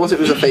it. I thought it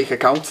was a fake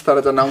account that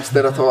had announced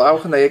it. I thought, how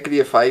can they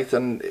agree a fight?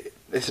 And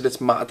they said it's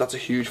mad. That's a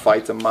huge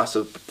fight, a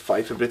massive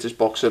fight for British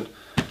boxing.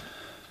 The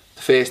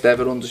first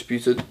ever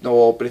undisputed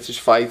all British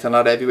fight, and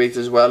at heavyweight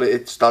as well.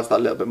 It adds that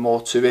little bit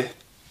more to it.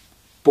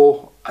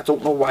 But I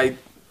don't know why.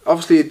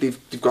 Obviously,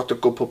 they've got the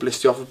good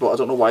publicity off it, but I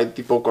don't know why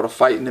they've both got a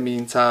fight in the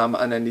meantime,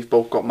 and then they've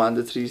both got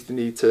mandatories they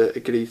need to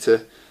agree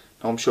to.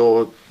 I'm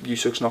sure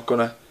Usyk's not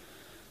going to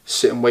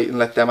sit and wait and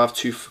let them have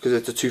two, because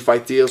it's a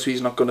 2-fight deal, so he's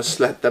not going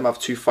to let them have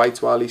 2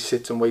 fights while he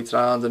sits and waits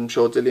around. And I'm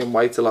sure Dillian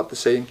White will have the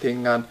same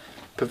thing, and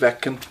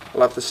Povetkin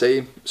will have the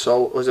same.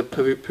 So, was it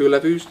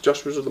Pulev who's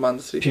Joshua's other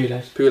mandatory?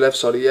 Pulev,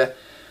 sorry, yeah.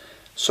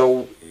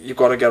 So you've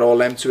got to get all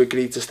them to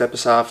agree to step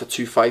aside for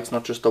 2 fights,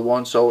 not just the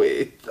one. So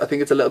I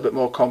think it's a little bit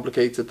more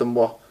complicated than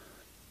what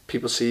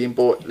people seeing.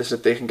 But listen,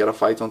 if they can get a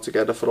fight on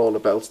together for all the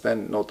belts,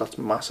 then that's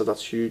massive,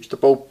 that's huge. They're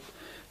both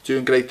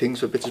doing great things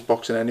for British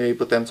boxing anyway,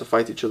 but them to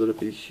fight each other would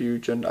be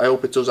huge. And I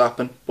hope it does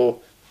happen. But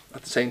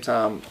at the same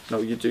time,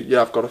 you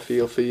have got to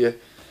feel for your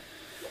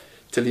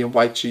Dillian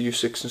White, your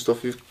Usyks and stuff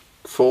who've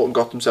fought and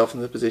got themselves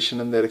in the position,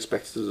 and they're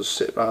expected to just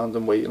sit around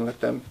and wait and let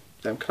them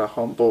crack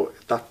on. But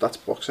that's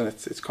boxing.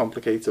 It's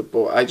complicated,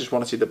 but I just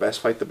want to see the best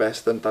fight the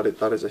best, and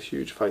that is a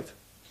huge fight.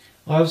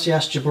 I obviously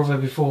asked your brother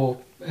before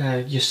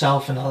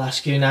yourself, and I'll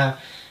ask you now.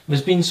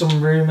 There's been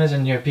some rumours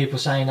and people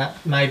saying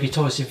that maybe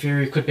Tyson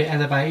Fury could be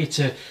elevated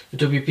to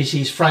the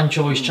WBC's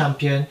franchise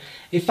champion.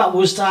 If that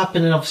was to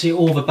happen, and obviously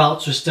all the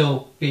belts were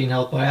still being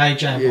held by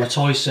AJ and by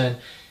Tyson,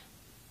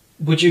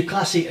 would you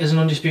class it as an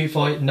undisputed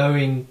fight,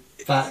 knowing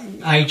that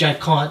AJ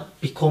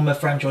can't become a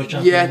franchise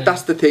champion? Yeah,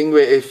 that's the thing.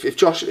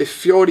 If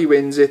Fury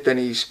wins it, then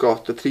he's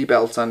got the 3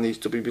 belts and he's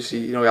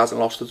WBC. He hasn't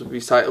lost the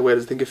WBC title.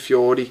 Whereas I think if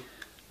Fury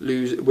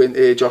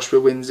Joshua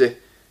wins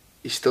it,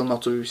 he's still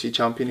not WBC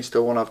champion. He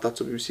still won't have that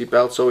WBC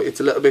belt. So it's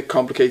a little bit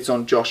complicated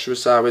on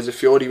Joshua's side. Whereas if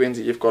Fury wins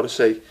it, you've got to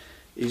say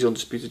he's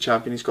undisputed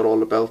champion. He's got all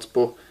the belts.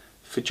 But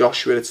for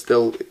Joshua,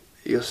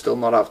 he'll still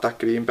not have that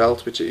green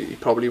belt, which he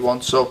probably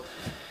wants. So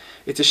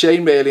it's a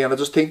shame, really, and I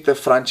just think the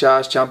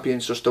franchise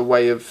champion's just a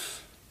way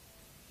of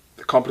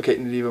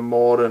complicating it even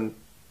more, and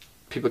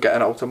people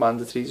getting out of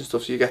mandatories and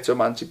stuff. So you get to a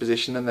mandatory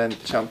position, and then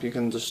the champion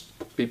can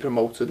just be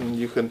promoted, and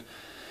you can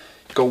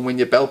go and win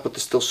your belt, but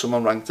there's still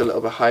someone ranked a little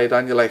bit higher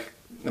than you. Like,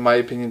 in my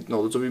opinion, the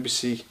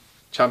WBC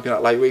champion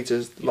at lightweight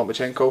is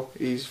Lomachenko.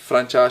 He's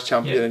franchise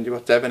champion, and you've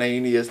got Devin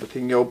Haney as the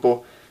thing,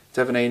 but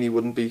Devin Haney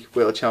wouldn't be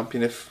world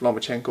champion if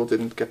Lomachenko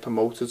didn't get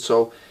promoted.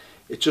 So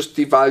it just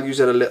devalues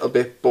it a little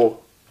bit, but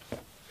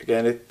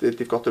again,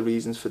 they've got the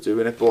reasons for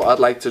doing it. But I'd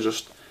like to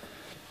just,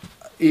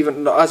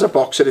 even as a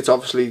boxer, it's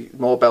obviously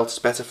more belts is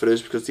better for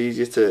us because it's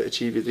easier to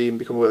achieve your dream and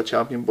become a world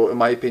champion. But in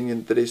my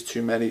opinion, there is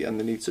too many, and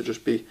there needs to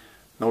just be,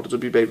 the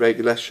WBA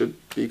regular should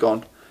be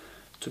gone.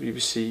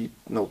 WBC,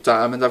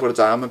 diamond. I've got a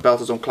diamond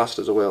belt. I don't class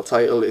it as a world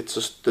title. It's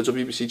just the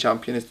WBC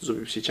champion is the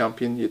WBC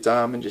champion. Your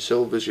diamond, your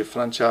silvers, your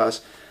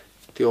franchise,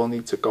 they all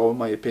need to go, in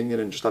my opinion,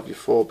 and just have your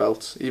 4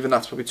 belts. Even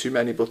that's probably too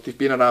many, but they've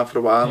been around for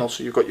a while now.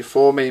 So you've got your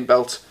 4 main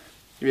belts.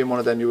 You win one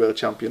of them, you're world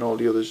champion. All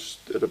the others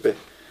are a bit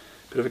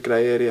of a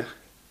grey area.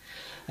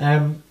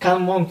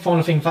 Callum, one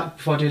final thing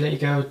before I do let you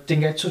go,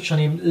 didn't get a touch on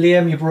him.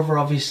 Liam, your brother,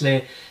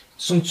 obviously,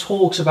 some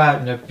talks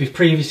about,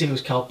 previously it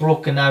was Kell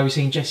Brook, and now we've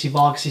seen Jessie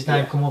Vargas'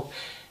 name come up.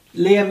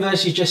 Liam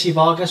versus Jessie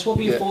Vargas, what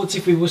were your thoughts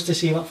if we was to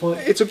see that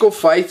fight? It's a good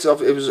fight.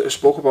 It was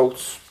spoke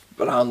about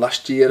around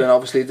last year, and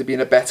obviously there'd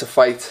been a better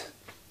fight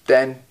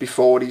then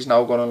before. He's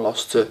now gone and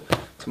lost to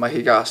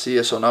Mikey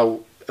Garcia, so now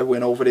a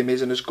win over him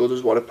isn't as good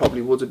as what it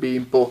probably would have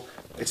been, but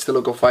it's still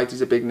a good fight.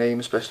 He's a big name,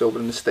 especially over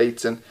in the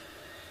States, and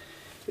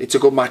it's a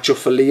good matchup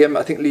for Liam.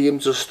 I think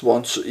Liam just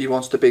wants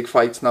the big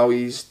fights now.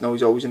 He's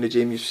always in the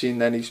gym. You've seen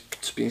then he's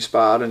been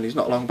sparring. He's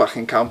not long back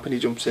in camp and he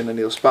jumps in and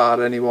he'll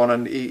spar anyone.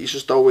 And he's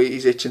just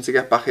always itching to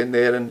get back in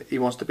there, and he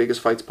wants the biggest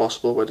fights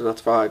possible, whether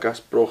that's Vargas,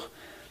 Brook,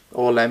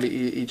 or Lemmy.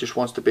 He just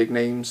wants the big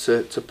names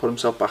to put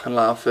himself back in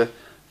line for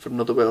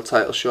another world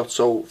title shot.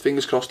 So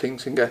fingers crossed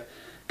things can get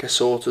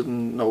sorted,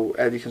 and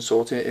Eddie can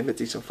sort him a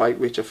decent fight,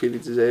 which I feel he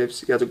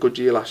deserves. He had a good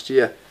year last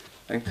year.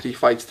 I think 3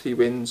 fights, 3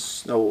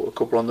 wins, a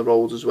couple on the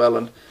road as well,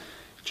 and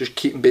just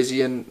keep him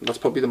busy, and that's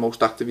probably the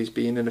most active he's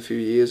been in a few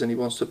years, and he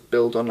wants to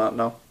build on that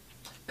now.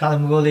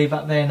 Callum, we'll leave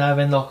that there now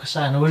then, like I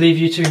say, and we'll leave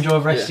you to enjoy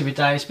the rest of your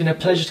day. It's been a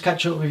pleasure to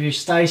catch up with you.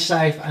 Stay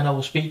safe, and I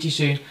will speak to you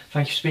soon.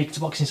 Thank you for speaking to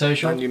Boxing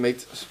Social. And you, mate.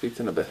 Speak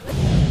to you in a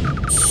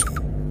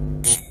bit.